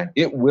election day.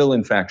 It will,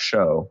 in fact,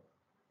 show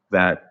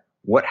that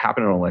what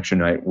happened on election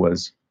night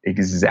was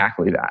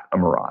exactly that, a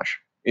mirage.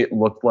 It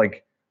looked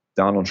like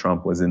Donald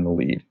Trump was in the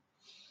lead,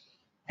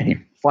 and he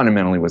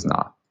fundamentally was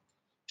not.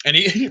 And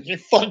he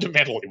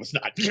fundamentally was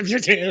not.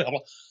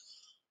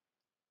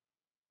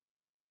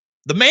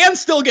 The man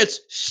still gets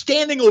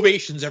standing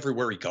ovations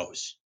everywhere he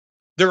goes.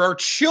 There are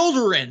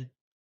children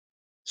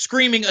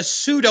screaming a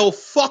pseudo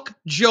 "fuck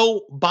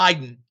Joe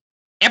Biden"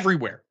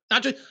 everywhere.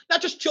 Not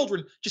just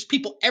children, just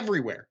people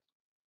everywhere.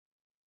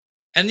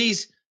 And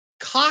these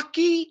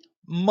cocky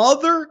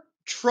mother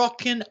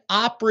trucking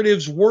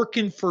operatives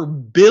working for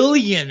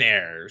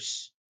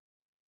billionaires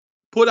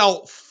put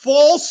out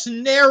false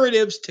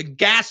narratives to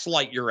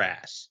gaslight your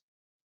ass.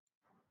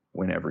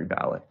 When every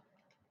ballot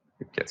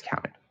gets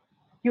counted.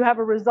 You have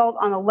a result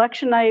on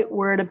election night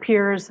where it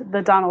appears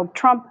that Donald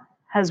Trump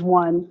has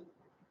won,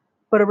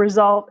 but a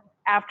result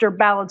after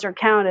ballots are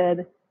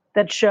counted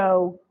that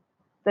show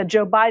that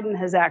Joe Biden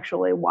has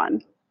actually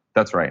won.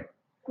 That's right.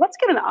 Let's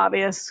get an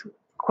obvious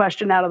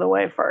question out of the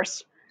way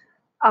first.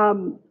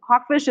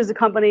 Hawkfish is a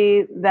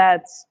company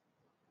that's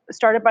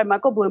started by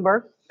Michael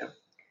Bloomberg,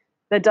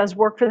 that does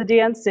work for the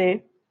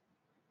DNC,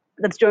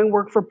 that's doing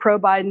work for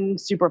pro-Biden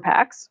super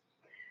PACs.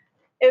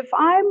 If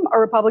I'm a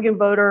Republican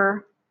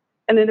voter,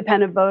 an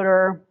independent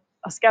voter,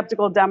 a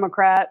skeptical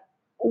Democrat,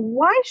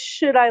 why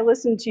should I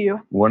listen to you?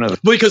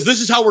 Because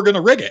this is how we're going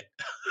to rig it.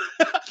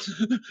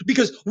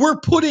 Because we're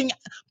putting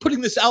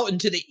this out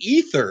into the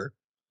ether,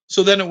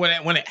 so then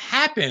when it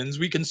happens,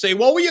 we can say,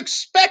 well, we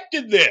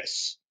expected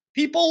this.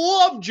 People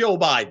love Joe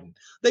Biden.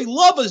 They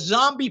love a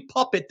zombie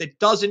puppet that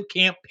doesn't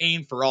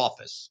campaign for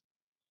office.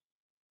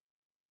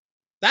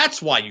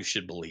 That's why you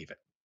should believe it.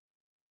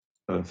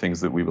 The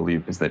things that we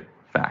believe is that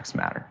facts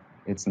matter.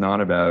 It's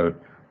not about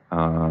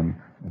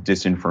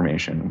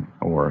disinformation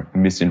or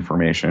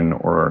misinformation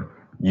or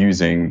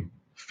using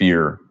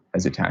fear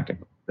as a tactic.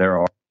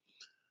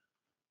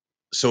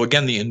 So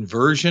again, the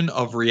inversion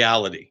of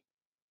reality.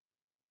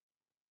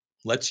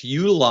 Let's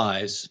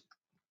utilize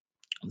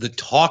the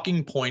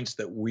talking points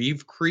that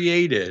we've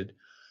created: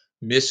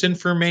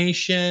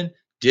 misinformation,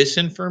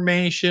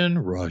 disinformation,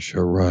 Russia.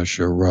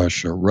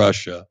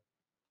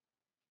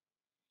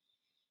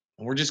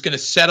 And we're just going to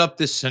set up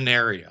this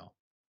scenario.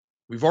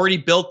 We've already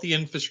built the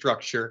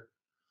infrastructure.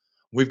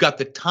 We've got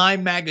the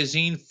Time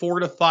Magazine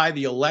Fortify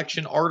the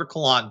Election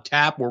article on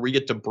tap, where we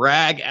get to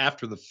brag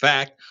after the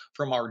fact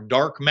from our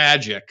dark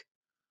magic.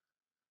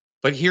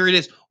 But here it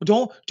is.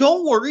 Don't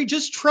worry,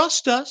 just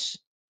trust us.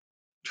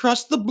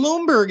 Trust the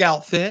Bloomberg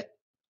outfit.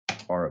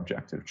 Are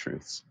objective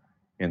truths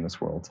in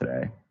this world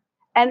today.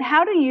 And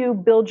how do you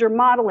build your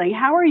modeling?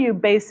 How are you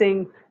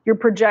basing your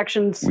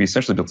projections? We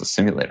essentially built a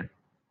simulator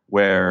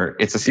where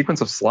it's a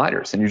sequence of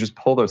sliders, and you just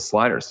pull those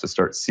sliders to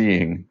start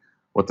seeing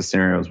what the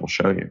scenarios will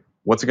show you.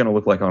 What's it going to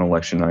look like on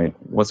election night?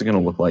 What's it going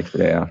to look like the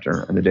day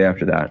after, and the day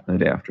after that, and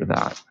the day after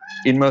that?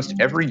 In most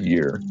every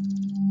year,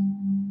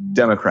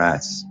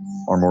 Democrats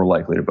are more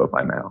likely to vote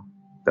by mail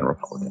than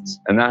Republicans,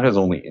 and that has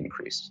only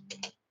increased.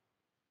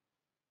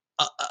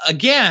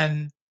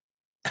 Again,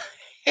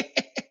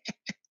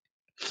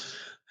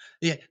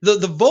 yeah,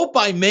 the vote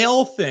by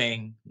mail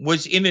thing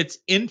was in its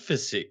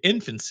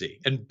infancy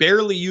and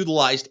barely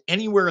utilized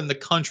anywhere in the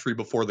country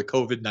before the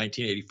COVID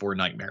 1984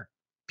 nightmare,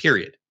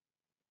 period,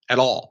 at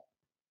all.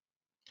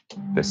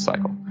 This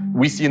cycle,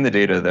 we see in the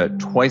data that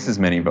twice as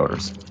many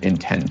voters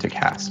intend to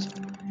cast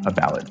a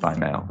ballot by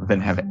mail than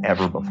have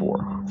ever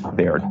before.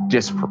 They are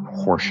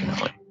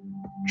disproportionately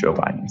Joe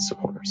Biden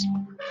supporters.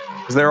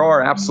 Because there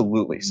are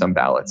absolutely some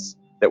ballots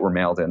that were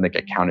mailed in that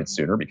get counted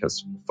sooner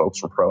because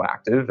folks were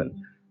proactive and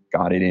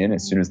got it in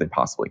as soon as they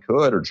possibly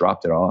could, or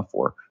dropped it off,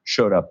 or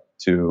showed up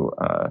to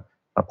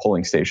a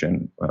polling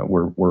station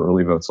where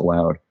early votes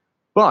allowed.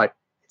 But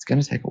it's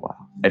going to take a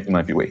while. It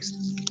might be weeks.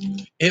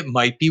 It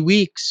might be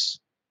weeks.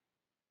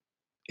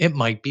 It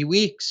might be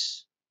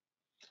weeks.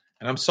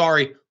 And I'm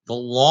sorry, the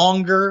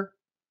longer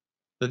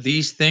that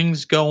these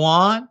things go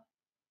on,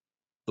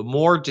 the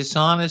more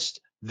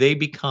dishonest they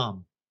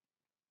become.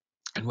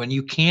 And when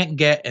you can't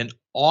get an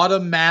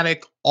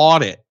automatic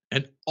audit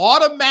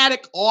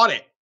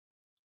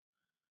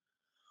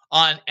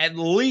on at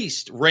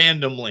least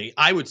randomly,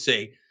 I would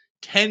say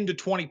 10 to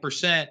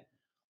 20%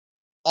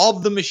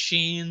 of the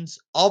machines,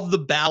 of the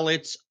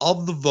ballots,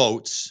 of the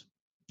votes,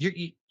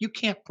 you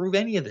can't prove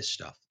any of this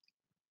stuff.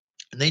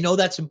 And they know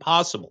that's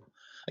impossible.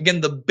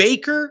 Again, the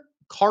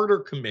Baker-Carter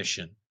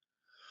Commission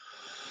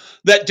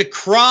that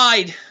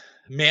decried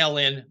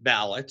mail-in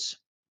ballots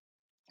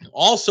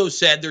also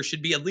said there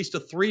should be at least a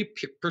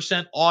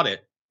 3%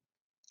 audit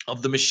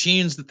of the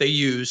machines that they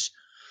use,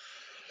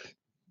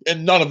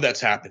 and none of that's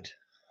happened.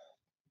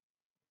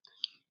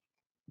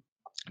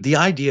 The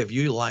idea of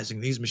utilizing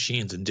these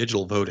machines in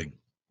digital voting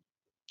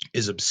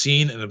is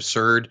obscene and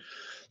absurd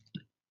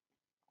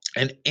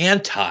and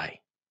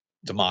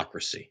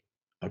anti-democracy.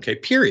 Okay,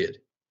 period.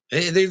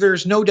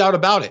 There's no doubt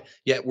about it.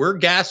 Yet we're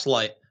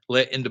gaslit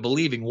into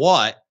believing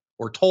what?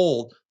 We're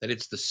told that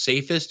it's the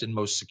safest and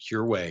most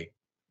secure way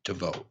to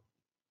vote.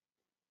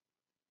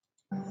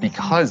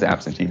 Because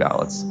absentee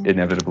ballots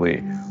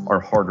inevitably are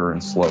harder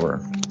and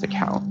slower to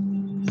count,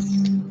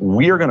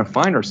 we are going to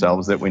find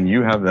ourselves that when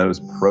you have those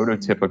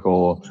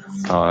prototypical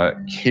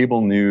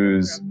cable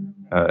news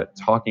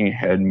talking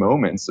head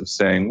moments of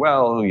saying,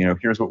 well,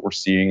 here's what we're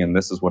seeing and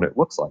this is what it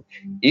looks like,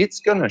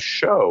 it's going to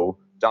show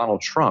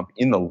Donald Trump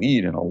in the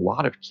lead in a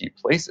lot of key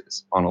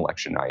places on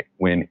election night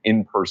when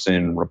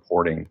in-person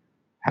reporting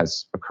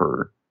has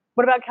occurred.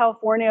 What about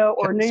California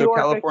or New York?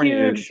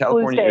 California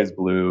is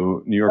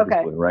blue. New York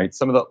is blue, right?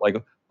 Some of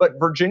the but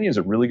Virginia is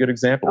a really good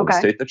example of a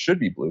state that should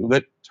be blue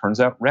that turns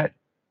out red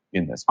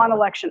in this on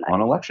election night.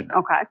 On election night.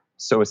 Okay.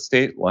 So a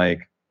state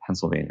like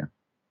Pennsylvania,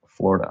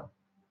 Florida,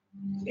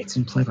 it's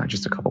in play by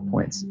just a couple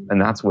points,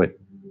 and that's what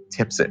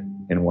tips it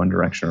in one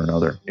direction or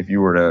another. If you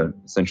were to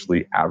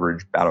essentially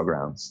average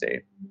battleground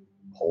state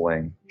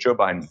polling, Joe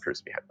Biden appears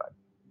to be ahead by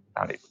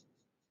about 8.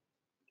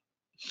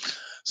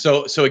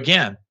 So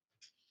again,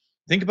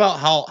 think about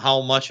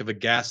how much of a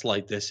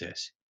gaslight this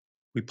is.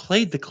 We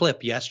played the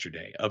clip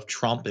yesterday of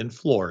Trump in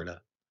Florida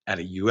at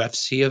a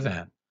UFC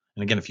event.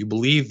 And again, if you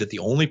believe that the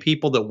only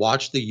people that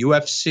watch the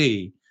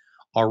UFC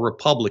are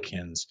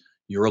Republicans,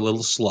 you're a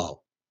little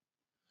slow.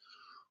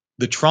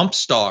 The Trump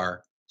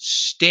star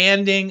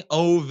standing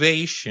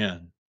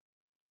ovation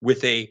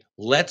with a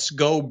 "Let's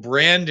Go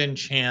Brandon"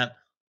 chant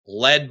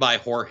led by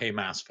Jorge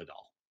Masvidal.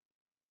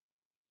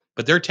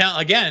 But they're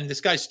again,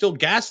 this guy's still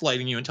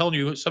gaslighting you and telling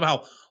you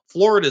somehow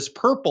Florida's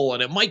purple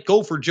and it might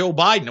go for Joe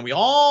Biden. And we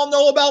all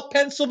know about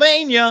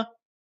Pennsylvania.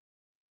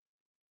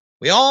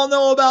 We all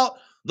know about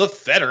the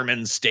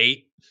Fetterman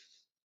state.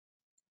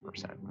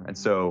 And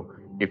so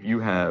if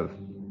you have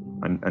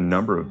a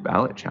number of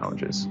ballot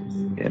challenges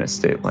in a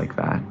state like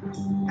that,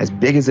 as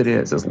big as it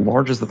is, as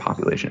large as the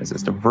population is,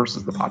 as diverse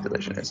as the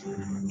population is,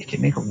 it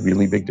can make a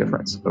really big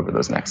difference over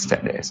those next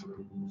 10 days.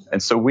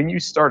 And so when you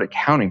start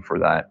accounting for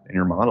that in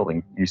your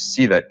modeling, you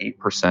see that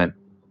 8%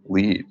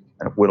 lead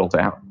and whittle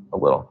down a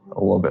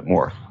little bit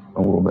more.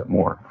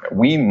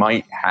 We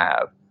might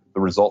have the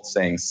results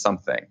saying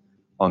something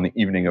on the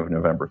evening of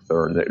November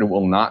 3rd that it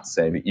will not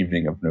say the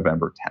evening of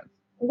November 10th.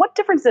 What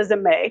difference does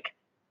it make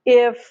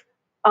if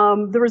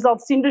the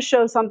results seem to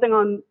show something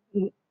on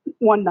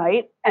one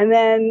night and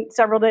then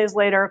several days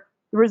later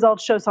the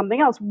results show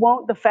something else?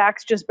 Won't the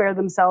facts just bear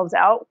themselves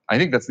out? I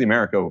think that's the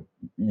America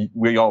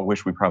we all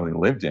wish we probably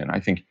lived in. I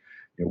think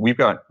we've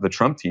got the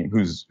Trump team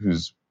who's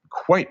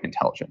quite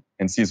intelligent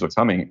and sees what's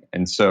coming.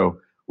 And so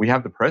we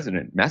have the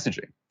president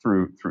messaging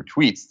through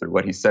tweets, through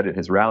what he said at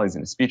his rallies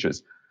and his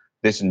speeches,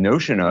 this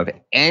notion of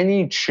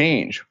any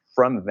change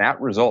from that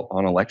result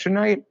on election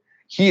night,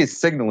 he is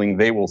signaling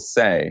they will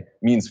say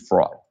means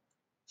fraud.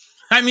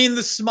 I mean,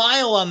 the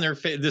smile on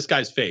this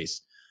guy's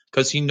face,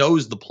 because he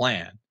knows the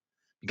plan.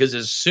 Because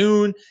as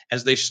soon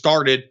as they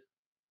started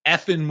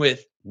effing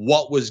with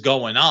what was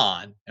going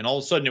on, and all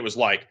of a sudden it was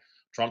like,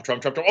 Trump,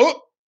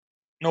 oh,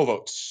 no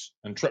votes.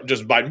 And Trump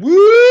just Biden,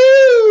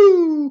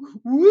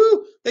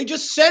 woo. They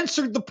just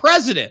censored the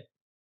president.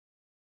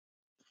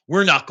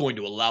 We're not going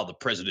to allow the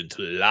president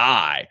to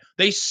lie.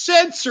 They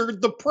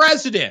censored the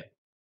president.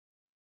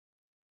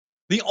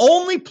 The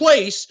only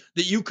place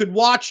that you could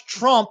watch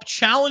Trump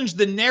challenge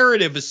the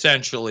narrative,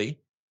 essentially,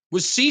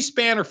 was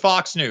C-SPAN or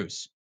Fox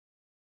News.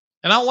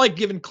 And I don't like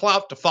giving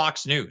clout to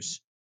Fox News.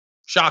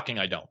 Shocking,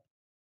 I don't.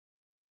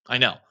 I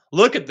know.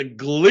 Look at the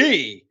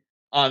glee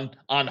on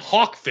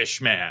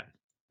Hawkfish Man.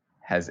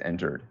 Has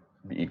entered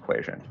the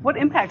equation. What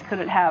impact could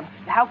it have?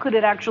 How could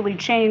it actually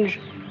change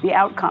the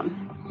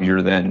outcome?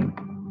 You're then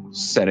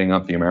setting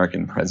up the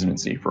American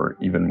presidency for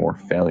even more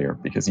failure,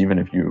 because even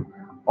if you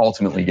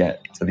ultimately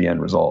get to the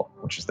end result,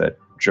 which is that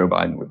Joe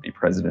Biden would be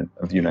president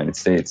of the United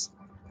States,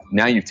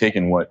 now you've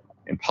taken what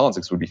in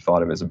politics would be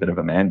thought of as a bit of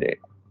a mandate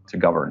to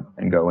govern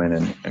and go in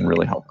and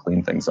really help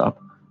clean things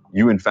up.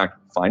 You, in fact,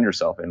 find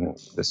yourself in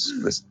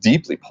this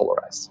deeply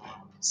polarized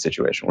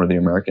situation where the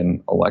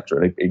American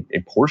electorate, a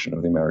portion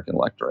of the American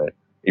electorate,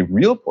 a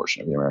real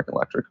portion of the American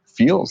electorate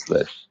feels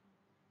that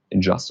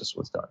injustice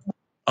was done.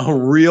 A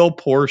real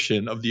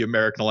portion of the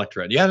American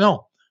electorate. Yeah,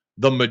 no.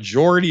 The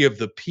majority of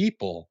the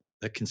people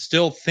that can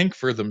still think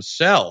for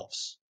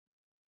themselves,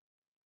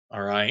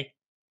 all right,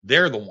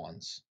 they're the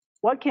ones.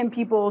 What can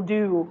people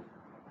do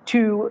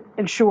to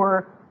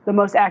ensure the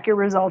most accurate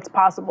results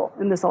possible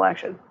in this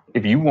election?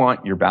 If you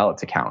want your ballot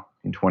to count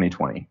in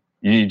 2020,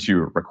 you need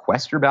to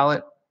request your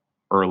ballot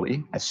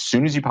early, as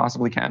soon as you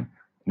possibly can,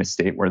 in a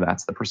state where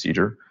that's the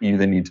procedure. You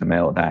then need to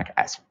mail it back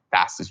as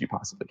fast as you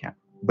possibly can.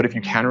 But if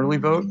you can early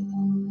vote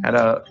at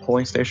a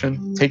polling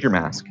station, take your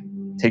mask,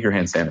 take your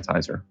hand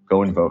sanitizer,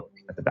 go and vote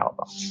at the ballot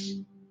box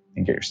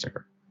and get your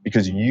sticker.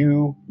 Because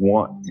you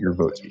want your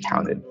vote to be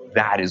counted.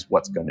 That is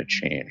what's going to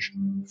change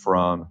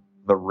from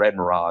the red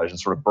mirage and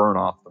sort of burn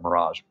off the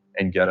mirage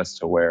and get us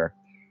to where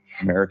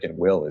American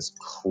will is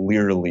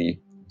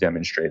clearly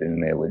demonstrated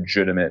in a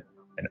legitimate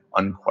and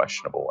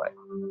unquestionable way.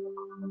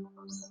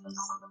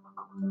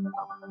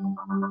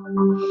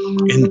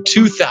 In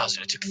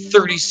 2000, it took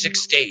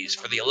 36 days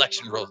for the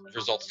election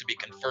results to be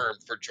confirmed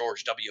for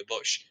George W.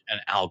 Bush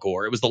and Al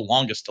Gore. It was the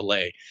longest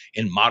delay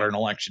in modern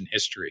election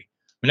history.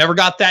 We never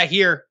got that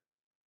here.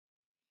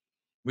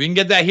 We didn't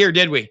get that here,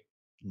 did we?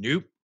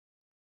 Nope.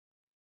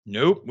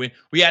 Nope.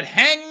 We had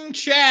hanging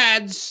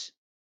chads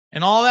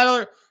and all that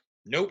other.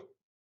 Nope.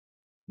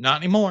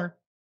 Not anymore.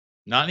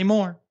 Not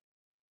anymore.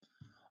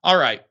 All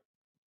right.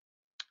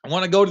 I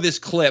want to go to this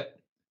clip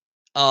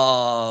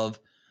of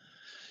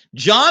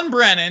John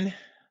Brennan,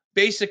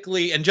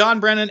 basically, and John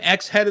Brennan,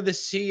 ex-head of the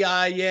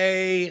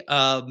CIA,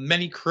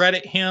 many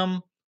credit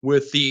him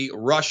with the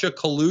Russia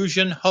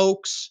collusion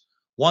hoax.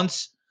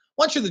 Once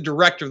you're the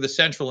director of the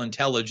Central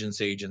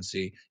Intelligence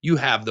Agency, you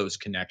have those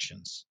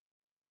connections.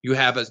 You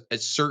have a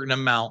certain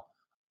amount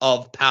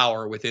of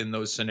power within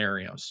those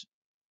scenarios.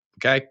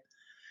 Okay?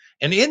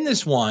 And in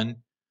this one,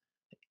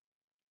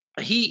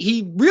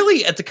 he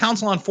really, at the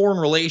Council on Foreign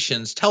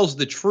Relations, tells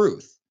the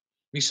truth.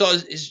 He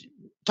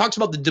talks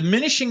about the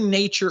diminishing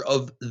nature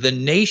of the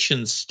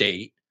nation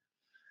state.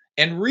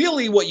 And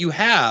really what you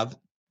have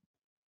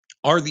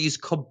are these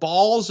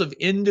cabals of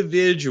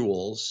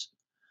individuals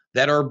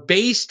that are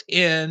based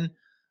in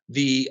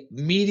the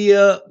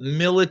media,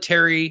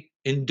 military,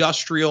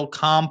 industrial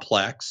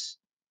complex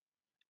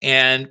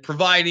and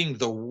providing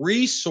the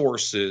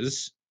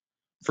resources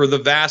for the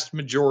vast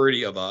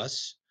majority of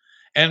us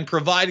and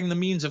providing the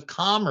means of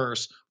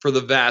commerce for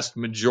the vast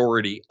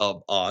majority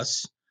of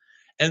us.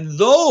 And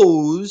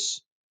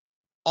those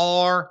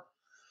are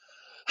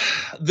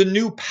the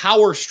new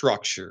power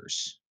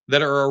structures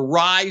that are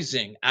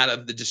arising out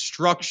of the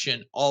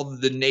destruction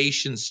of the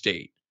nation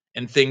state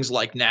and things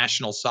like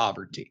national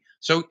sovereignty.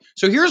 So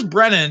here's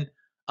Brennan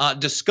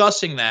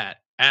discussing that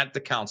at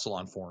the Council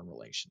on Foreign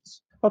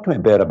Relations. Talk to me a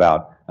bit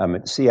about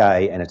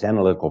CIA and its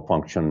analytical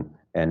function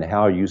and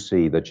how you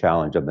see the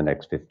challenge of the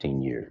next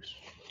 15 years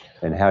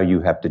and how you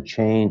have to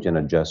change and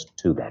adjust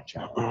to that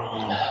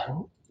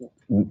challenge.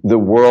 The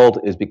world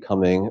is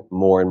becoming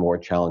more and more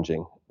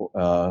challenging.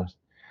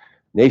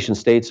 Nation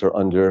states are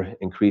under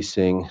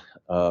increasing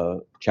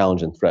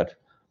challenge and threat.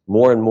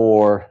 More and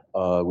more,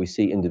 we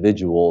see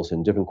individuals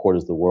in different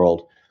quarters of the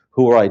world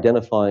who are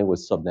identifying with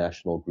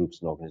subnational groups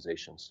and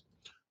organizations.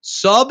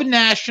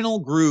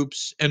 Subnational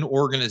groups and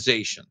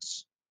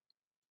organizations.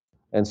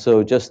 And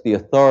so just the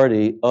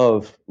authority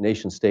of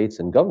nation states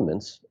and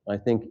governments, I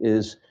think,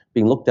 is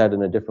being looked at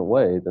in a different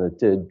way than it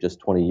did just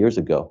 20 years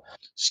ago.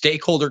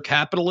 Stakeholder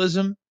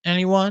capitalism,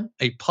 anyone?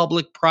 A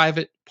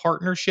public-private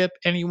partnership,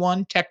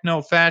 anyone?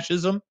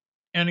 Techno-fascism,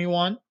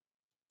 anyone?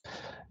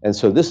 And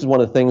so this is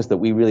one of the things that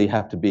we really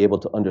have to be able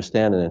to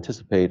understand and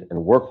anticipate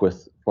and work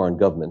with foreign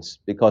governments.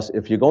 Because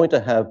if you're going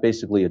to have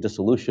basically a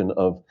dissolution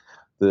of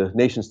the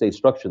nation-state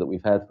structure that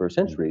we've had for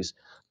centuries.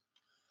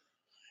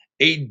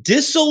 A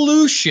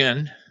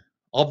dissolution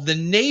of the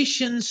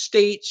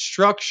nation-state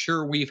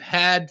structure we've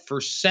had for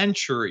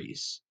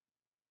centuries.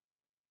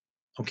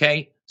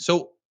 Okay?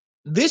 So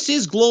this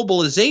is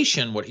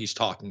globalization, what he's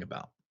talking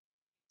about.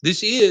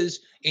 This is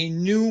a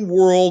new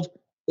world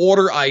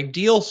order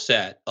ideal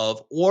set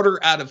of order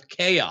out of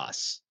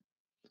chaos.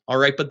 All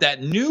right? But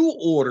that new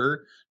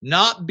order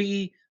not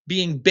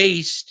being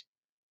based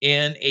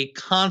in a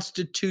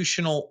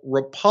constitutional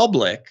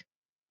republic,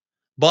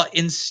 but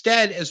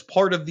instead as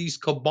part of these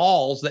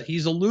cabals that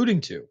he's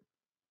alluding to.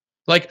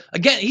 Like,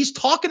 again, he's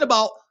talking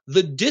about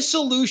the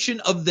dissolution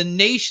of the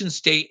nation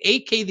state,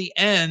 aka the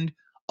end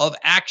of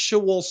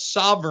actual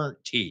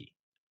sovereignty.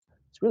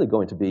 It's really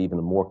going to be even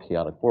a more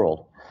chaotic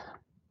world.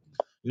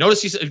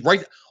 Notice he said,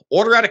 right,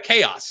 order out of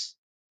chaos.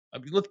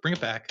 Let's bring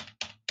it back.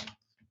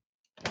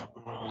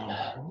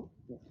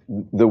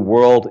 The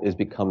world is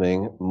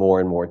becoming more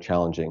and more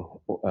challenging.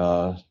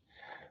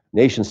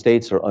 Nation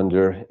states are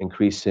under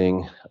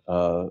increasing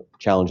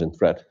challenge and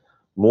threat.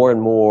 More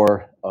and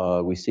more,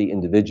 we see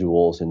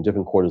individuals in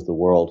different quarters of the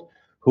world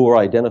who are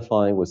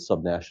identifying with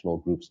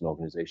subnational groups and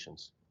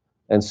organizations.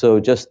 And so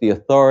just the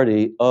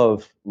authority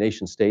of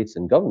nation states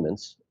and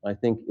governments, I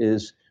think,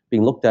 is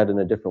being looked at in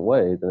a different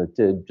way than it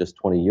did just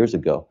 20 years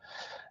ago.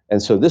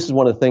 And so this is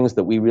one of the things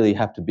that we really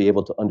have to be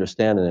able to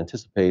understand and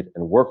anticipate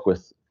and work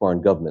with foreign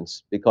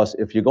governments, because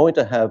if you're going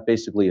to have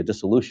basically a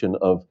dissolution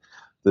of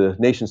the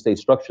nation-state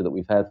structure that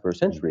we've had for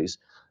centuries,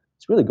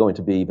 it's really going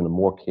to be even a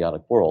more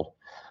chaotic world.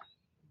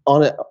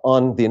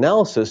 On the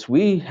analysis,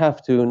 we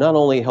have to not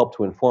only help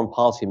to inform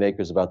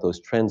policymakers about those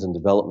trends and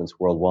developments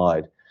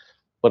worldwide,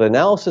 but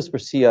analysis for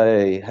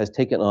CIA has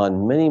taken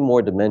on many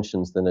more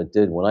dimensions than it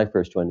did when I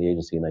first joined the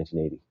agency in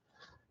 1980.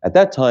 At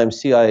that time,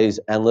 CIA's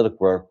analytic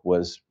work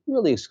was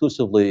really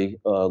exclusively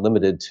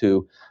limited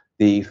to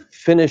the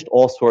finished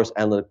all-source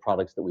analytic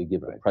products that we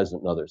give the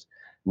president and others.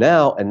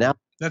 Now,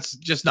 That's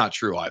just not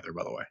true either,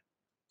 by the way.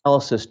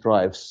 Analysis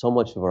drives so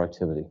much of our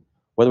activity,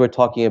 whether we're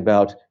talking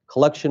about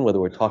collection, whether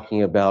we're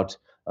talking about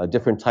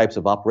different types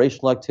of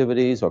operational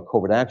activities or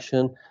covert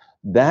action.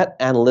 That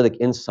analytic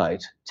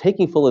insight,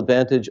 taking full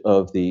advantage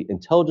of the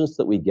intelligence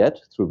that we get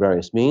through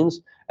various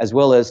means, as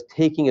well as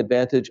taking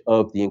advantage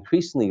of the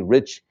increasingly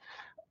rich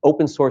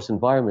open source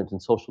environment in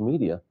social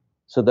media,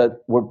 so that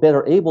we're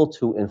better able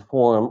to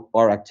inform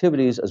our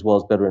activities as well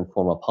as better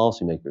inform our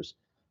policymakers.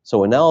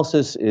 So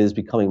analysis is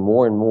becoming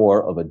more and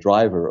more of a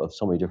driver of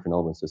so many different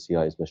elements of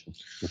CIA's mission.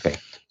 Okay.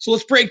 So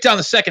let's break down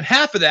the second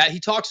half of that. He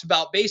talks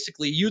about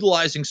basically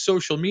utilizing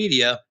social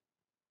media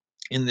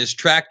in this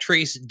track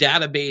trace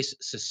database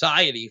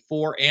society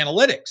for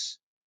analytics.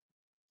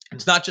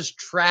 It's not just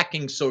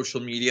tracking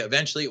social media.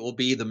 Eventually it will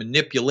be the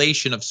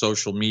manipulation of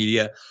social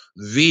media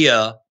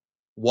via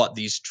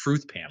these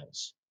truth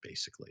panels,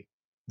 basically,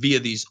 via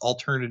these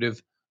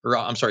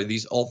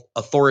these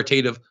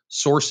authoritative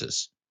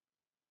sources.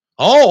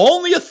 Oh,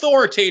 only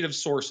authoritative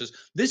sources.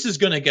 This is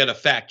going to get a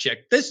fact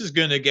check. This is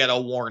going to get a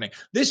warning.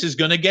 This is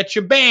going to get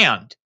you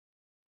banned.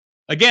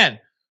 Again,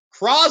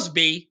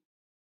 Crosby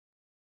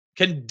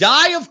can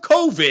die of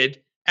COVID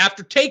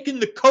after taking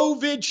the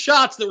COVID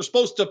shots that were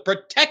supposed to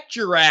protect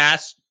your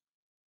ass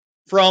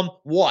from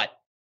what?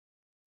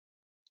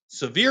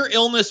 Severe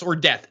illness or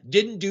death.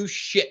 Didn't do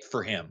shit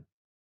for him.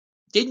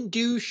 Didn't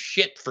do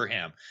shit for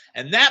him.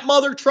 And that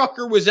mother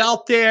trucker was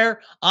out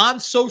there on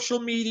social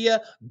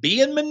media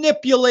being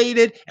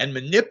manipulated and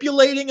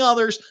manipulating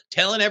others,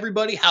 telling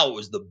everybody how it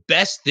was the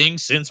best thing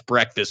since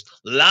breakfast.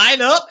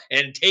 Line up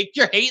and take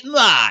your hate and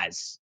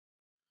lies.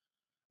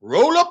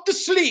 Roll up the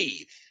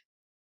sleeve.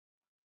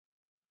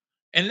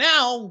 And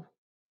now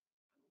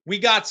we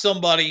got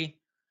somebody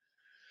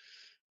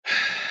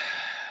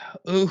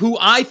who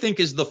I think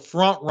is the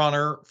front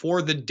runner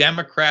for the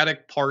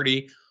Democratic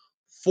Party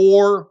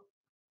for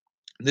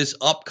this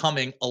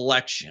upcoming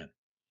election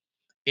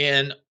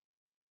in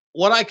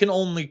what I can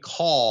only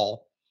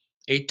call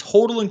a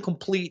total and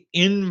complete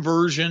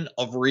inversion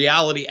of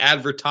reality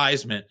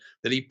advertisement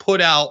that he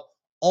put out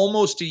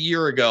almost a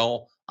year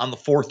ago on the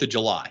 4th of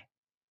July.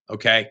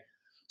 Okay.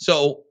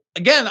 So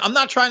again, I'm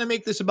not trying to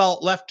make this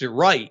about left or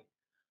right,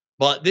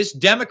 but this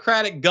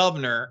Democratic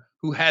governor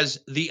who has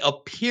the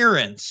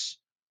appearance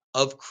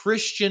of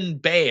Christian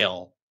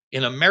Bale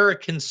in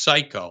American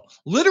Psycho,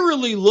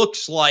 literally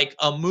looks like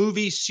a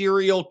movie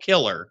serial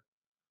killer,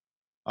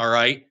 all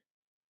right,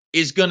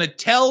 is going to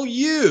tell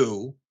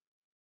you,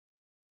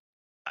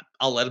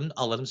 I'll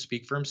let him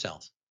speak for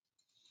himself.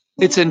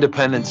 It's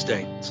Independence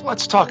Day, so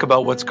let's talk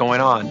about what's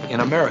going on in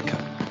America.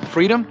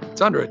 Freedom,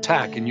 it's under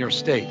attack in your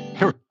state.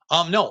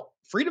 No,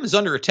 freedom is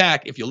under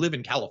attack if you live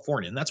in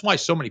California, and that's why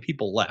so many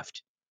people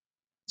left.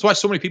 That's why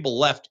so many people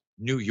left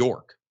New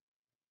York,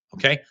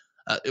 okay?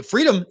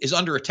 Freedom is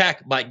under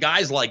attack by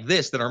guys like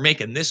this that are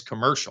making this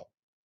commercial.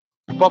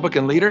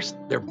 Republican leaders,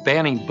 they're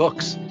banning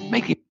books.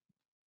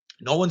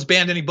 No one's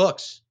banned any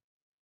books.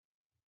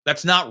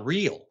 That's not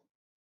real.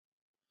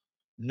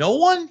 No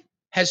one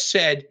has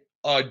said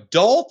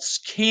adults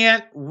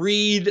can't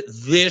read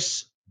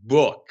this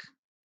book.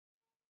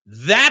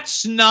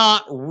 That's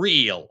not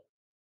real.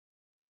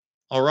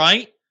 All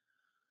right?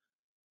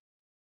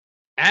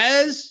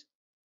 As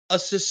a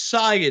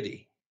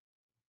society,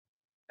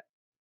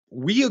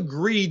 we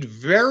agreed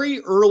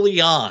very early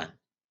on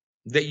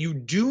that you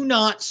do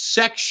not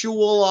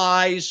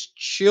sexualize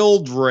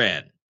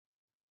children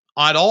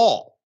at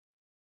all.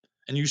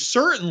 And you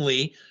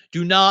certainly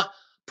do not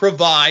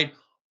provide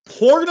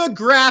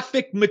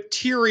pornographic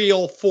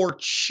material for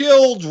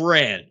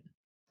children.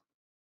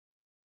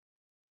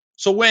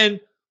 So when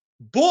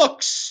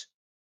books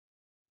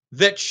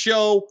that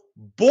show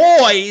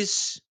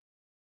boys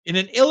in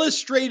an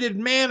illustrated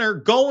manner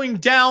going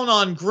down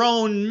on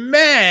grown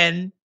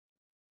men,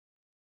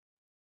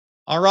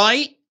 all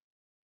right,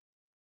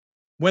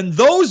 when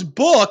those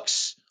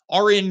books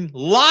are in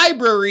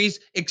libraries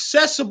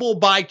accessible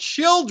by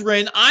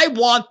children, I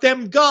want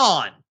them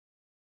gone.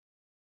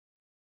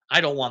 I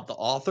don't want the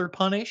author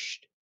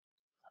punished.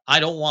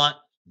 I don't want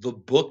the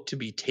book to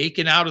be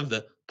taken out of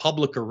the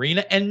public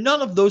arena, and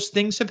none of those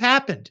things have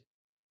happened.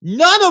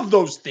 None of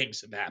those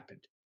things have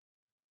happened.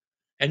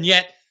 And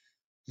yet,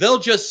 they'll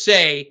just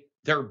say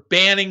they're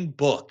banning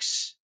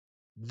books.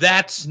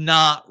 That's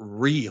not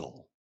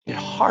real. It's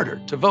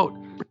harder to vote.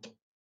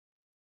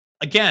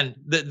 Again,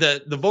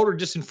 the voter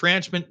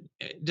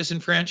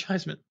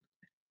disenfranchisement,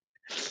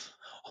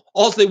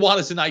 all they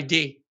want is an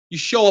ID. You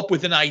show up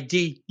with an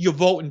ID, you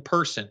vote in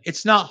person.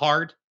 It's not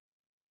hard.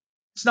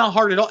 It's not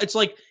hard at all. It's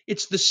like,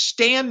 it's the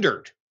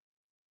standard.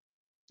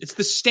 It's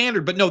the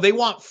standard, but no, they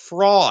want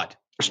fraud.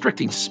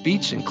 Restricting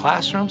speech in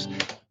classrooms?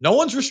 No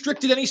one's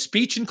restricted any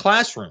speech in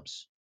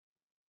classrooms.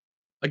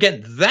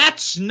 Again,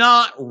 that's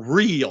not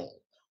real.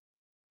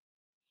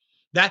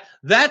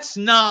 That's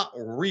not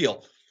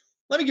real.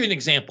 Let me give you an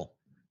example.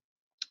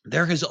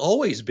 There has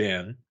always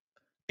been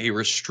a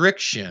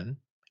restriction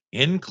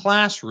in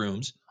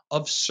classrooms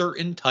of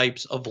certain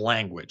types of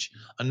language.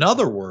 In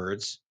other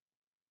words,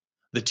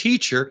 the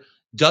teacher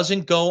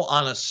doesn't go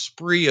on a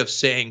spree of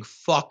saying,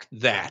 fuck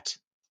that.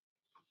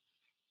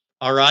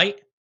 All right?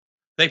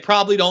 They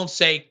probably don't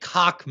say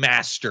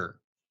cockmaster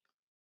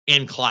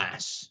in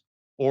class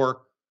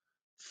or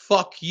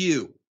fuck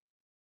you.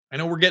 I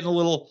know we're getting a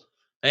little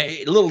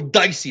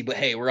dicey, but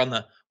hey, we're on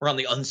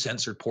the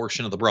uncensored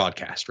portion of the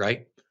broadcast,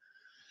 right?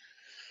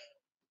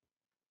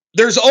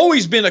 There's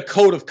always been a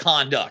code of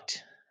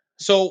conduct.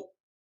 So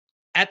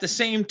at the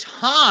same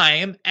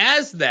time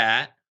as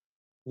that,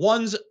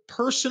 one's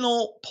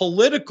personal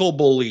political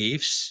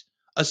beliefs,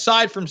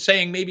 aside from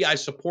saying maybe I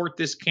support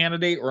this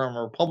candidate or I'm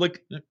a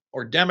Republican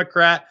or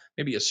Democrat,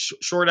 maybe a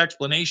short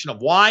explanation of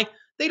why,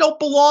 they don't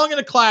belong in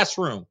a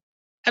classroom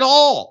at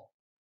all.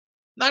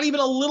 Not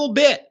even a little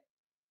bit.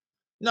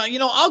 Now,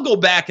 I'll go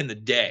back in the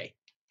day.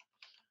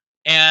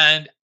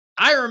 And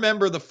I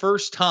remember the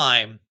first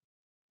time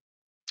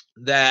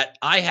that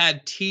I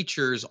had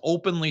teachers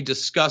openly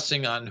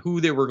discussing on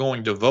who they were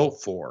going to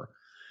vote for.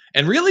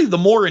 And really the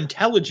more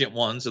intelligent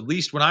ones, at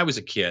least when I was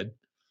a kid,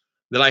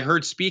 that I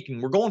heard speaking,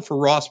 were going for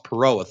Ross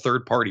Perot, a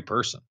third-party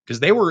person, because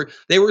they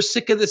were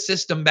sick of the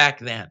system back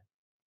then.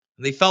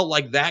 And they felt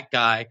like that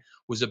guy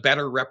was a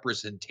better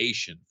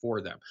representation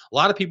for them. A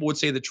lot of people would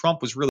say that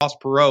Trump was really Ross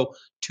Perot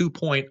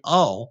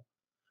 2.0,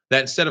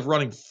 that instead of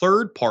running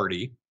third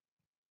party,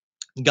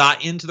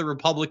 got into the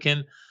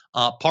Republican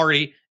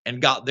Party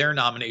and got their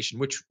nomination,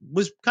 which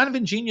was kind of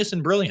ingenious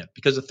and brilliant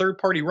because a third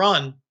party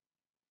run,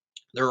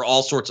 there are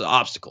all sorts of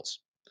obstacles.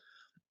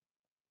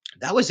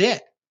 That was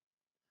it.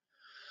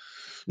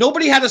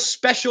 Nobody had a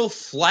special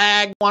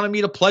flag wanted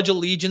me to pledge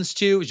allegiance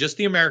to. It was just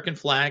the American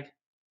flag.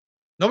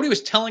 Nobody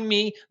was telling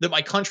me that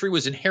my country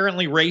was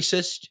inherently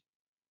racist.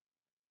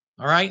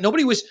 All right.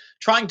 Nobody was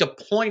trying to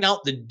point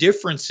out the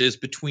differences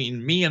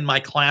between me and my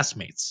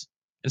classmates.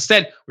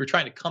 Instead, we were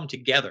trying to come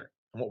together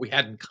on what we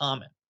had in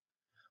common.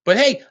 But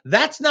hey,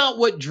 that's not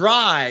what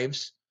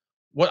drives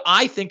what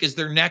I think is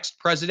their next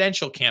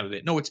presidential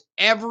candidate. No, it's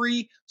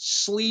every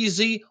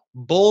sleazy,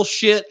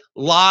 bullshit,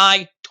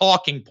 lie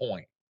talking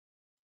point.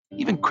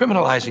 Even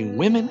criminalizing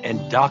women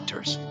and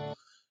doctors.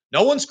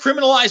 No one's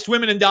criminalized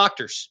women and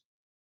doctors.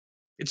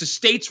 It's a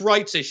states'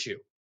 rights issue.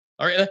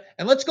 All right.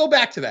 And let's go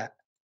back to that.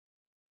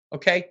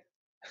 Okay.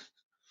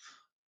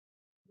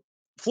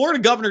 Florida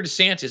Governor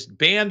DeSantis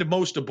banned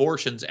most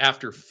abortions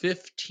after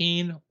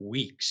 15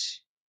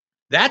 weeks.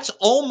 That's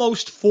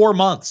almost 4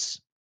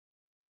 months.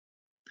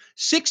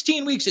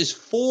 16 weeks is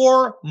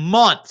 4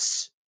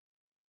 months.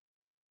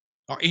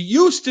 It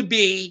used to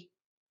be,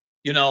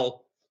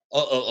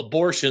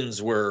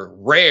 abortions were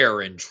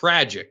rare and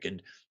tragic,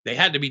 and they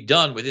had to be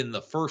done within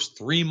the first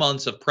 3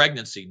 months of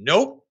pregnancy.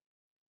 Nope.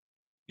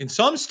 In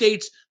some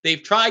states,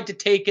 they've tried to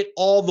take it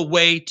all the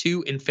way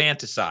to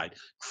infanticide.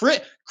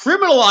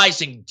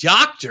 Criminalizing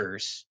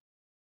doctors.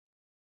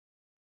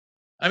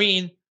 I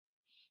mean,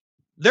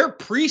 their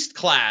priest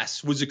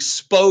class was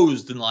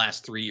exposed in the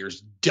last 3 years.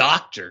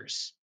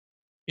 Doctors.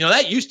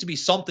 That used to be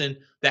something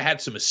that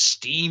had some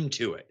esteem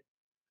to it.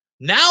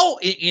 Now,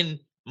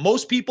 in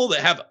most people that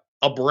have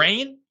a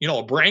brain,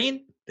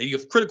 that you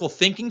have critical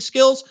thinking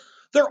skills,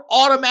 they're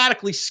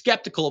automatically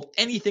skeptical of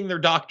anything their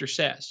doctor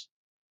says.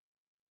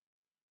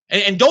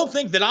 And don't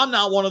think that I'm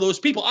not one of those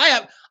people.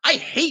 I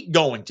hate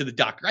going to the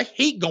doctor. I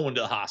hate going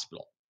to the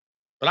hospital.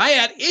 But I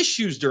had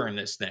issues during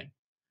this thing.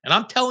 And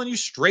I'm telling you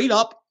straight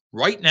up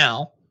right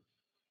now,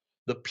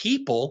 the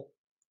people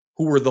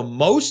who were the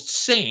most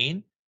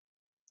sane,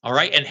 all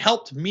right, and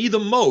helped me the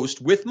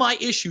most with my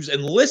issues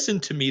and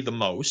listened to me the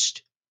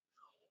most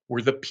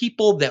were the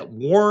people that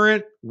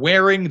weren't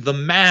wearing the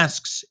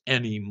masks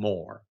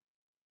anymore.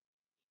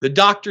 The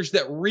doctors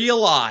that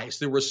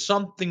realized there was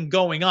something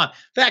going on.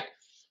 In fact,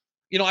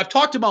 I've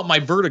talked about my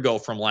vertigo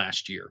from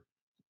last year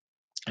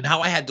and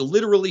how I had to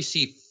literally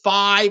see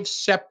 5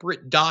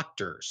 separate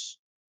doctors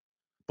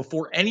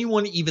before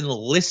anyone even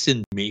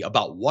listened to me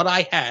about what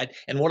I had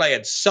and what I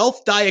had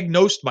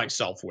self-diagnosed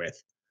myself with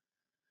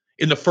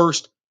in the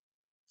first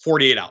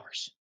 48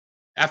 hours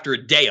after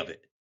a day of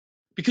it.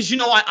 Because,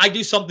 I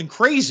do something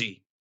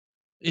crazy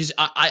is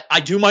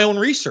I do my own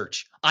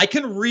research. I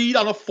can read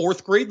on a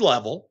 4th grade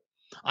level.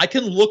 I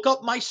can look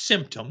up my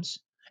symptoms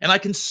and I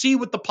can see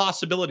what the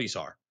possibilities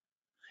are.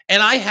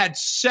 And I had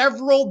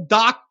several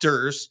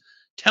doctors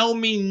tell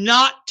me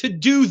not to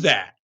do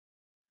that.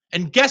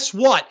 And guess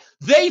what?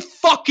 They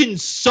fucking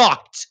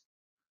sucked.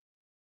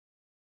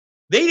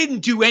 They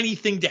didn't do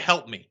anything to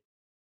help me.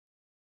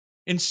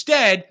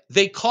 Instead,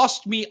 they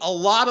cost me a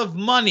lot of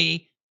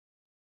money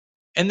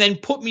and then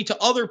put me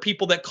to other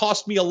people that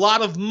cost me a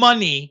lot of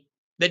money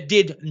that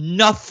did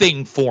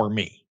nothing for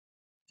me.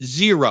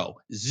 Zero,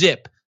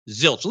 zip,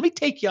 zilch. Let me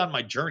take you on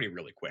my journey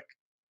really quick.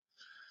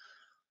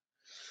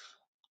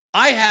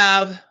 I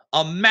have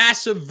a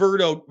massive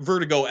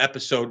vertigo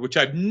episode, which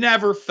I've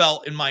never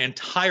felt in my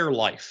entire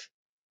life,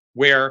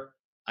 where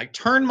I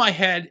turned my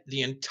head,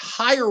 the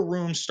entire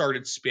room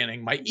started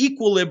spinning, my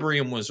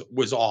equilibrium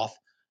was off,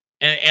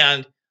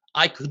 and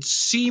I could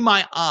see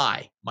my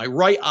eye, my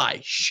right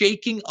eye,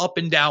 shaking up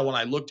and down when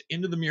I looked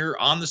into the mirror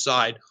on the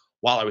side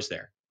while I was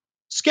there.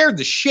 Scared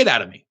the shit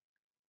out of me.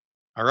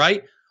 All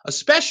right?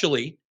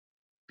 Especially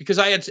because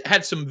I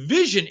had some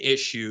vision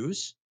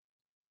issues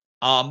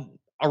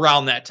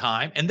around that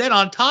time. And then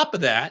on top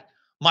of that,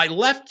 my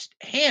left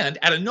hand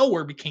out of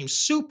nowhere became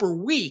super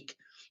weak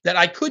that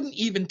I couldn't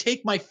even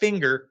take my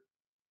finger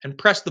and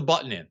press the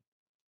button in.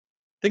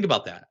 Think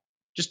about that.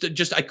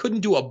 Just I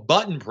couldn't do a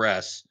button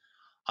press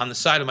on the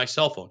side of my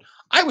cell phone.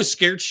 I was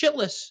scared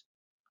shitless.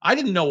 I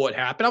didn't know what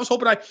happened. I was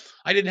hoping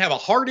I didn't have a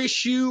heart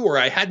issue, or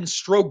I hadn't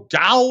stroked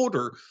out,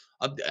 or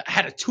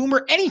had a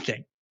tumor,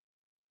 anything.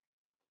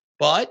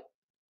 But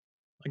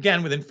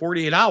again, within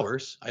 48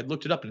 hours, I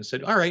looked it up and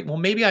said, all right, well,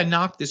 maybe I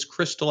knocked this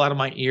crystal out of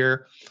my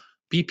ear.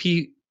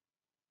 BPPV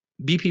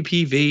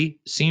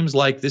seems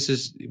like this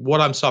is what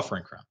I'm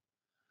suffering from.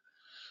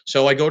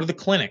 So I go to the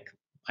clinic.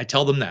 I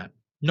tell them that.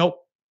 Nope.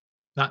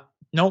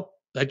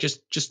 I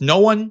just no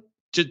one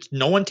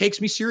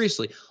takes me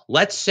seriously.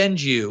 Let's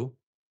send you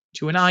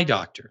to an eye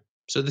doctor.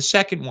 So the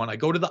second one, I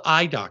go to the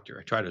eye doctor.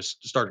 I try to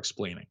start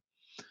explaining.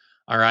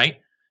 All right.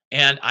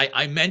 And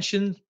I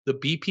mentioned the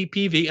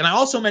BPPV, and I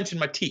also mentioned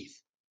my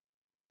teeth,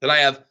 that I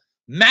have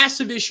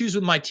massive issues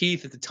with my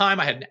teeth. At the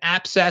time, I had an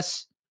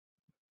abscess.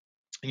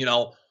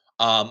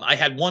 I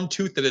had one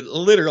tooth that had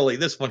literally,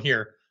 this one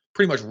here,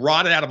 pretty much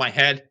rotted out of my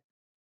head,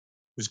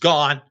 was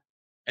gone,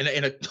 and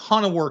a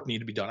ton of work needed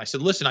to be done. I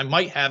said, listen, I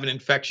might have an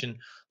infection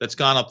that's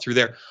gone up through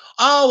there.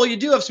 Oh, well, you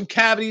do have some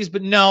cavities,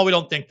 but no, we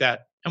don't think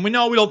that. And we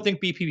don't think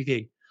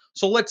BPPV.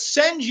 So let's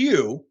send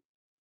you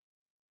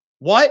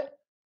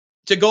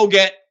to go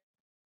get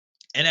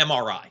an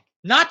MRI.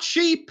 Not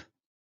cheap,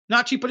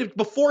 but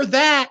before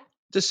that,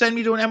 to send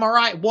me to an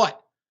MRI,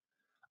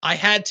 I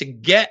had to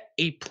get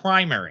a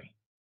primary.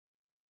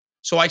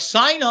 So I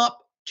sign up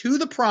to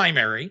the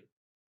primary.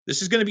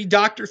 This is going to be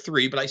Dr.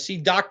 3, but I see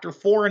Dr.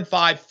 4 and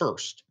 5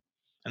 first,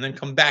 and then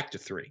come back to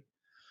 3.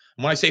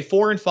 And when I say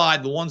 4 and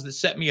 5, the ones that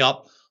set me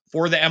up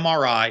for the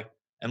MRI,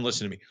 and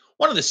listen to me,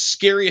 one of the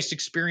scariest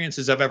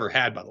experiences I've ever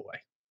had, by the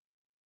way.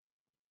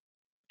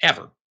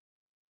 Ever.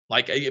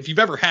 Like, if you've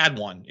ever had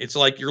one, it's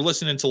like you're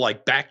listening to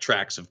like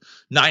backtracks of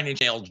Nine Inch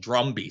Nails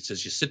drum beats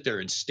as you sit there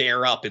and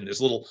stare up in this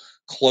little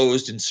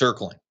closed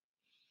encircling.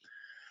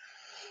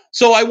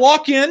 So I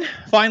walk in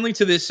finally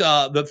to this,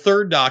 the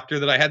third doctor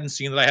that I hadn't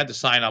seen, that I had to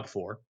sign up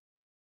for.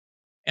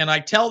 And I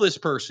tell this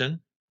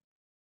person,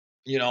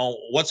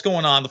 what's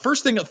going on. The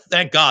first thing,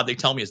 thank God, they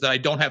tell me is that I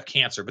don't have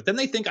cancer. But then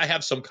they think I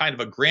have some kind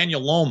of a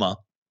granuloma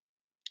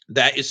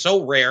that is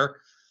so rare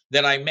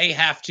that I may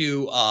have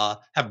to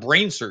have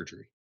brain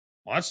surgery.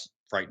 Well, that's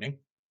frightening.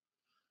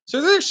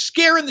 So they're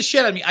scaring the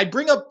shit out of me. I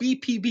bring up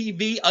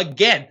BPPV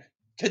again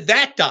to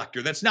that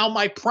doctor. That's now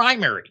my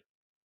primary.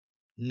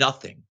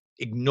 Nothing.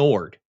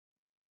 Ignored.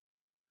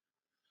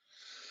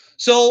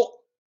 So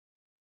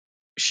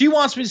she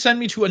wants me to send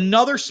me to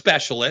another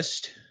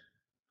specialist.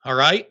 All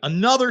right.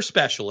 Another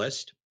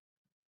specialist.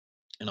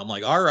 And I'm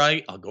like, all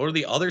right, I'll go to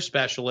the other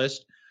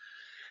specialist.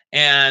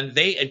 And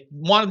they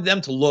wanted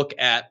them to look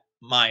at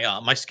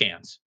my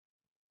scans.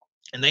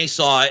 And they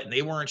saw it, and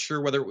they weren't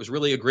sure whether it was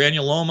really a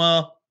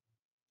granuloma.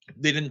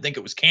 They didn't think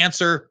it was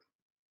cancer.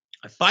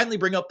 I finally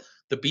bring up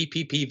the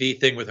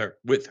BPPV thing with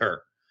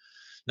her.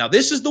 Now,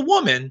 this is the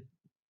woman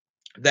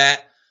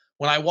that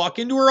when I walk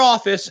into her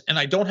office and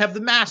I don't have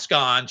the mask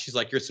on, she's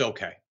like, "It's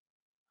okay."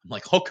 I'm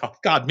like, "Oh,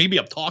 God, maybe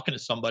I'm talking to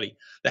somebody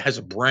that has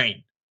a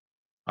brain."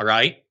 All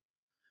right.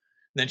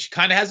 And then she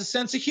kind of has a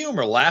sense of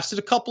humor, laughs at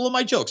a couple of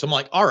my jokes. I'm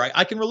like, all right,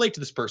 I can relate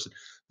to this person.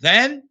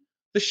 Then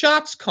the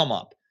shots come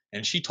up.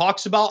 And she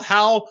talks about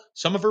how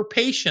some of her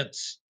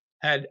patients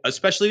had,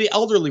 especially the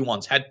elderly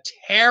ones, had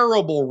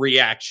terrible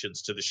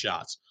reactions to the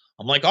shots.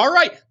 I'm like, all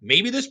right,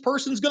 maybe this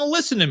person's going to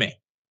listen to me.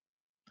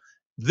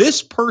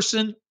 This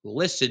person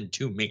listened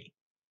to me.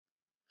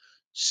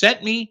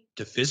 Sent me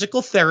to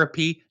physical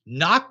therapy,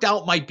 knocked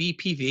out my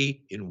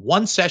BPV in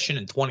one session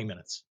in 20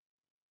 minutes.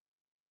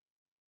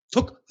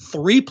 Took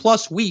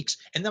 3+ weeks.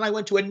 And then I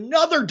went to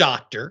another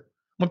doctor,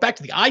 went back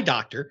to the eye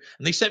doctor,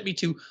 and they sent me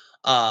to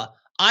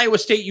Iowa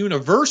State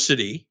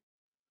University,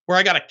 where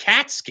I got a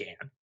CAT scan,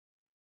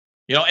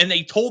 and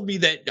they told me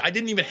that I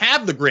didn't even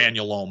have the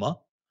granuloma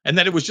and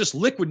that it was just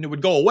liquid and it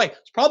would go away.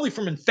 It's probably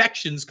from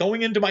infections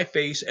going into my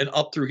face and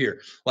up through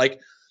here.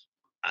 Like,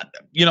 I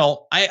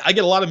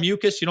get a lot of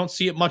mucus. You don't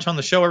see it much on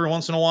the show. Every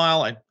once in a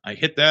while, I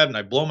hit that and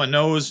I blow my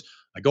nose.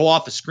 I go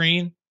off the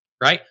screen,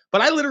 right? But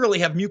I literally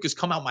have mucus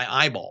come out my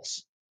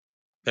eyeballs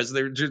because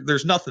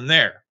there's nothing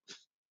there.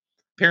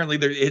 Apparently,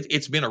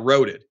 it's been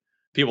eroded.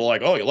 People are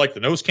like, "Oh, you like the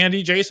nose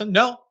candy, Jason?"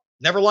 No,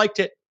 Never liked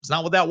it. It's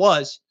not what that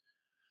was.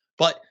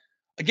 But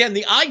again,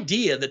 the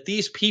idea that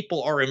these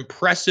people are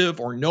impressive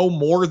or know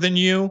more than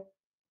you,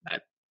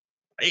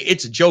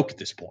 it's a joke at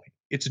this point.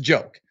 It's a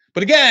joke.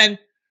 But again,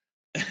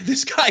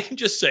 this guy can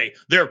just say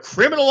they're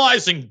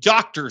criminalizing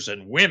doctors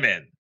and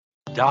women.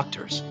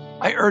 Doctors,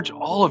 I urge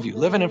all of you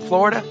living in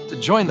Florida to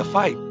join the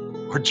fight,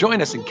 or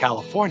join us in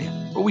California,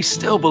 where we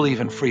still believe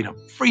in freedom.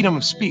 Freedom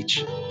of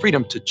speech,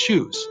 freedom to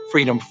choose,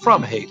 freedom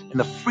from hate, and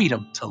the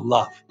freedom to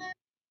love.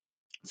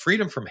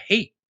 Freedom from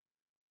hate.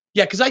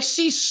 Yeah, because I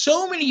see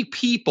so many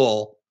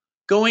people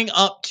going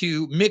up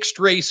to mixed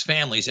race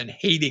families and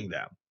hating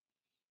them.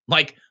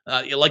 Like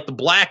the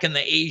black and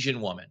the Asian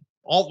woman.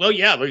 Oh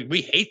yeah,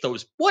 we hate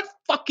those. What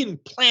fucking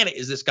planet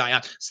is this guy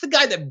on? It's the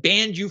guy that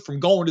banned you from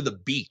going to the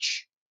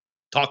beach.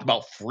 Talk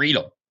about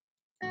freedom.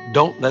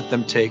 Don't let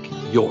them take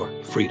your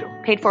freedom.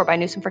 Paid for by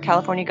Newsom for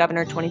California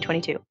Governor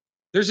 2022.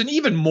 There's an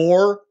even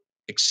more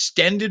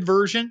extended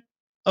version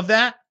of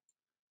that,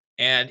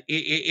 and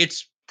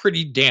it's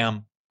pretty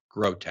damn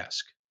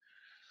grotesque.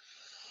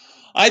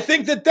 I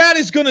think that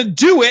is going to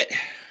do it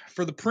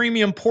for the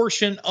premium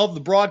portion of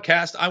the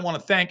broadcast. I want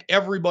to thank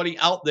everybody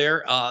out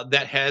there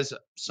that has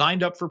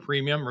signed up for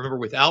premium. Remember,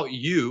 without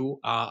you,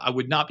 I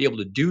would not be able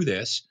to do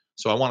this.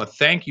 So I want to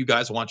thank you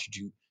guys. I want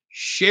you to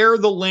share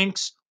the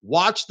links,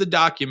 watch the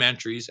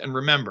documentaries, and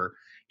remember,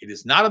 it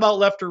is not about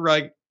left or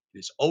right. It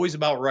is always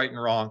about right and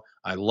wrong.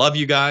 I love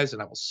you guys,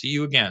 and I will see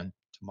you again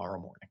tomorrow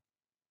morning.